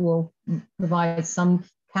agencies that will provide some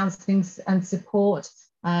counselling and support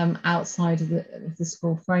outside of the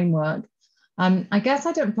school framework. I guess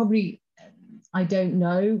I don't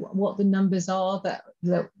know what the numbers are that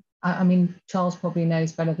I mean, Charles probably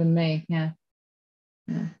knows better than me. Yeah.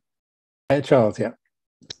 Charles, yeah.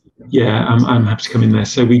 Yeah, I'm happy to come in there.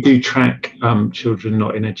 So we do track children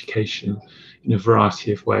not in education in a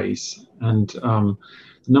variety of ways, and the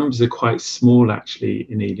numbers are quite small actually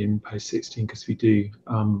in Ealing post-16, because we do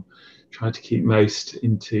try to keep most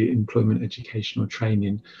into employment, education or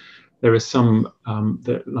training. There are some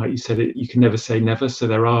that, like you said, you can never say never. So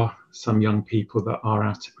there are some young people that are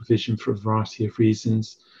out of provision for a variety of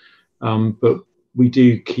reasons, but we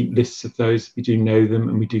do keep lists of those. We do know them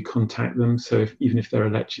and we do contact them. So even if they're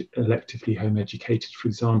electively home educated, for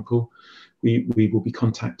example, we will be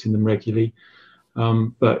contacting them regularly.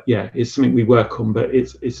 But yeah, it's something we work on, but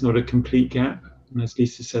it's not a complete gap. And as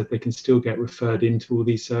Lisa said, they can still get referred into all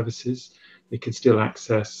these services. They can still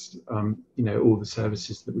access, all the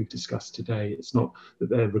services that we've discussed today. It's not that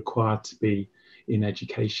they're required to be in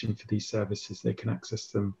education for these services. They can access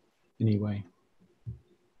them anyway.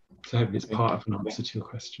 So hopefully it's part of an answer to your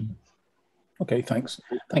question. Okay, thanks.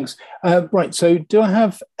 Right, so do I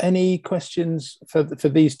have any questions for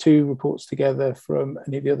these two reports together from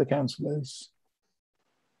any of the other councillors?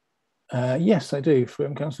 Yes, I do,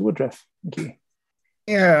 from Councillor Woodruff. Thank you.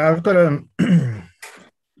 Yeah, I've got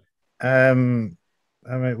I mean,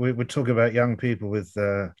 we're talking about young people with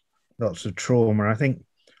lots of trauma. I think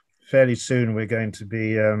fairly soon we're going to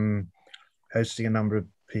be hosting a number of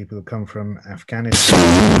people who come from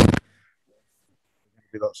Afghanistan.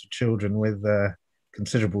 Lots of children with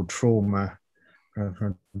considerable trauma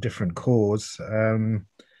from a different cause.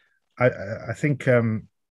 I think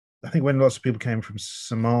when lots of people came from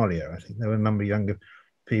Somalia, I think there were a number of younger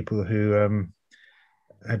people who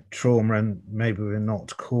had trauma and maybe were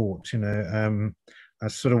not caught. I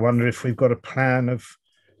sort of wonder if we've got a plan of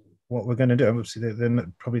what we're going to do. Obviously, they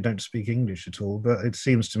probably don't speak English at all, but it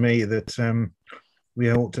seems to me that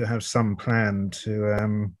we ought to have some plan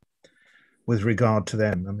to with regard to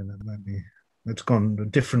them. I mean, that might be, it's gone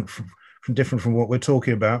different from what we're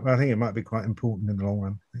talking about, but I think it might be quite important in the long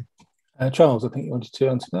run. Charles, I think you wanted to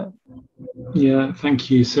answer that. Yeah,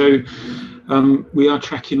 thank you. So we are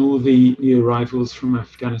tracking all the new arrivals from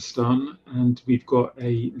Afghanistan, and we've got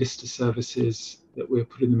a list of services that we're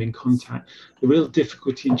putting them in contact. The real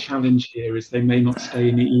difficulty and challenge here is they may not stay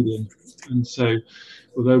in Ealing. And so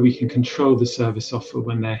although we can control the service offer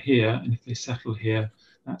when they're here, and if they settle here,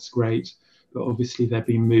 that's great. But obviously they're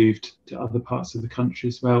being moved to other parts of the country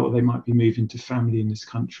as well, or they might be moving to family in this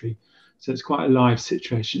country. So it's quite a live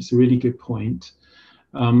situation. It's a really good point.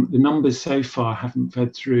 The numbers so far haven't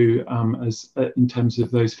fed through in terms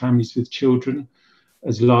of those families with children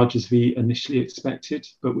as large as we initially expected,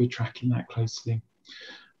 but we're tracking that closely.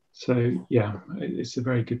 So yeah, it's a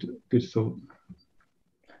very good thought.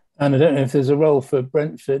 And I don't know if there's a role for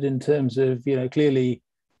Brentford in terms of, clearly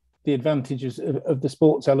the advantages of the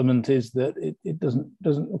sports element is that it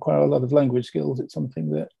doesn't require a lot of language skills. It's something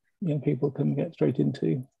that people can get straight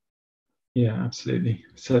into. Yeah, absolutely.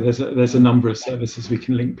 So there's a number of services we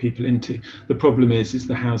can link people into. The problem is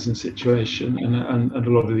the housing situation, and a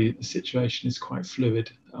lot of the situation is quite fluid.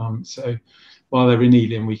 So while they're in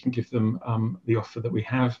Ealing, we can give them the offer that we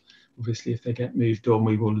have. Obviously, if they get moved on,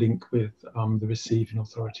 we will link with the receiving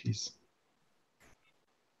authorities.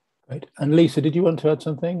 Great. And Lisa, did you want to add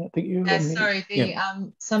something? I think you. Sorry.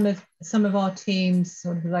 Some of our teams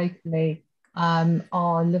sort of locally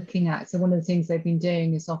are looking at. So one of the things they've been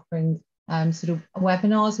doing is offering sort of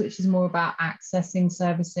webinars, which is more about accessing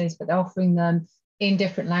services, but they're offering them in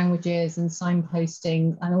different languages and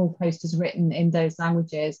signposting, and all posters written in those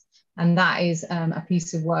languages. And that is a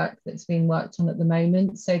piece of work that's being worked on at the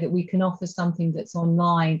moment, so that we can offer something that's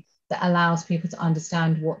online that allows people to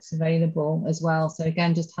understand what's available as well. So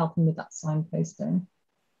again, just helping with that signposting.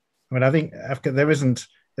 I mean, I think there isn't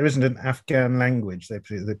an Afghan language. They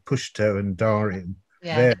Pashto and Dari,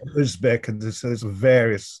 Uzbek, and so there's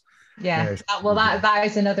various. Yeah, that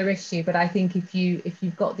is another issue. But I think if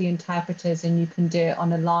you've got the interpreters and you can do it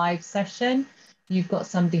on a live session, you've got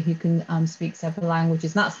somebody who can speak several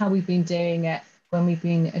languages. And that's how we've been doing it when we've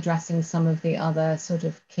been addressing some of the other sort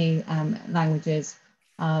of key languages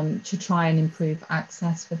to try and improve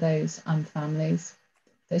access for those families.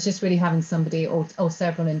 So it's just really having somebody or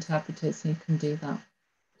several interpreters who can do that.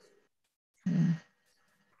 Yeah.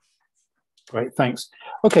 Great, thanks.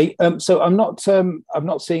 Okay, so I'm not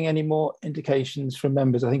seeing any more indications from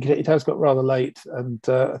members. I think it has got rather late, and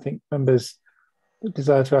I think members'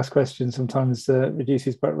 desire to ask questions sometimes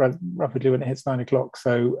reduces quite rapidly when it hits 9 o'clock.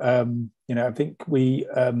 So I think we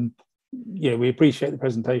appreciate the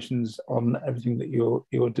presentations on everything that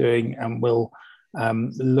you're doing, and we'll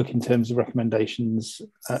look in terms of recommendations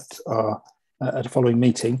at a following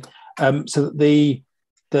meeting. So the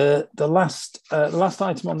last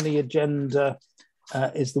item on the agenda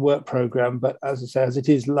is the work programme, but as I say, as it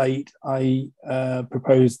is late, I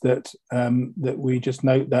propose that we just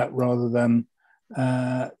note that rather than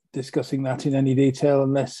discussing that in any detail,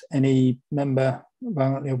 unless any member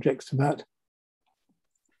violently objects to that.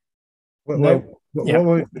 We're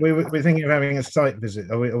thinking of having a site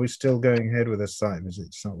visit. Are we still going ahead with a site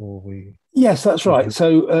visit? Yes, that's right.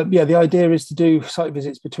 So the idea is to do site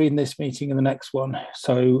visits between this meeting and the next one.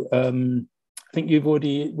 So I think you've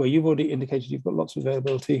already indicated you've got lots of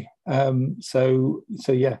availability. So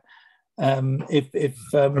yeah. I've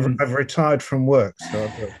retired from work,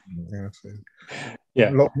 so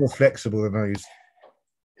a lot more flexible than I used.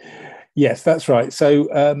 Yes, that's right. So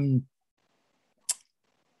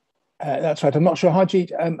that's right. I'm not sure,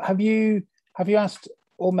 Harjeet. Have you asked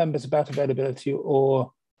all members about availability,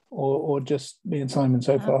 or just me and Simon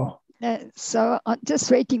so far? So I'm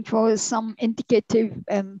just waiting for some indicative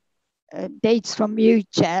dates from you,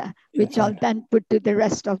 Chair, which I'll then put to the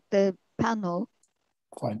rest of the panel.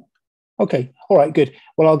 Fine. Okay. All right. Good.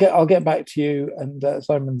 Well, I'll get back to you, and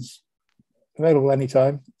Simon's available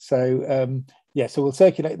anytime. So so we'll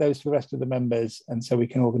circulate those to the rest of the members, and so we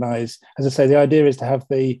can organise. As I say, the idea is to have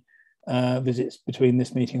the visits between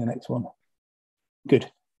this meeting and the next one.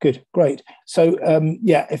 Good. Great. So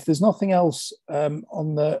if there's nothing else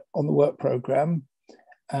on the work programme,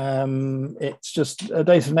 It's just a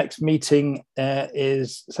date of next meeting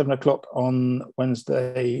is 7 o'clock on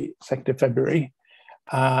Wednesday, 2nd of February.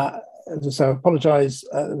 So I apologise,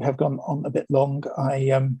 we have gone on a bit long.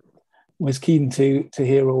 I was keen to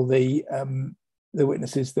hear all the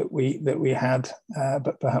witnesses that we had,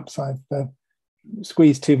 but perhaps I've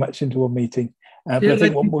squeezed too much into one meeting. But I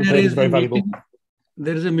think what we've heard is very valuable.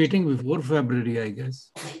 There is a meeting before February, I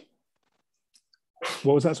guess.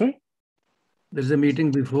 What was that, sorry? There's a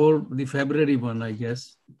meeting before the February one, I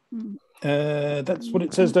guess. That's what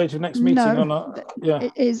it says, date of next meeting. No,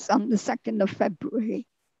 it is on the 2nd of February.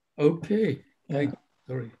 Okay. Yeah.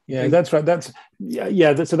 Sorry. Yeah, that's right. That's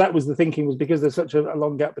so that was the thinking, was because there's such a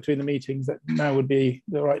long gap between the meetings that now would be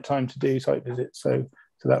the right time to do site visits. So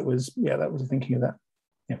that was the thinking of that.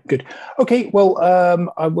 Yeah, good. Okay, well,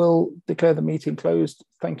 I will declare the meeting closed.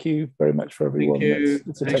 Thank you very much for everyone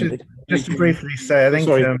that's attended. Just to briefly say, I think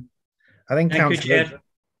Councillor,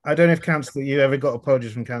 I don't know if Councillor, you ever got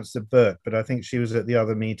apologies from Councillor Burke, but I think she was at the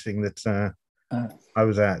other meeting that I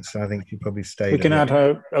was at, so I think she probably stayed. We can add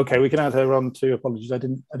her. Okay, we can add her on to apologies. I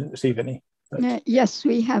didn't receive any. Yes,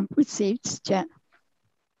 we have received, Chair.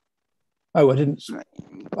 Oh, I didn't.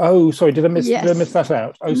 Oh, sorry. Did I miss that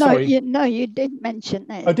out? Oh, sorry. No, you did mention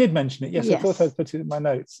it. I did mention it. Yes, I thought I put it in my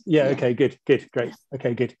notes. Yeah. Okay. Good. Great.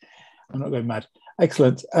 Okay. Good. I'm not going mad.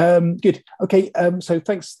 Excellent. Good. Okay. So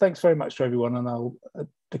thanks very much to everyone, and I'll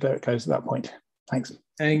declare it closed at that point. Thanks.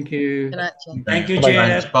 Thank you. Good night, Thank you, Bye.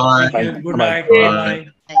 Chair. Bye. Thank you. Good night. Bye.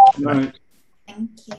 Bye. Thank you.